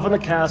cut off in the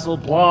castle,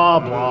 blah,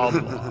 blah,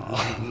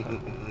 blah.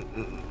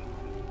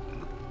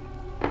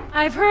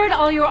 I've heard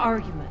all your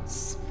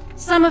arguments.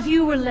 Some of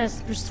you were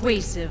less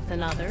persuasive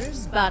than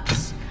others,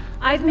 but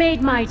I've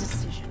made my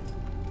decision.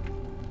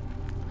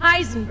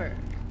 Heisenberg,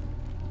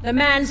 the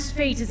man's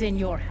fate is in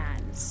your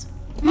hands.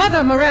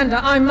 Mother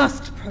Miranda, I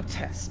must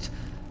protest.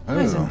 Oh.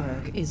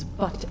 Heisenberg is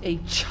but a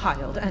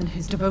child, and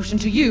his devotion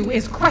to you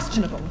is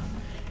questionable.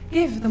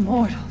 Give the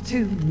mortal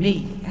to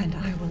me, and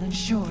I will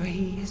ensure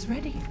he is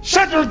ready.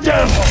 Shut your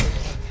damn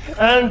mouth!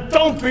 And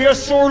don't be a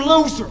sore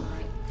loser!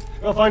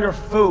 You'll find your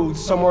food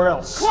somewhere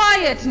else.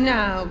 Quiet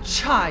now,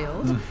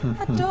 child.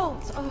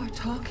 Adults are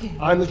talking.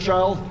 I'm the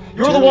child.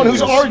 You're the one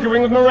who's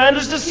arguing with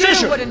Miranda's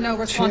decision. You wouldn't know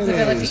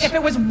responsibility if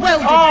it was well.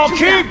 Oh,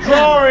 keep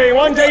glory!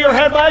 One day your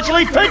head will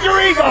actually fit your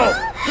ego!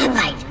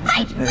 Hey,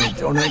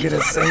 don't I get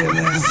a say in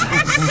this?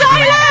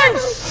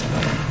 Silence!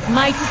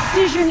 My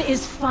decision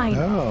is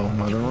final. Oh,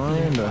 Mother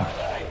Miranda.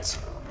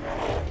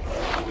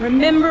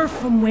 Remember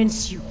from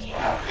whence you came.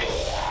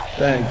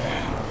 Thank you.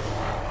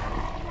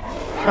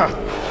 Huh.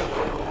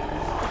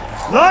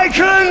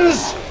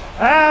 Lycans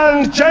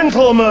and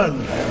gentlemen,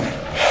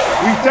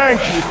 we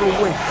thank you for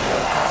waiting.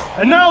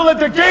 And now let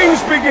the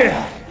games begin!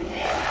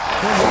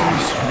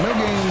 No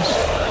games.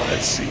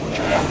 Let's see what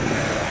you're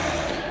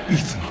doing.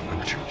 Ethan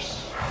Winters.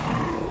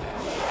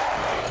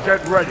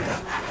 Get ready.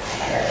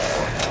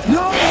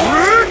 No!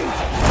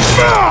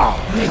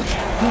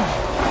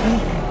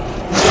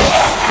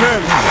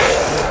 10,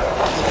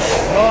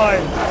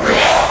 9,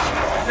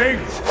 8,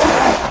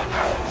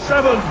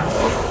 7,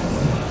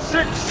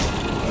 6,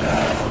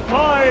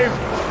 5,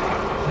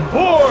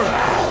 4,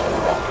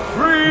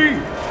 3,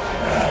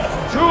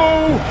 2,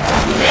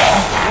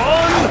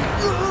 1.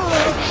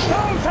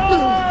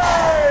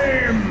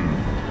 Showtime!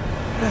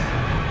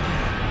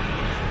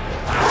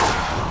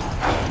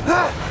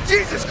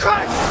 Jesus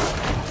Christ!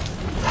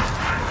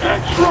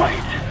 That's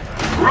right.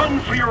 Run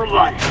for your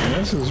life.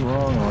 This is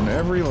wrong on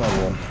every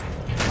level.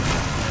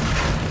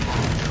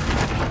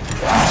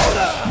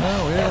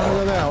 No, we didn't want to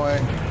go that way.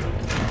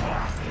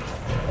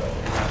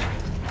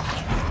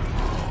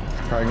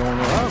 Probably going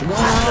the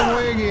wrong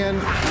way again.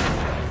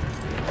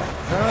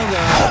 Oh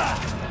god.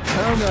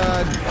 Oh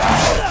god.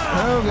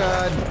 Oh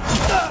god.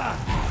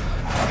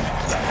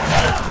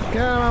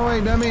 Get out of my way,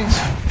 dummies.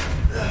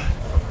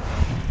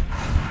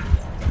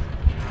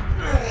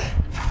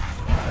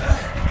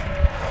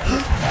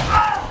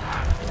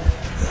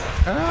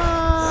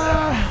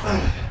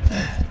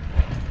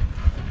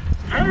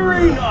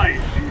 Very nice,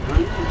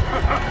 Ethan.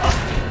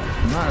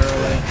 Not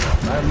really.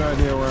 I have no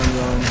idea where I'm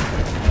going.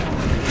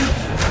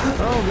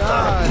 Oh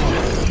god!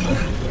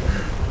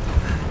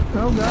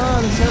 Oh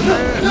god, it's so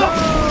bad! No!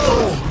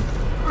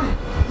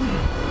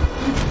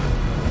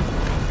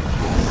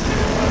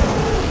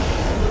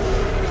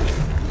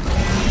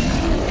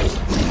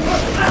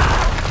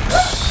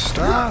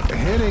 Stop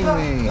hitting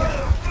me!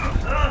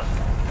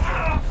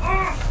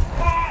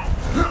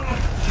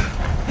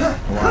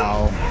 Wow.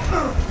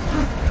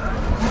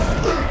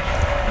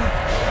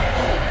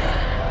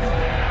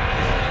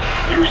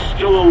 You're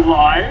still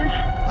alive?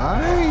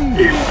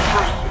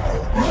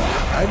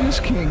 I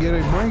just can't get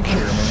a break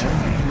here,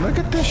 man. Look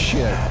at this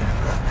shit.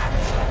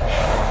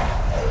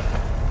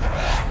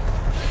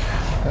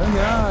 Oh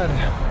god.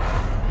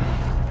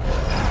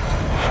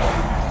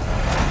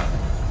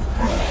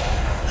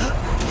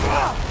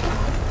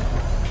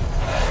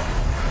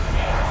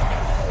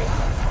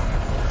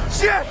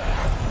 Shit!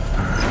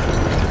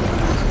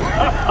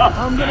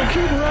 I'm gonna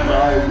keep running.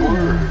 My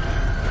word.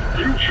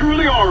 You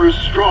truly are as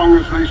strong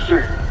as they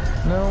say.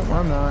 No,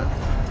 I'm not.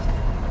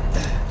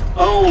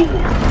 Oh,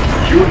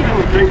 you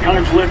don't think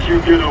I've let you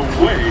get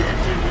away, did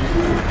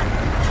you?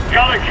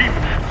 Gotta keep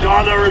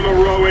Donna and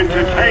Moreau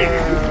entertained.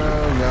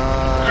 Oh,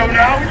 God. So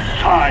now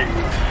it's time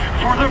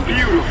for the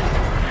beautiful,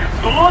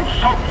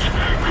 blood-soaked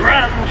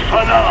grand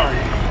finale.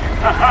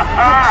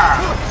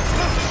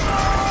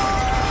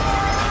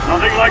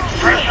 Nothing like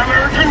fresh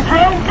American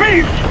ground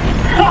beef.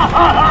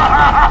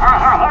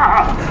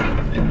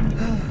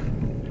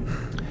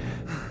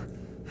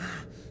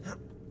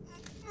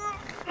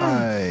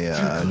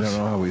 I don't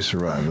know how we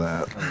survived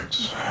that.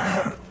 It's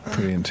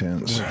pretty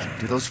intense.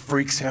 Do those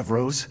freaks have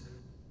Rose?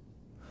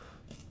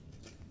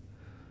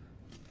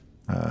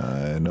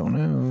 I don't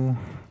know.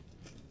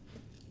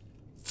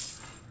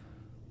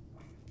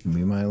 Give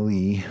me my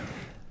Lee.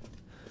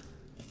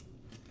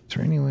 Is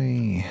there any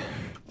way?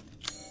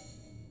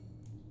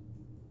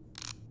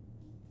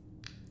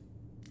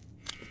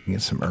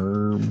 Get some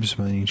herbs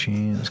by any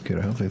chance? Good.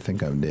 I hope they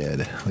think I'm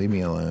dead. Leave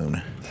me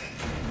alone.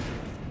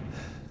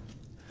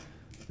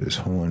 This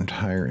whole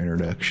entire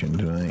introduction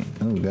tonight.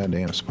 Oh,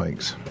 goddamn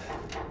spikes.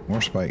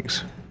 More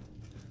spikes.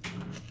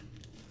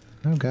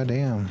 Oh,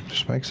 goddamn.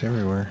 Spikes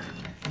everywhere.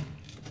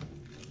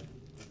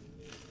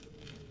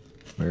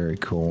 Very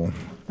cool.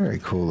 Very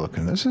cool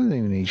looking. This isn't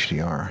even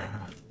HDR.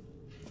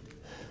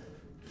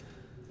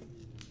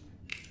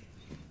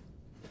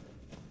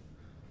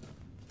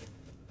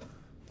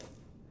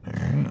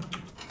 Alright.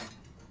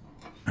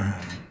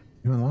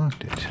 You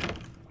unlocked it.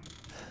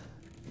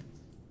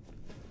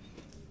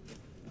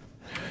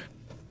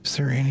 Is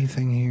there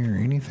anything here?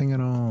 Anything at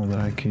all that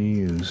I can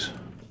use?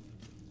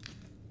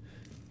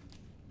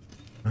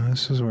 Well,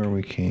 this is where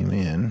we came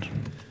in.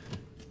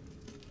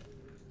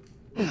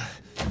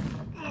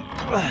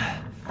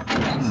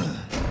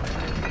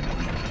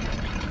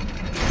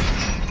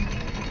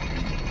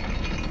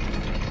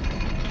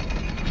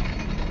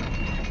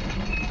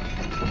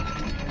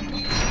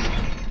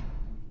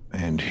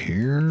 And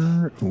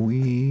here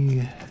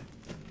we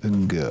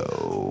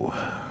go.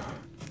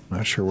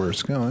 Not sure where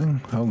it's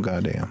going. Oh,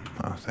 goddamn.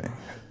 Oh,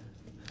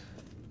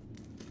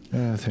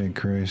 thank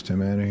Christ,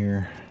 I'm out of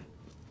here.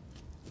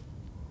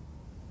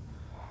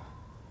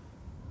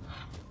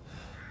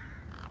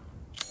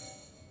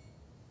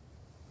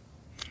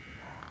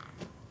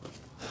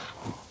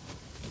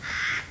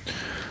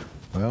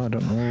 Well, I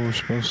don't know where we're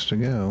supposed to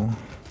go.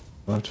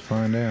 We'll have to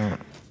find out.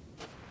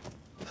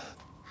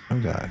 Oh,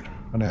 God.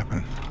 What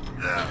happened?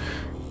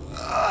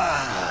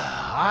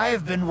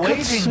 I've been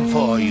waiting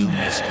for you,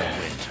 Mr.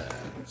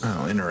 Winters.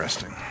 Oh,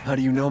 interesting. How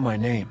do you know my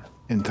name?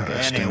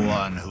 Interesting.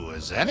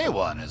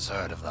 Anyone has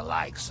heard of the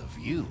likes of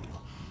you.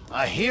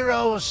 A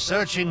hero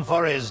searching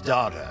for his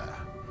daughter.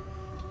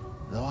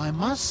 Though I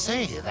must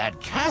say, that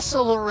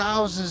castle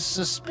arouses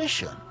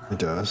suspicion. It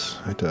does.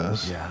 It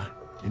does. Yeah,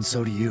 and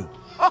so do you.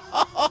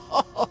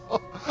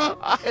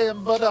 I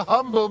am but a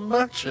humble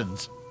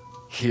merchant.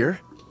 Here?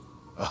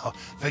 Oh,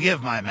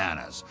 forgive my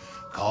manners.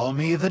 Call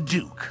me the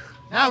Duke.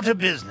 Now to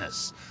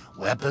business.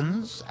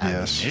 Weapons,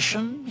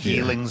 ammunition,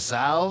 healing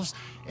salves,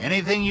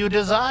 anything you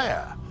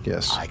desire.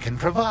 Yes. I can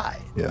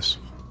provide. Yes.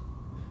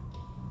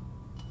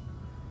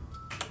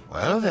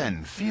 Well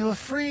then, feel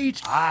free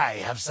to...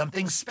 I have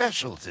something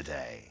special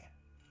today.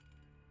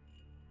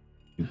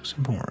 Duke's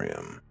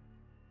Emporium.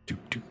 Do,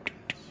 do, do,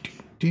 do,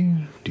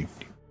 do, do, do,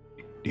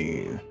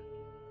 do.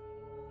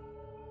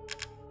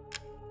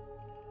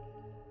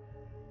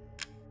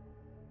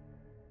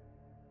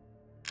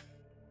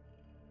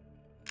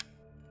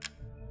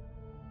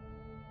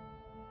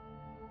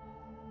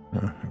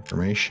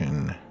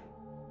 Information.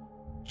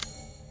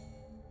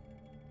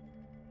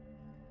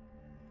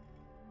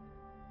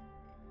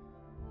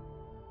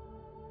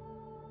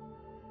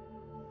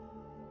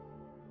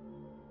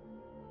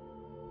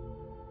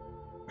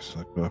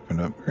 Select weapon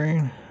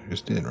upgrade.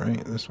 Just did,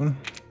 right? This one.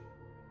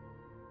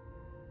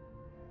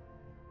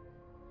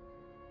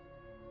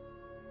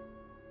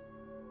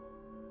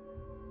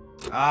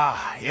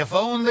 Ah, if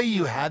only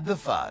you had the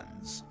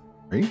funds.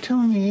 Are you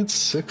telling me it's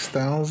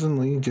 6,000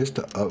 Lee just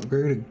to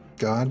upgrade a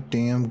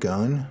goddamn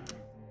gun?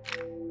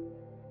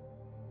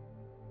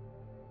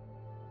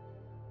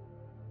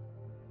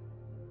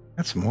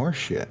 That's more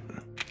shit.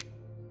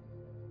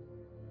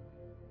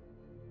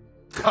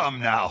 Come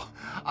now,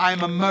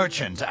 I'm a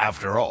merchant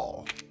after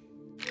all.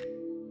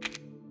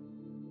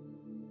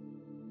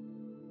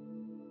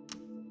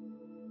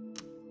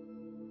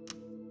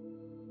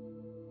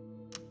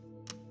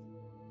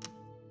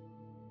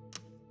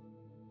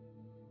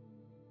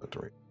 That's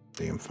right.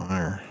 Damn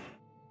fire.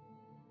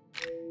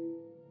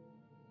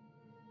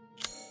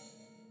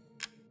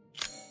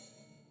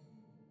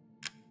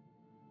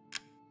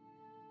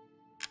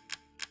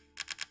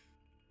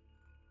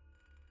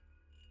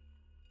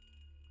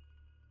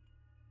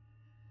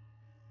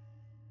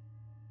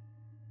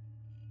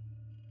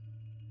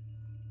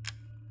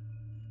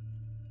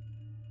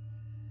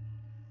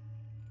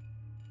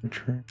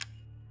 True.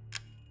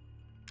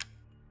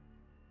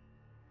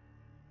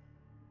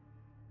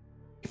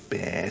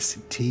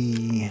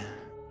 Capacity.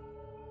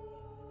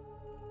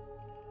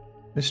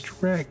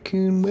 Mr.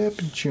 Raccoon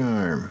weapon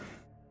charm.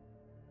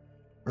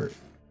 Or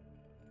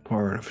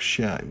part of a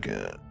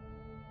shotgun.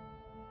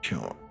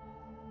 Sure.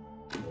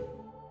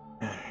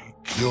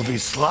 You'll be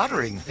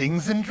slaughtering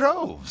things in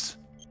droves.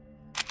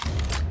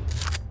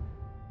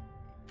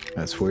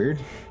 That's weird.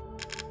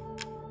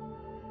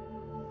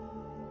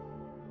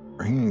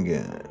 Ring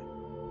gun.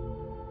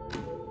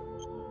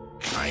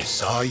 I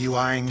saw you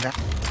eyeing that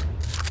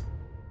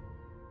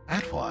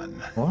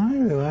one. Why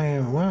do I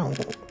have... Wow.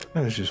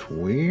 That is just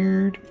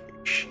weird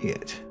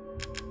shit.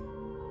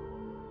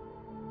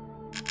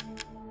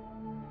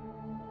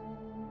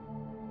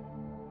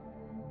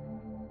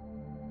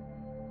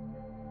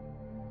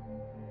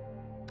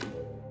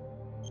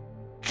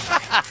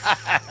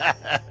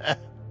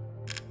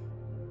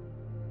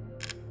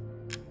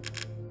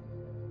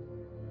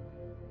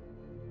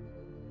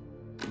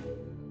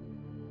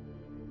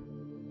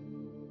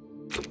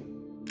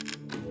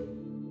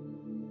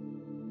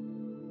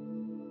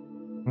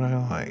 what I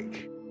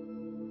like.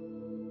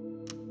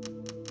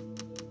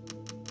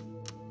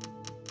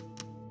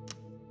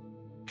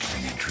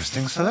 An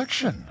interesting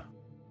selection.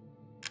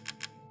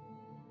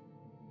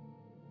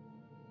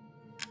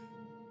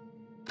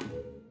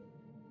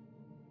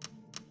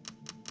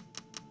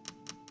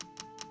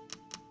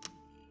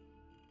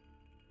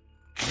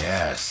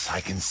 Yes,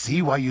 I can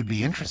see why you'd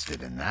be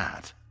interested in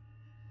that.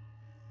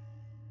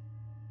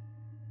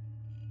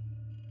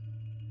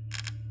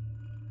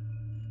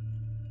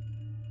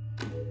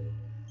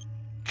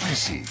 I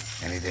see.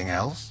 Anything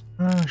else?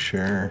 Oh,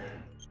 sure.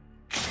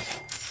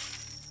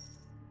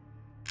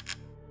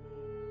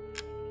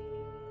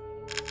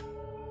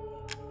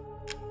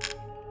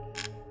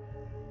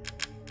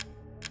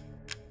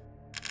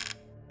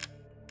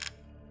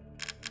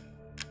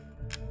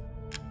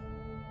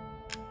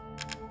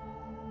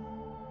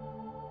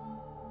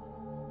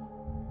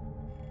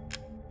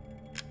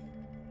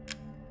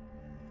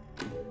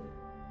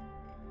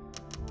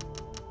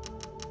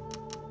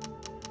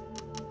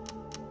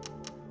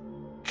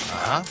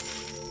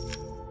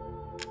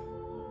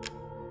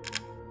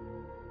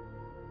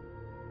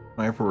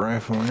 Sniper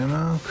rifle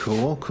ammo.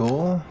 Cool,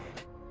 cool.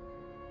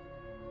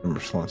 Number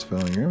of slots fill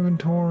in your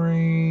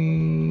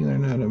inventory.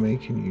 Learn how to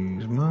make and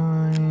use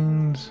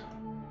mines.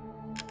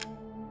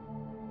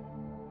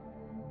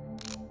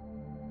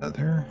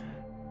 Other.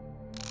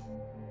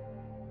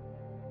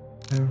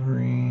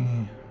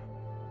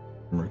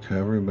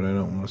 Recovery, but I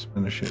don't want to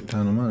spend a shit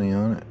ton of money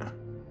on it.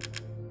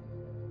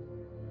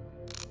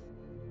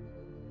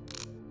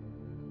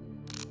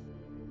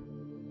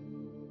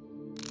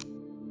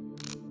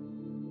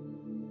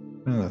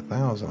 Spend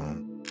 1,000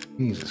 on.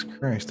 Jesus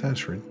Christ,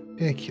 that's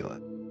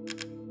ridiculous.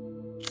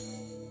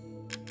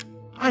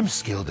 I'm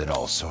skilled at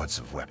all sorts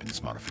of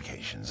weapons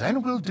modifications,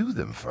 and will do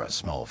them for a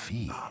small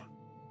fee.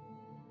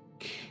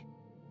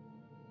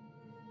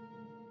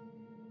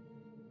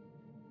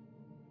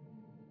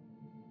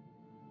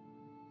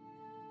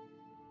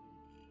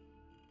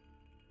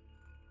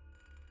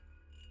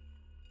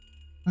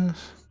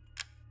 Yes.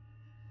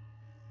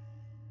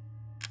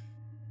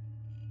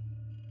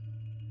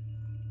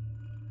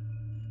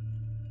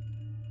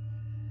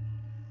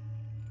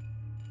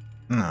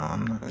 No,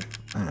 I'm not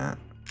doing that.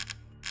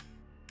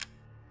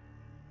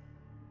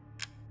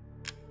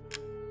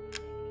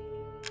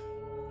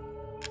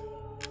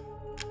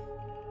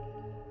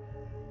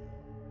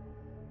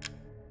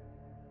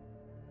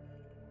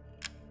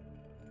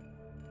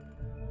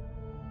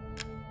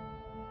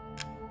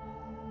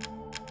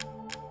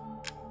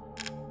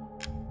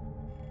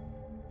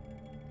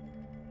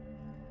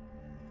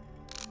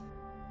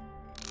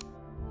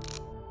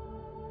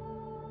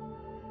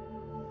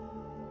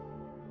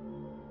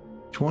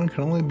 One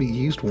can only be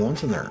used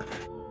once in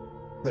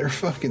they're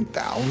fucking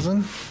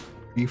 1,000?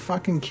 Are you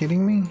fucking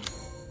kidding me?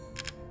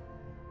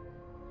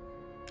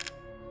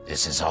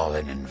 This is all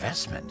an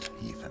investment,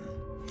 Ethan.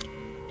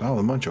 It's all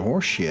a bunch of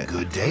horse shit.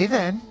 Good day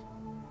then.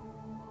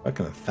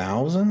 Fucking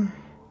 1,000?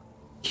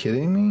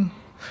 Kidding me?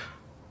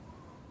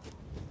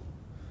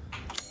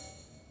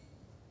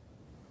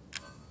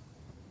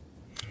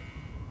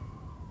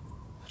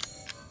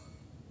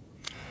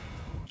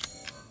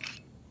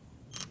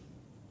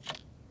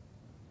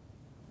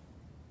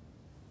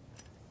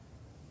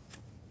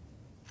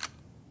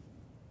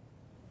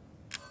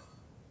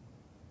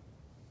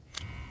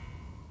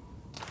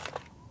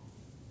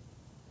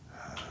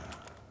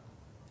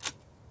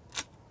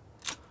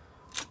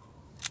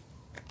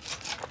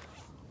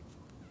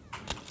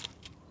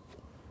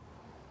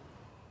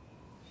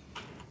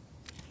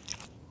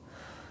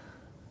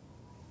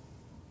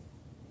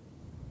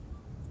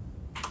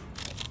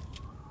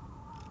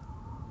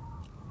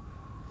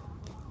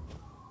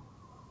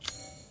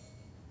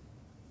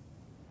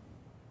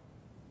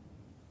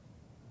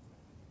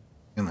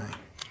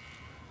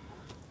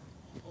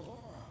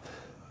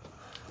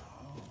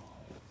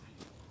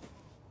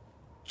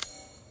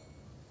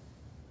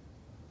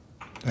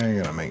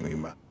 They're gonna make me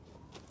buy.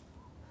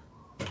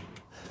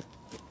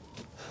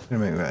 They're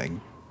gonna make me buy.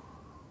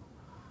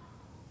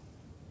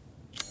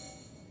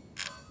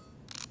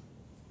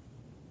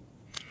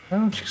 Why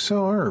don't you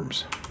sell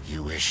herbs?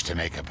 You wish to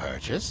make a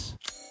purchase?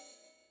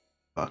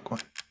 Fuck,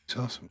 what?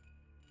 Sell some.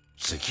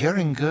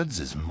 Securing goods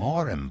is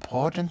more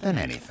important than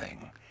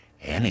anything.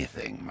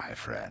 Anything, my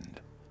friend.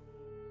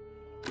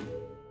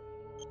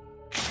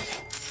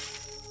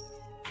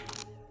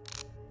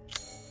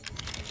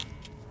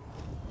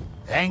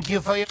 Thank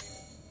you for your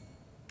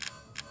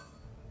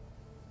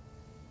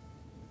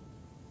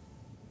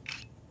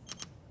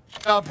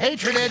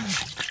patronage.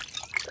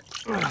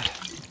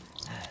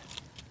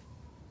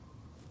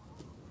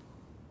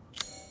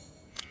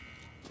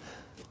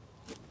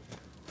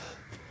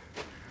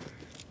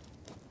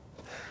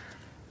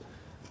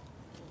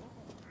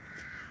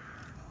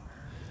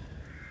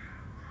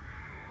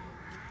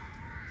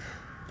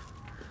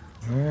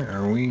 Where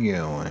are we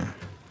going?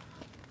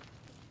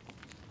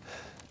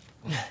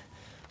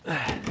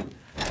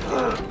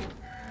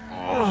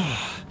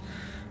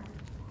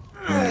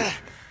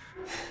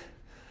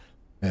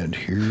 And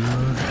here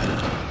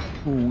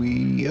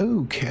we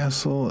Oh,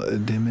 Castle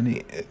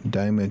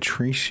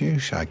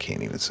Dimitrescu. I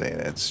can't even say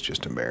it. It's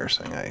just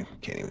embarrassing. I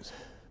can't even.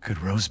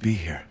 Could Rose be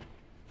here?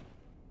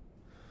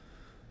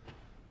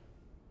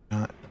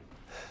 Not.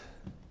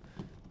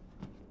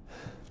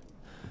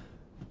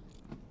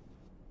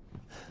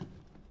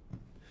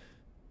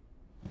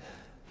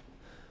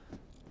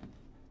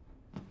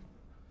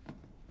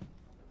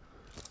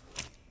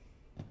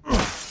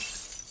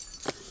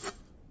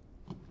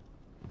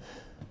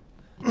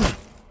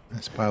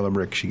 This pile of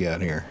bricks you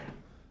got here.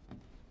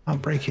 I'm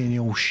breaking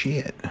your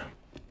shit.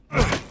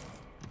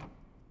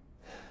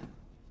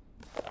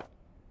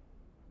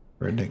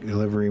 Redneck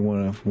delivery,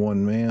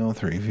 one male,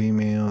 3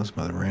 females.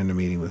 Mother random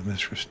meeting with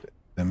Mr.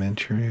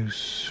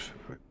 Demetrius.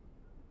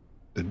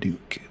 The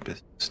Duke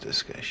business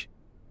discussion.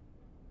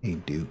 Hey,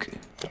 Duke.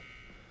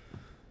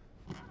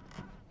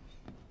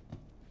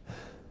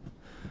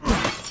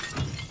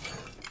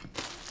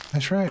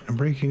 That's right, I'm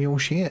breaking your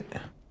shit.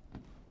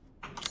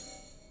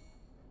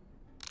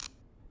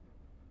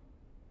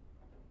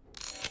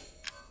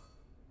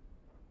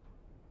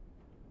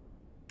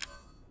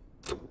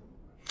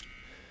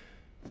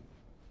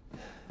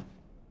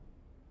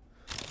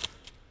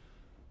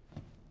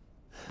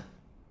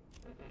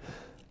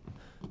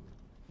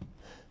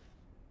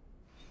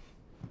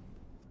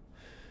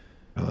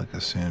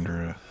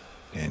 Cassandra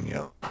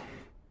Danielle.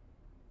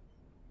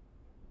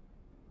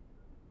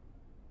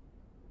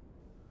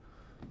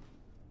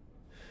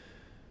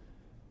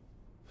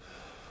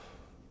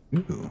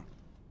 Ooh.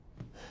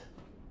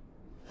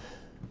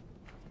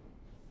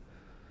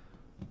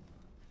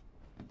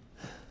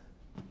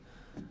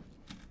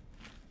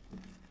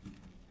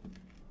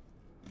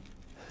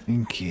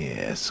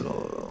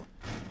 Castle.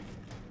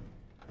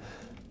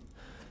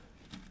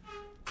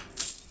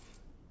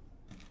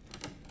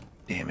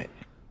 Damn it.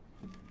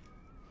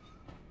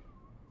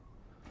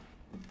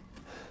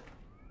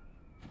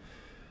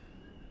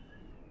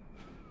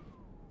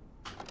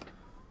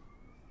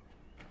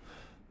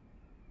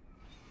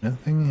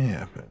 Nothing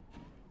happened.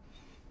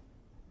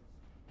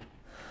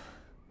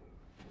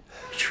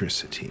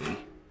 Electricity.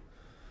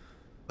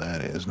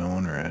 That is, no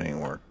wonder it ain't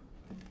work.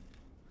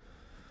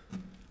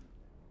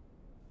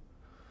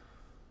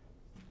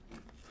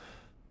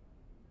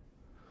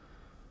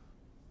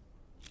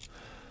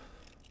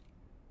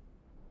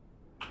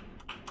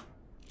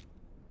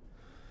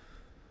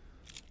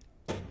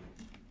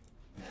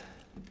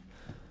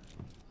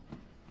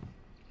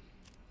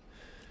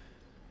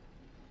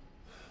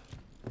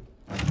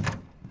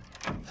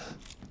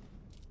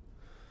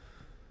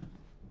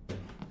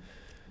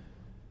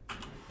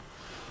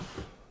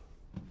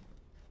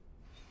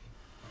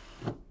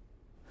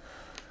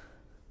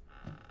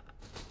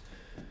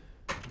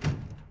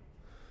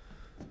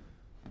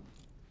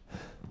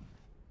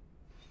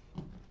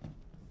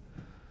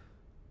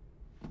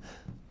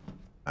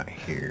 I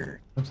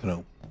hear something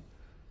open.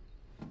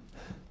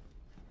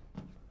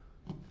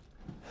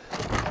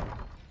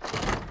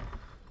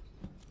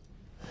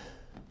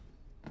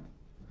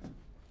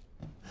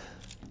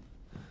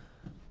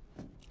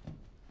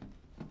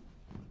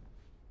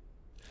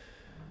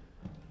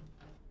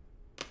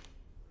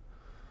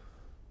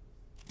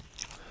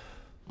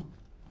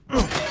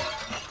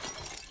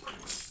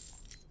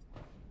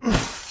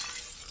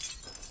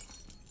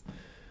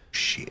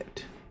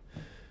 Shit.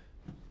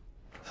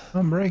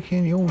 I'm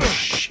breaking your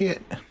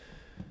shit.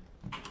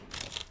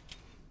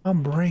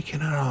 I'm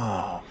breaking it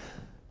all.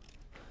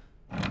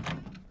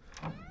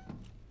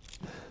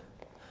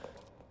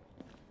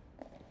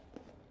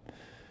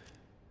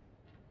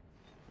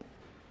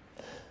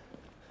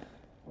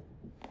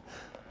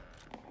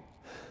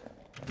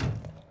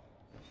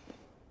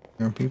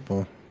 There are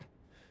people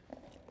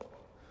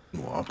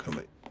walking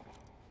it.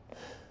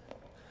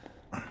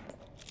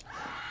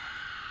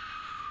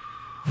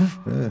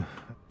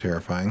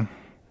 Terrifying.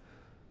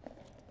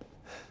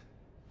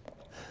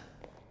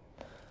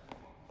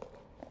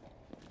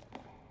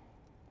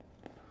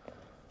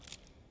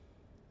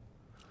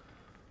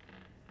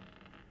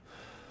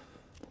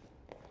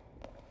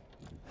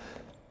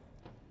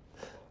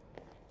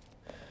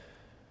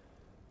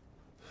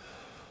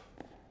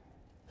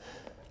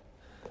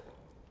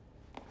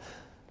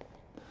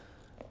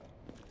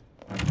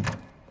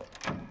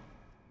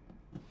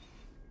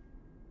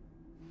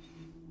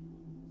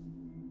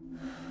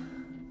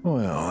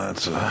 Well,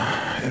 that's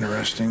a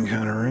interesting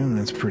kind of room.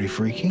 That's pretty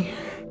freaky.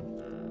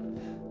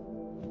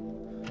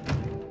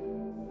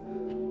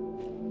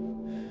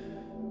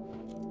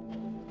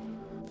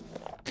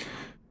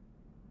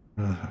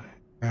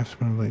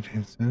 Craftsman of the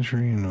 18th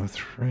century in North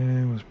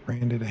France was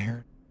branded a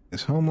heretic.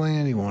 His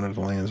homeland, he wanted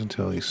the lands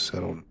until he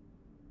settled.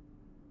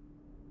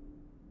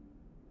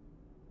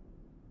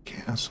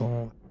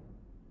 Castle.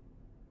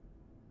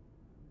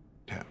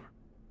 Tower.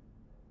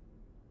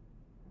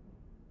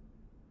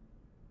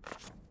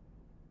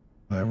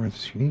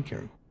 Labyrinth's unique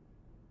and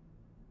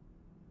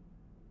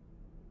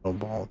a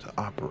ball to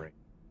operate.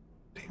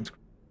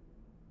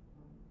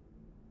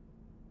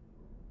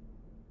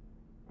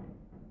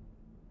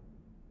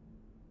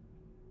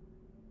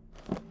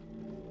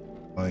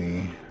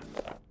 Play.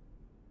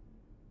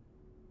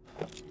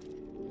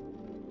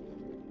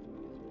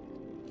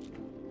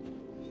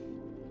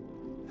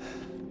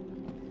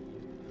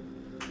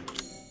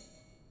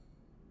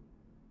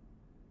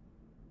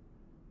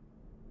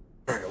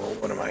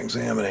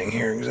 examining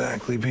here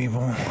exactly,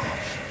 people?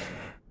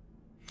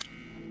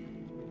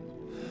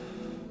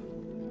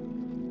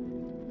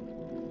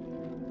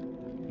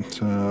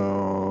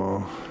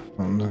 So,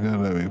 something's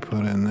gotta be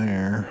put in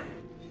there.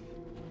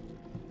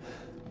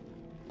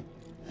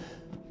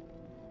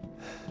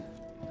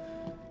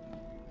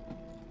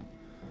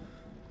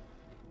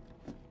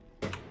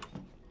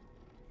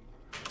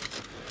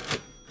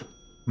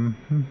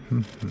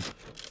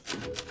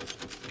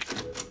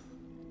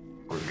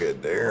 We're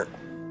good there.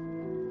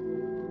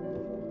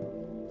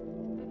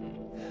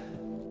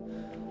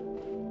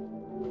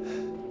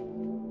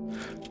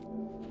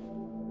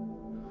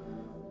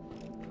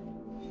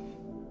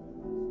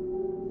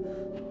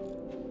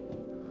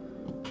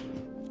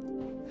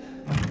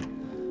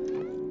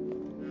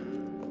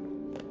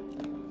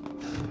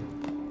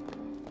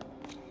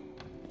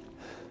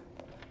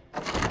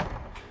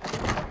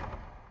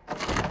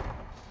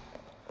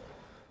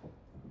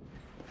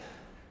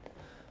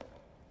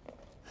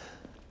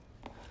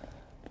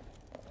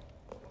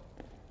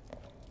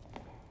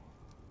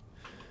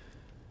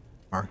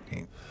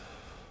 Marking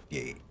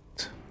gate.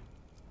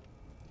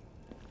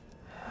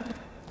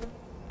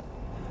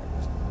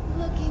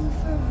 Looking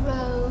for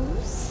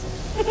Rose?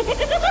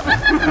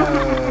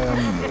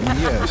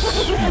 Yes.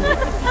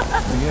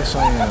 Yes, I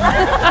am.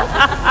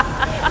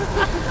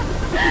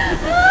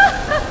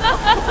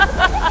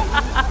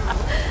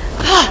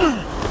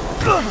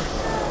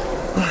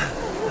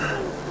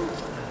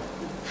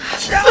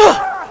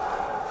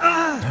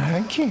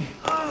 Thank you.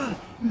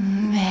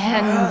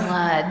 Man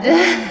blood.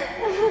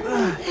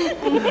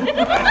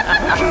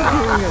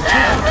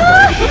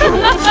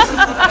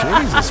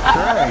 Jesus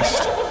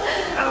Christ.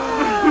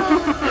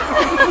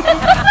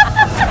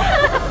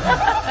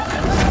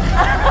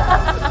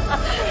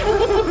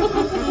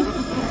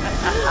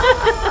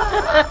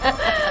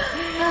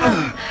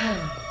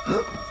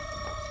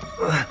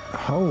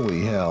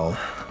 Holy hell.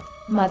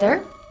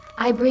 Mother,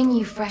 I bring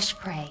you fresh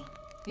prey.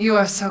 You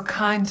are so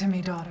kind to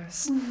me,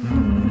 daughters.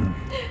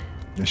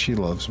 Yeah, she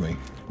loves me.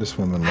 This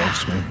woman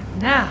loves me.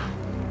 Now,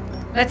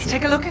 let's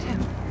take a look at him.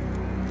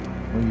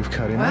 Well, you've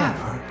cut him up.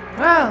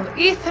 Well,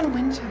 Ethan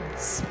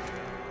Winters.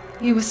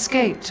 You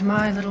escaped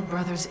my little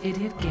brother's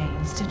idiot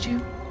games, did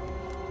you?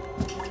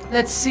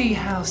 Let's see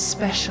how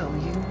special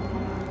you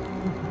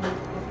are.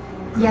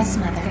 Yes,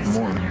 Mother.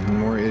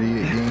 More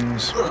idiot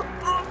games.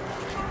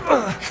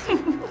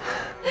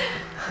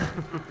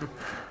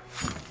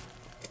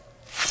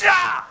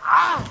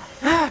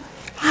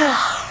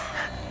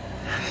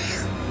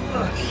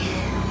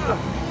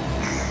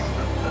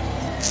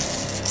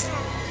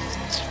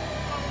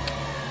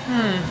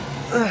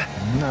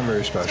 Not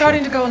very special.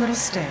 Starting to go a little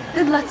stale.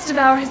 Then let's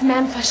devour his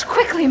man flesh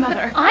quickly,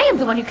 Mother. I am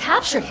the one who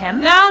captured him.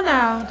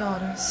 Now,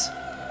 daughters.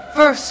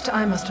 First,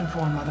 I must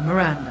inform Mother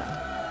Miranda.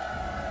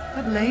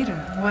 But later,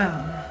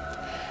 well,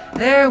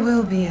 there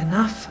will be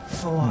enough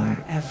for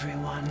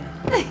everyone.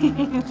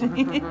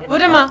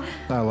 Udama!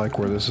 I like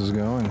where this is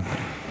going.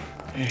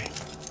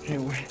 Hey,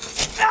 wait.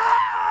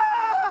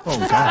 Oh,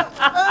 God.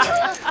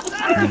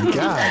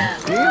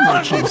 God damn,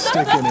 they keep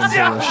sticking into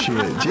this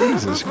shit.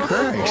 Jesus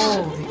Christ.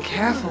 Oh, be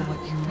careful what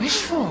you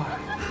wish for,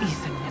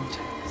 Ethan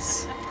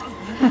Winters.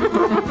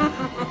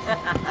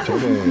 2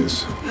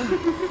 days.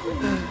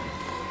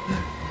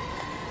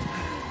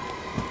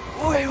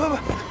 Wait,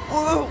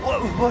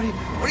 what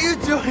are you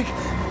doing?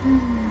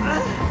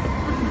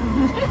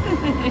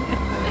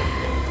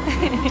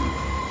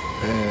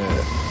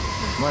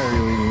 Why are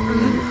you leaving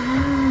me?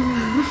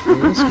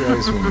 This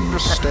guy's been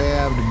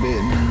stabbed,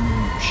 bitten,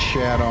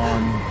 shat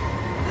on,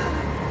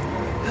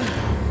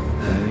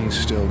 and he's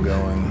still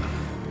going.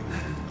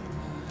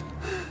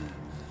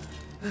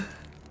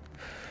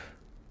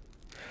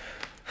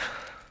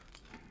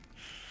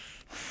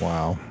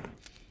 Wow.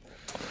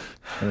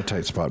 In a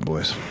tight spot,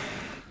 boys.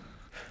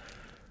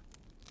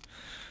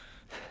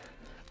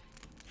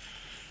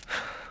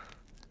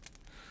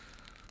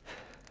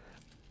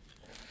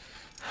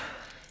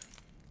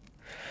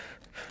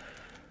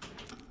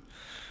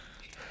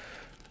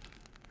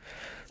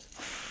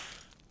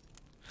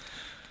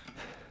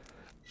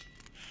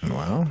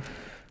 Wow.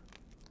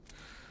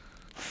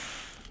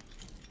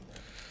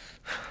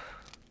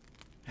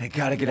 I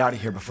gotta get out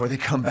of here before they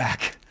come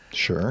back.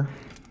 Sure.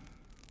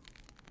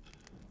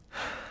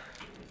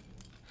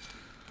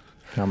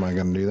 How am I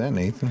gonna do that,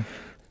 Nathan?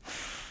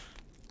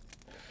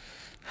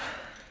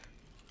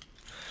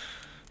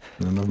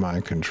 None of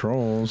my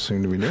controls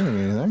seem to be doing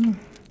anything.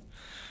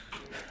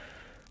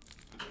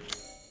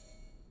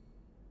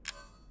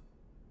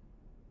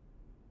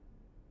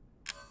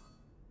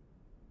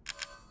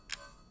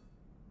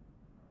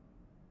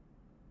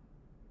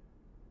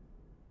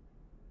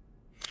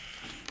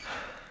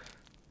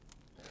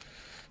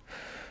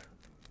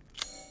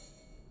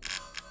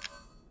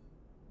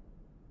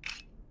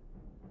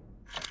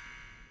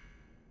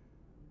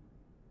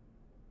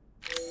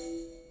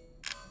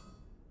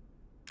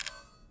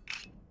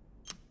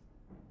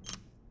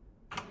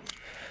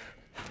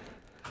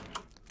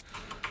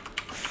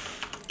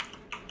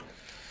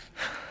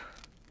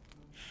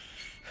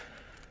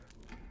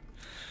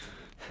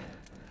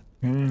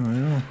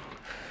 well.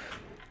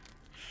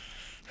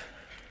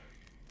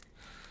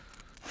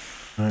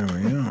 There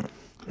we go.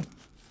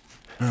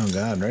 Oh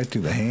God, right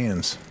through the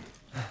hands.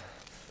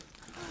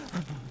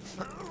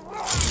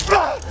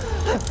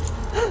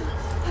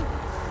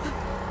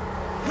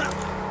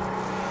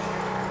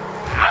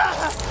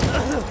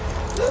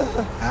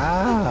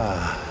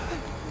 Ah.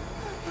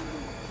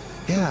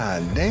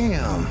 God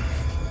damn.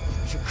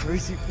 You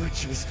crazy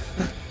bitches.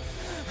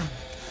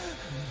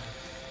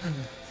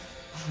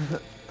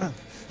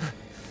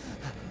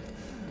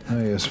 Oh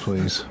yes,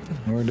 please.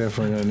 We're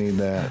definitely gonna need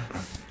that.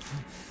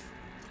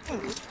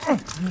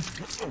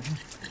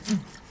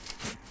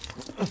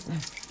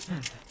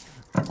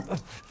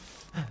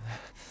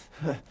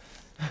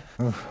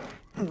 Oof.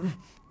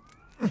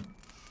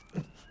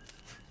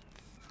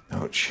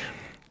 Ouch.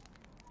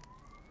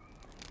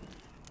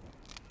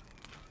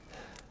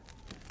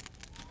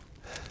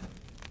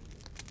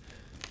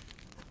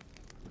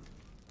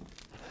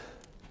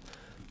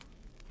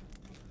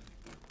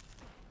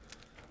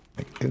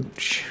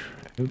 Ouch.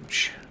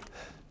 Ouch.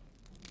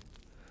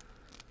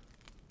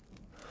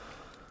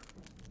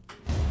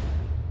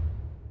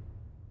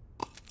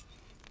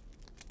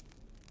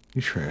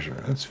 View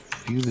treasure. Let's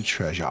view the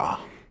treasure.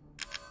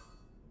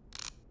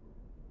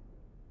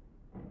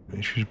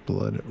 Nature's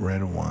blood,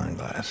 red wine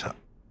glass.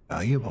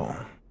 Valuable.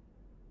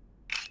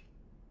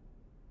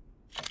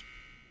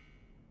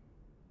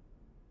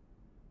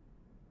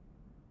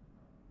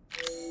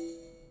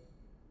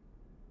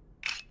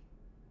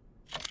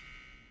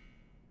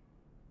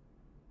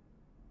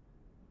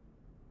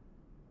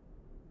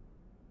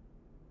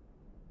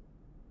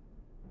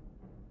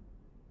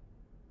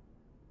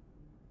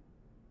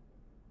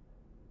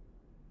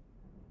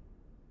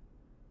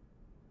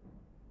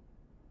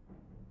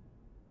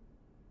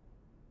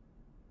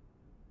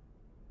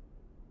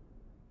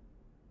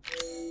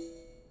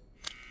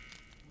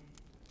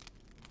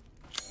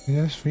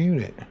 Just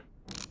viewed it.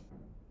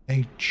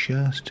 I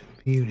just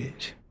viewed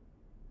it.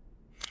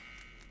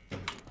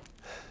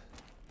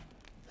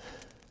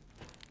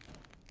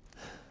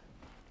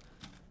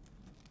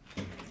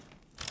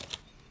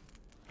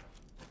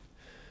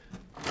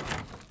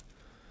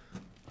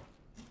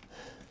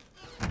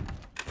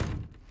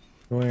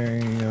 Where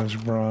he was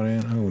brought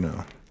in? Oh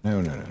no.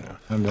 No, no, no, no.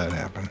 How did that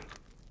happen?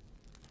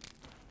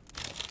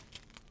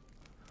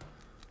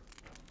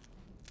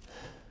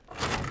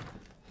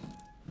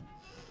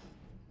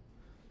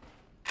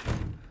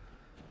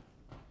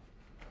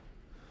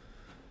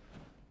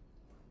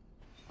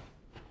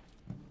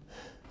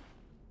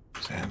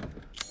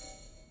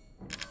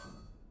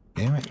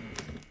 Damn it.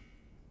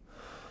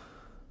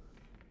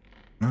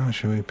 Oh,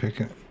 should we pick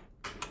it?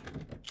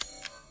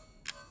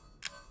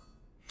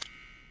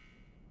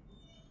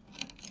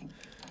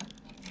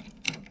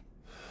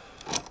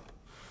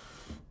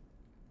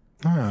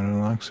 Oh, it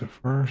unlocks it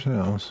for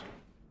ourselves.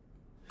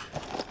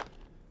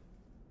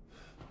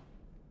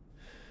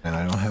 And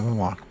I don't have a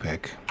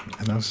lockpick.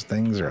 And those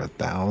things are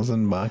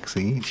 $1,000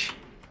 each.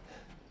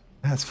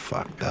 That's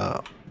fucked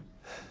up.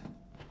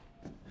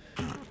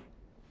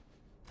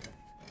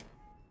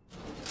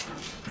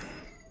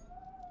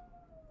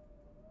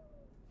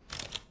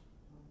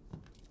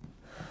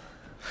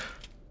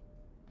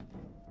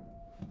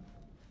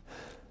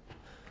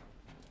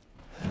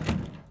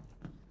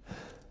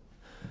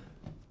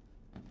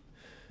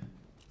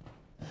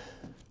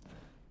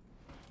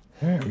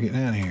 Alright, we're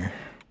getting out of here.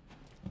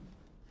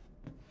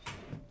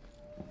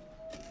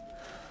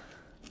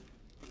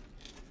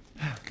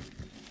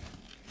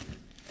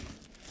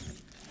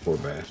 Poor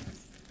bastard.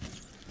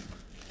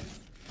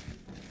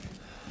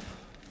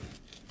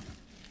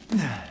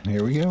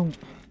 Here we go.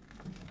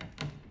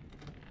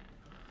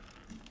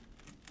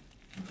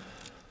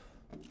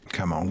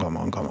 Come on, come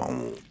on, come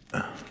on.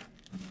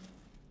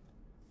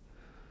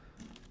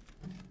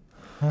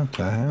 What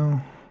the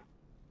hell?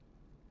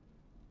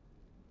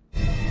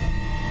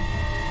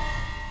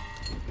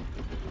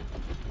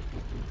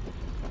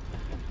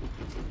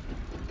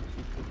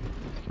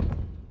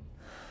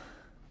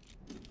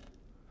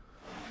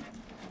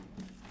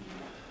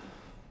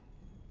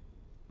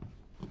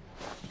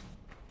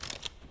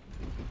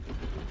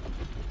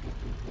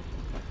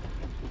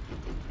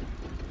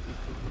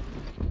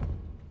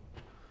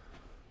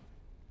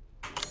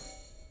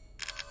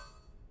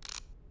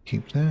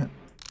 Keep that.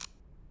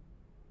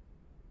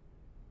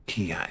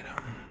 Key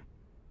item.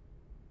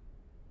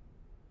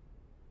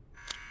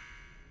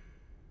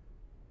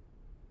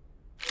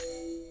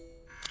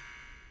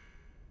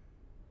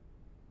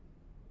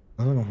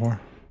 What am I looking for?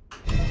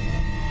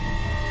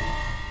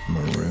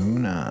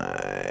 Maroon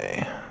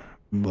eye.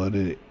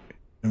 Blooded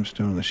gemstone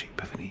in the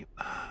shape of an evil.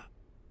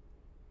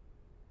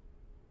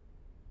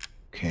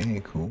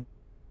 Okay, cool.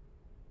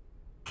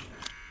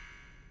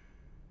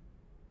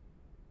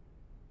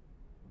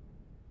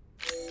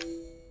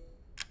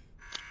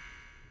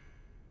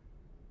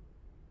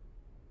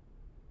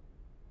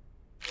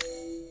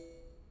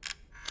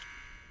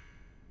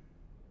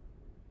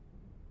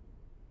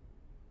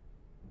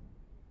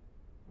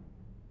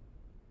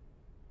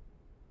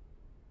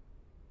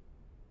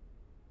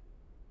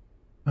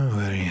 Oh,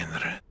 very interesting.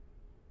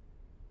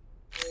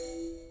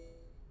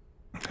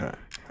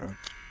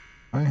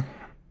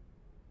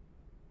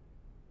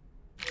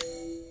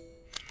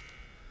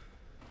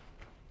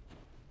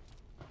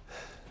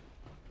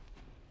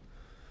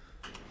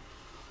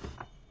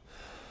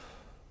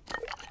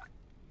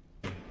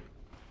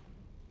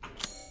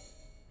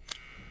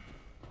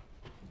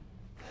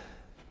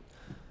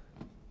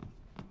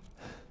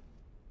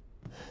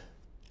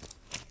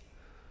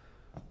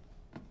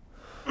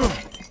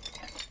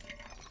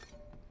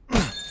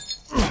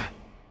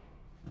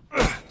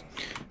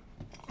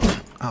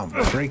 I'll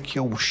break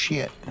your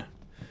shit.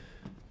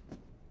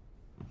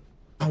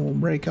 I will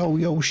break all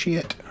your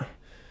shit.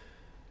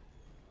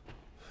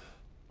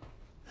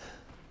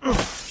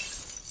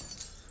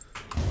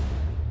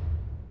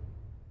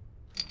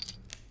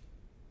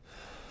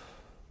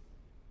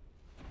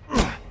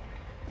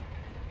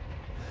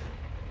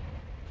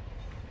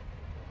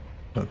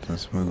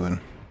 Something's moving.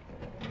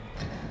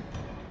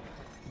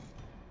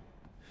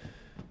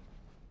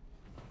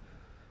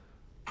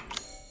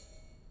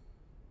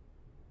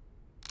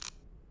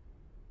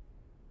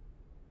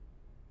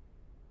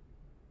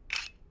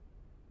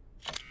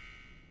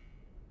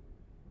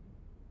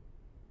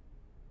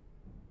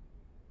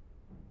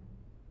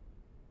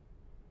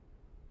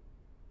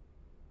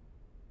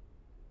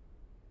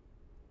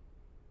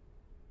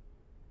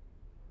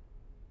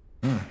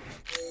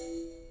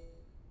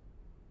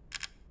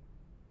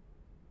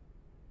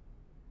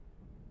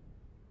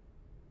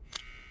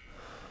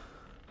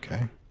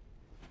 Okay.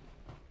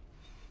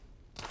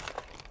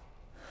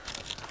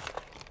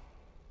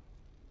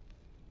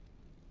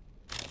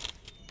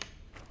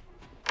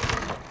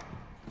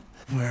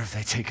 Where have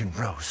they taken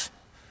Rose?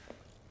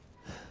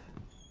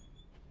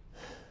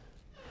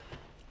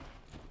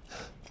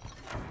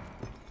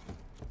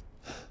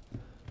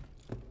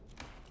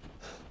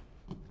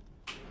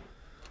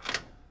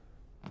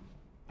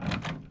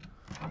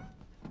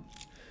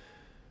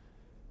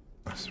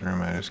 That's the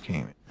room I just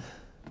came in.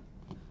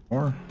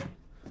 Or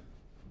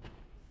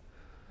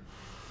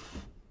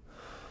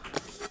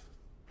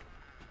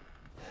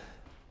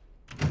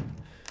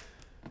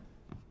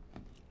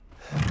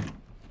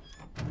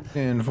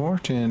 10-4,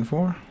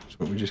 10-4. That's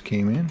what we just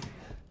came in.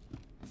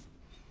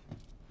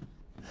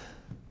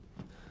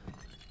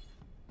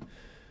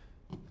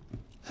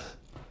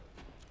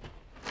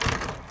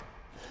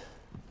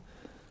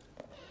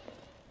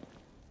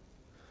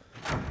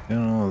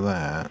 Done all of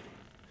that.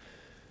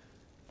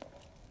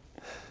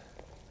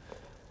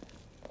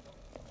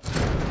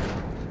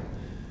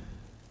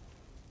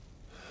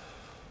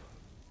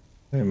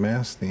 They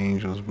masked the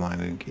angel's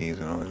blinded gaze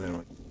and only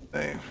then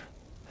save.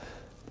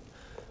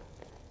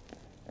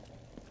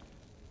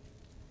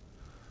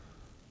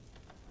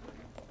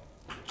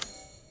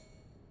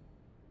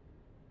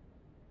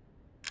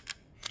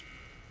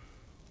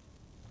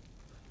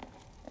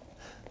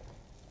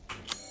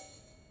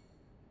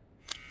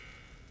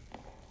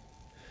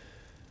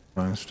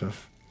 Fine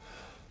stuff.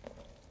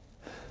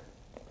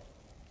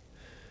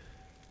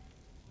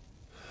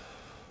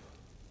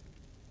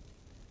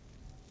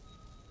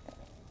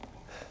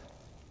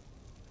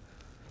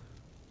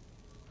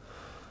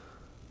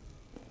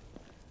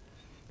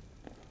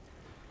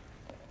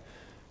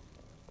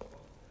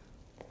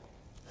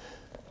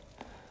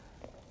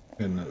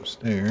 Heading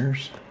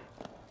upstairs.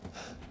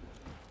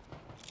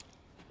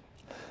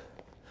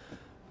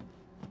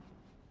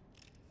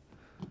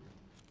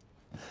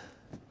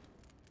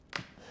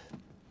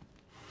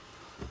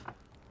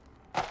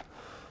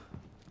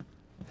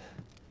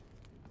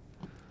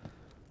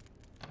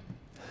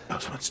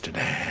 Else wants to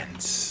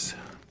dance.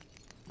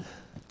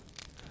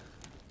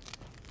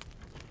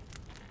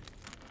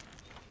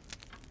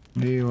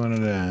 Do you want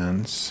to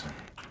dance?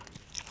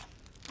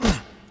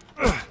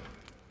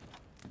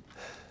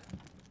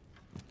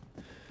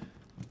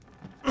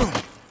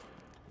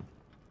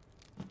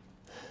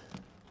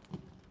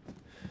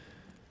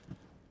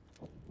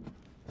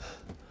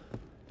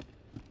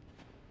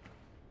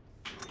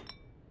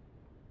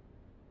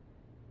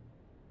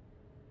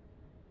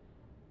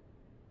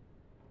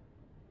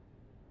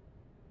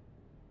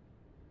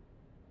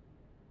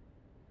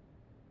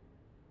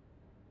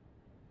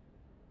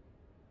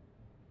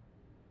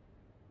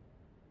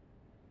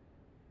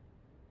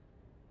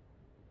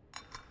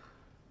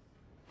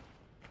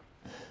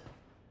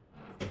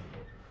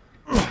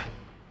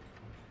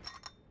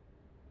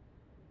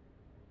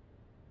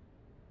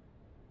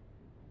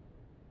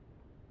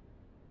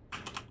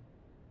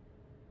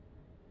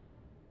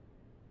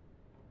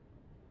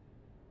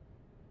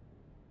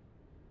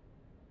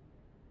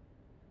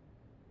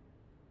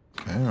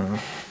 I don't know.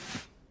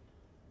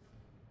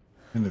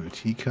 End of a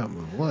teacup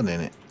with blood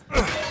in it.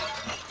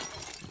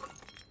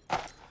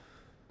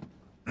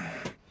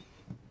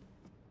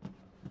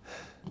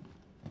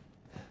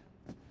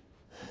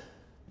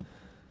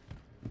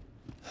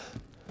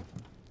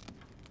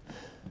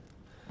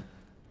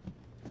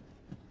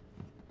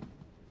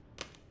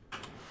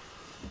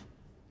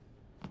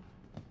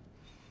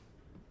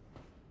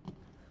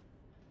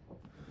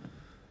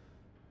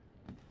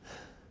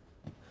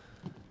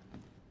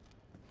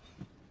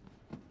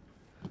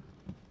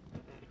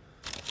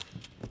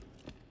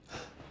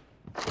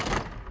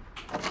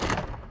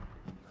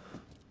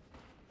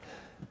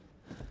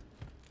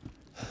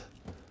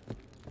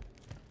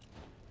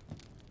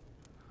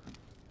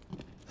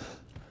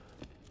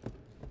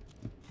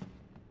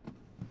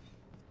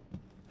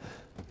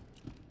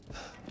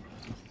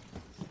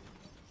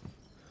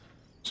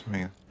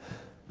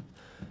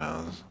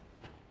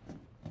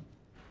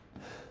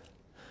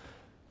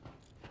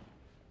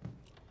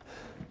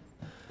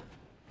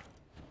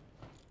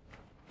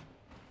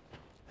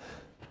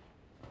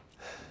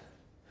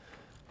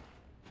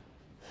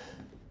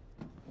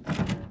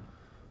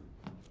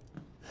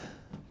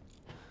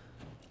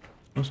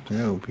 Let's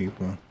go,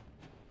 people.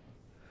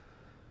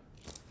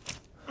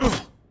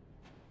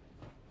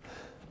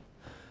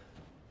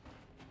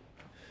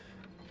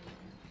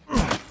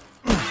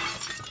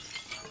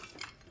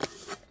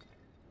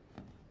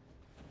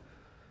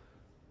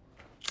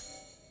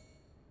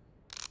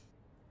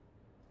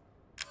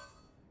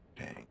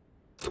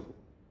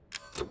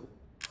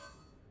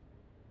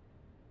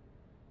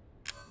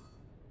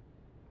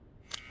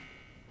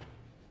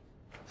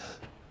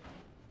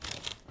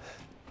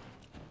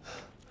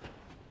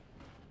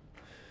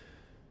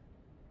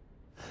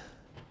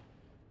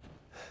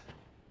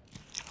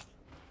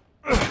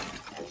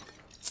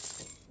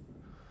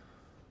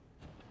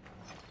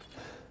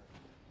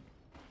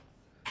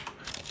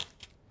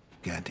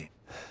 Goddamn.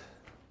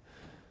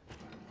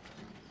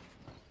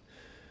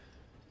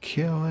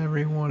 Kill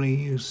every one of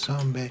you,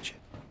 son bitch.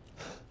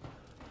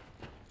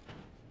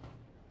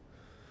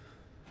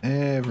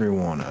 Every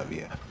one of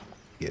you.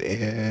 Get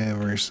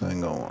every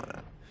single one of them.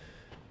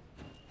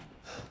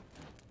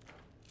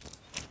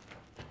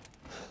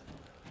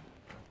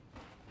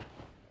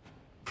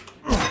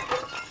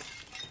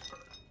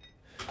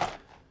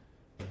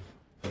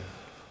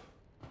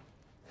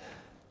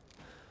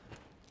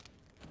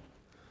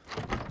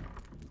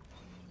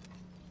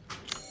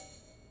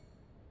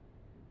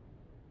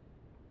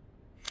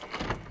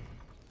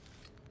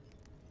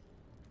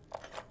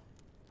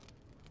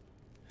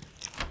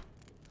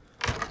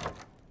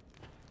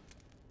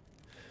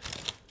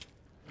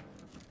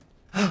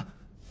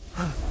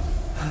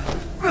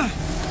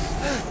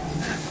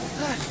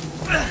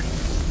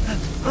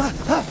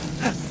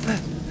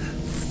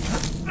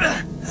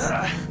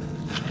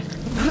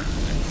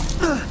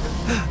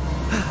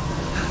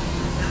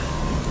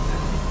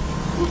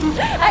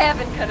 I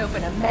haven't cut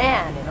open a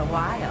man in a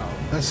while.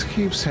 This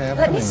keeps happening.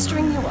 Let me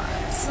string you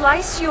up,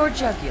 slice your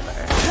jugular,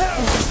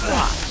 and just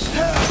watch.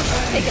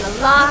 Taking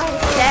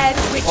alive, dead,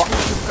 which would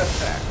you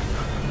prefer?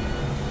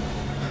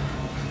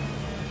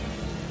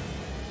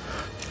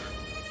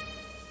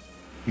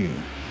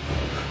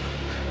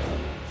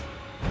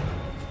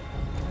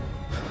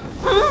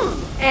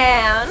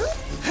 And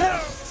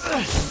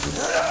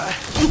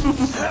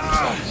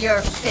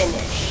you're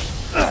finished.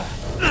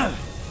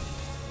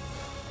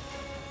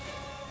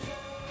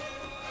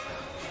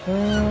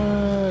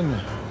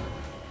 Run.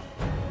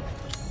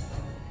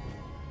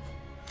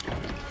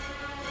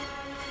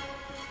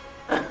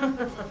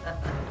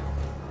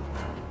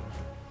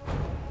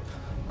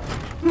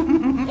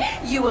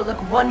 You will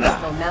look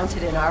wonderful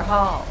mounted in our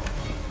hall.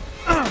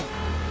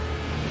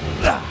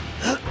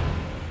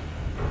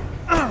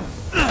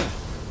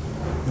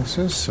 This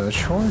is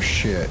such horse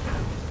shit.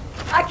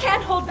 I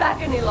can't hold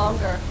back any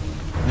longer.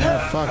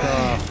 Yeah, fuck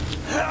off.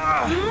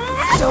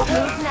 Don't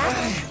move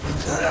now.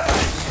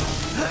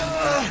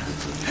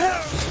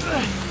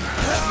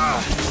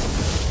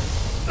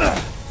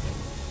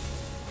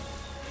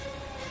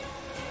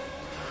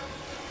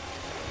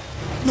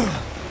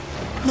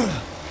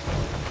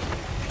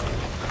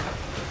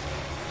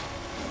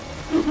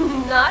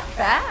 Not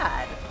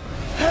bad.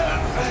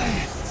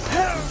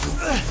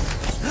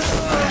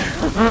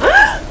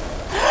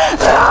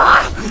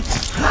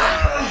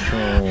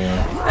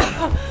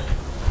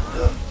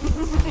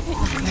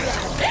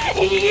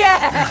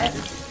 Yes.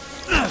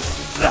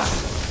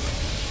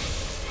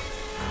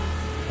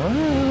 Where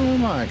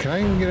am I? Can I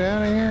even get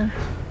out of here?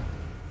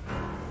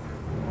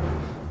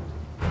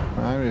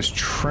 I'm just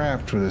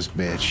trapped with this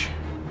bitch.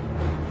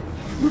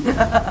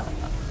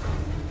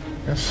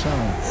 Guess so.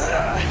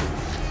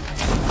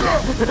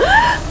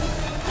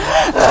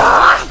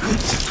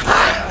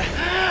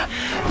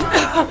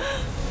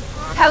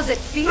 How's it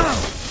feel?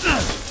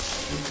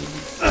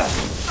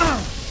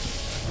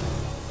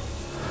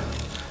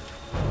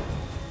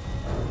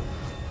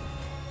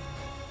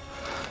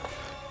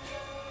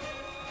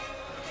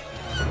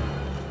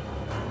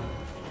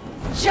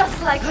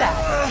 Just like that.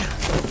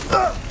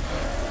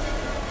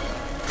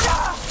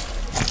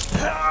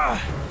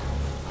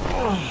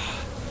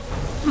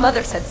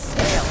 Mother said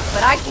stale,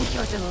 but I think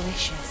you're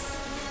delicious.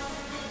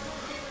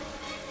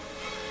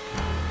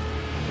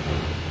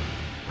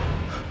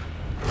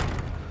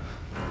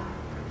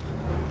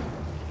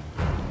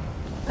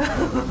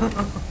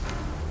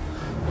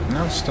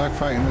 Now I'm stuck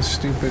fighting this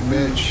stupid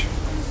bitch.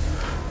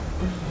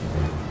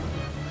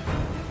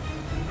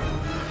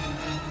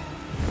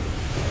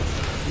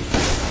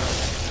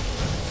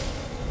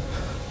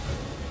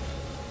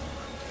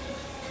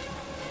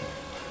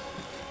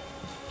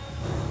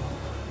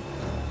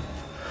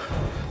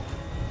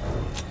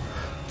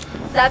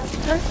 That's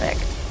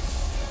perfect.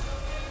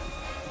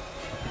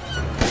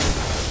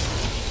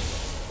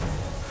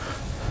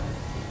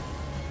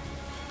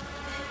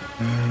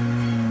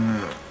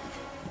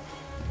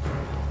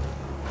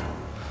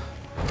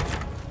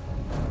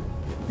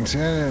 See,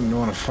 I didn't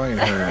want to fight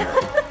her.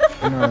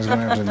 I know I was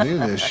gonna have to do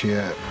this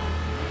shit.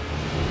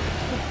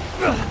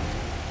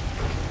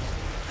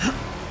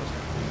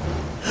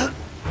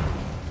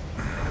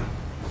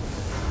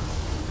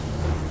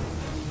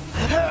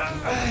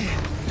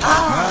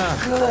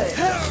 Good.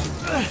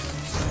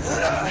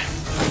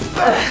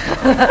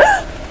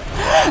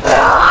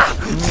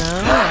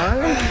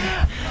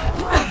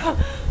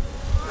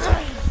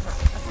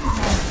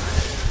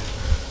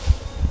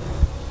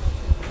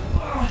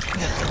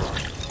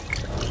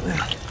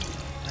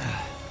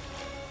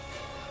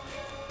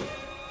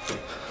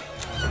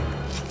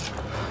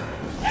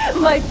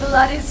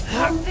 blood is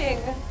pumping.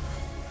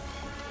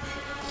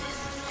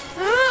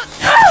 What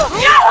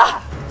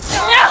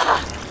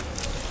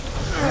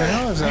the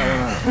hell is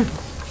that one?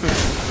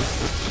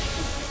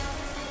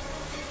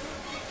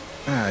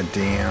 Ah,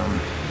 damn.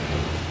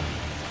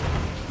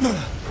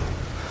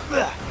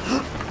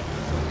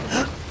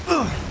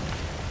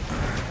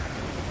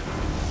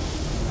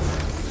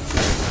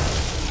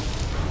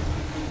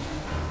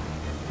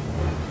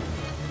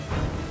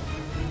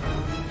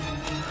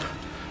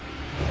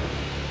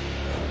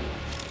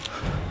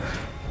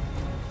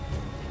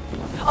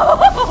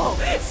 Oh,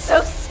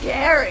 so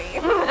scary.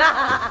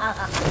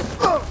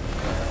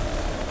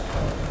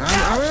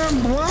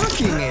 I'm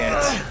blocking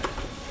it.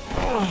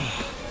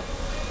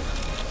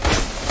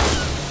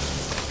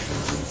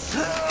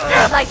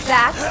 Like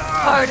that?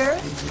 Harder?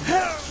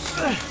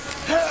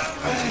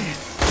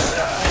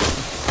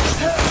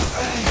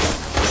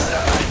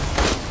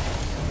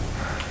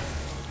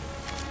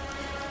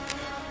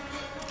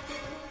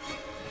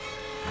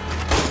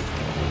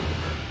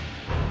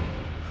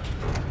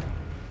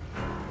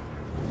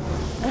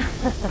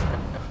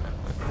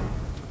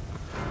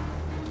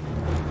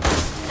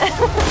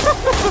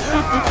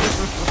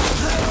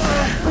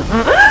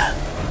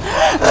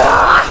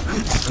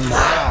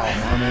 Wow,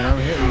 I mean, I'm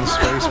hitting the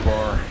space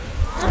bar.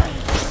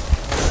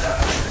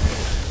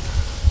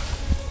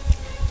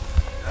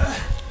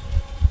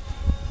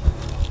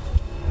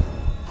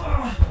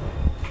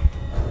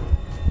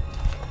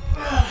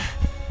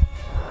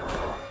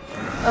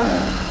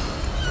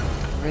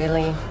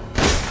 Really?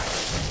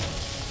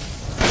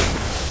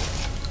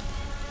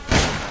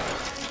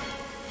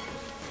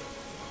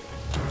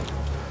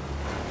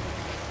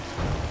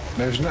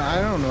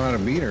 I don't know how to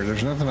beat her.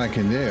 There's nothing I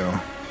can do.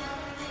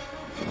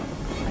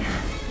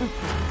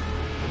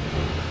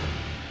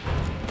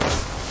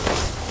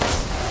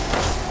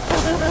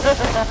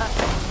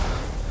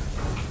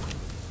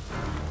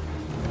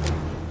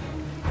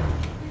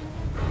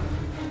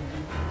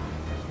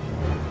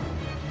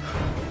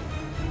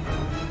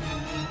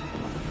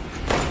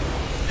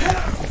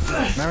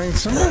 I mean,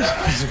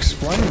 somebody's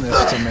explain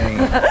this to me.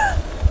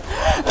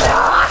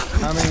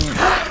 I mean...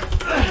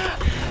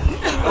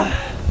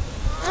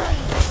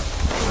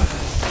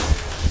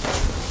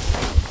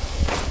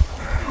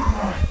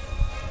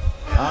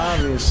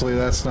 Obviously,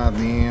 that's not the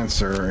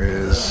answer,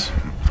 is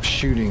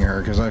shooting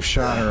her, because I've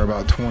shot her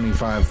about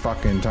 25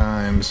 fucking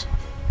times.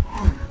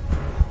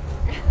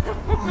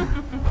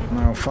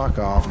 No, fuck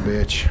off,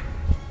 bitch.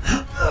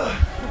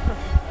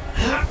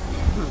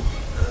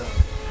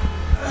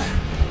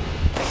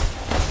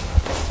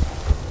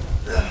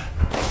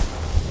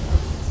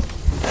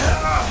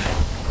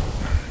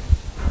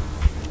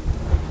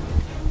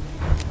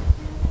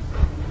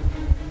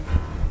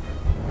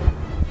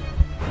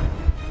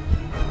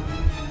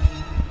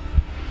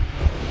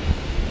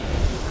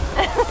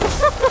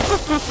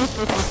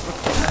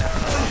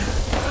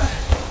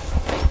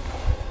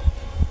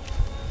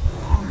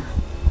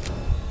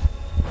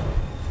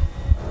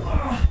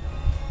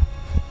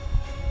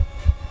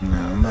 No,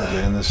 I'm not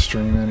doing this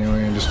stream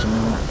anyway in just a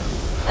minute.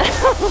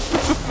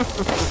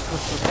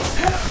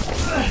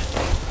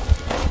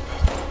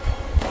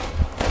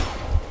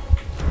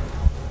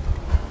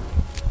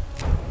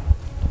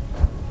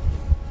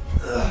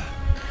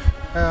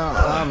 Well,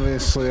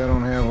 obviously I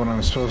don't have what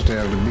I'm supposed to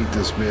have to beat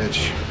this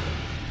bitch.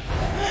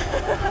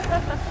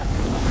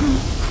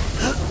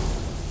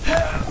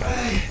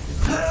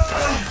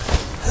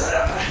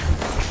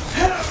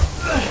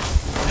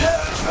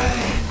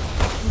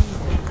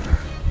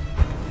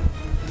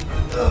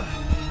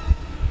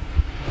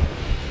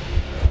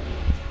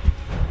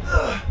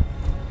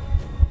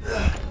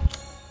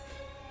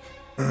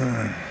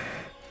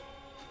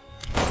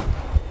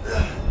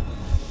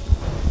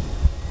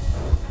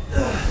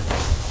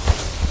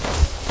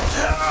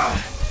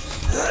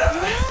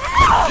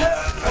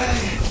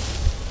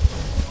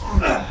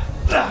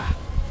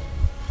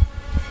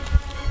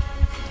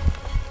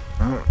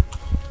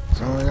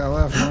 That's all I got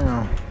left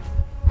now.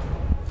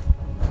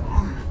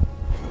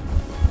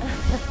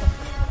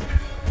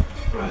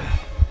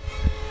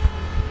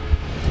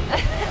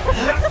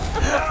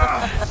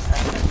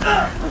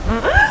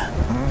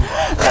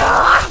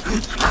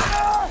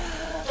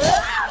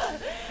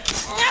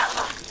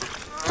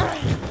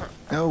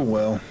 Oh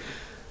well,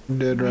 I'm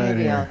dead right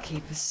Maybe here. I'll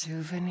keep a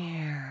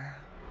souvenir.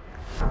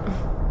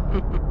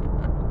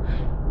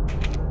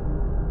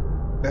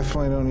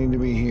 Definitely don't need to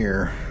be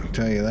here. I'll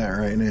tell you that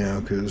right now,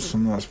 because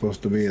I'm not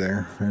supposed to be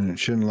there, and it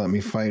shouldn't let me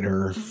fight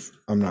her if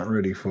I'm not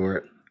ready for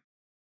it.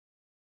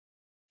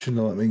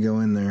 Shouldn't have let me go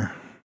in there.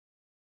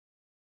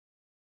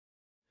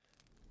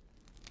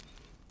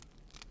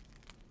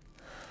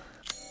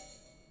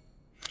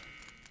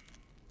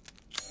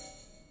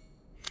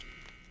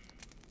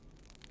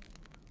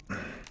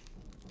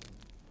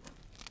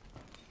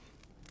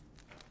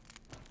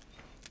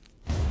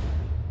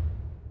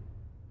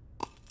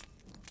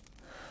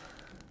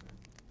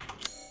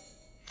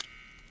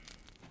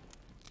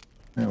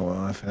 Oh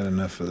well, I've had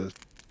enough of this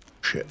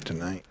shit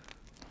tonight.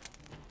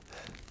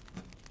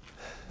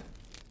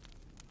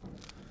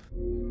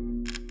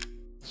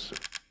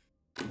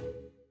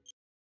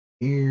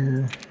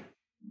 here.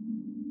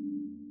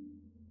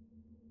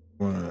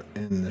 Want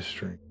to end the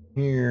stream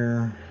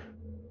here.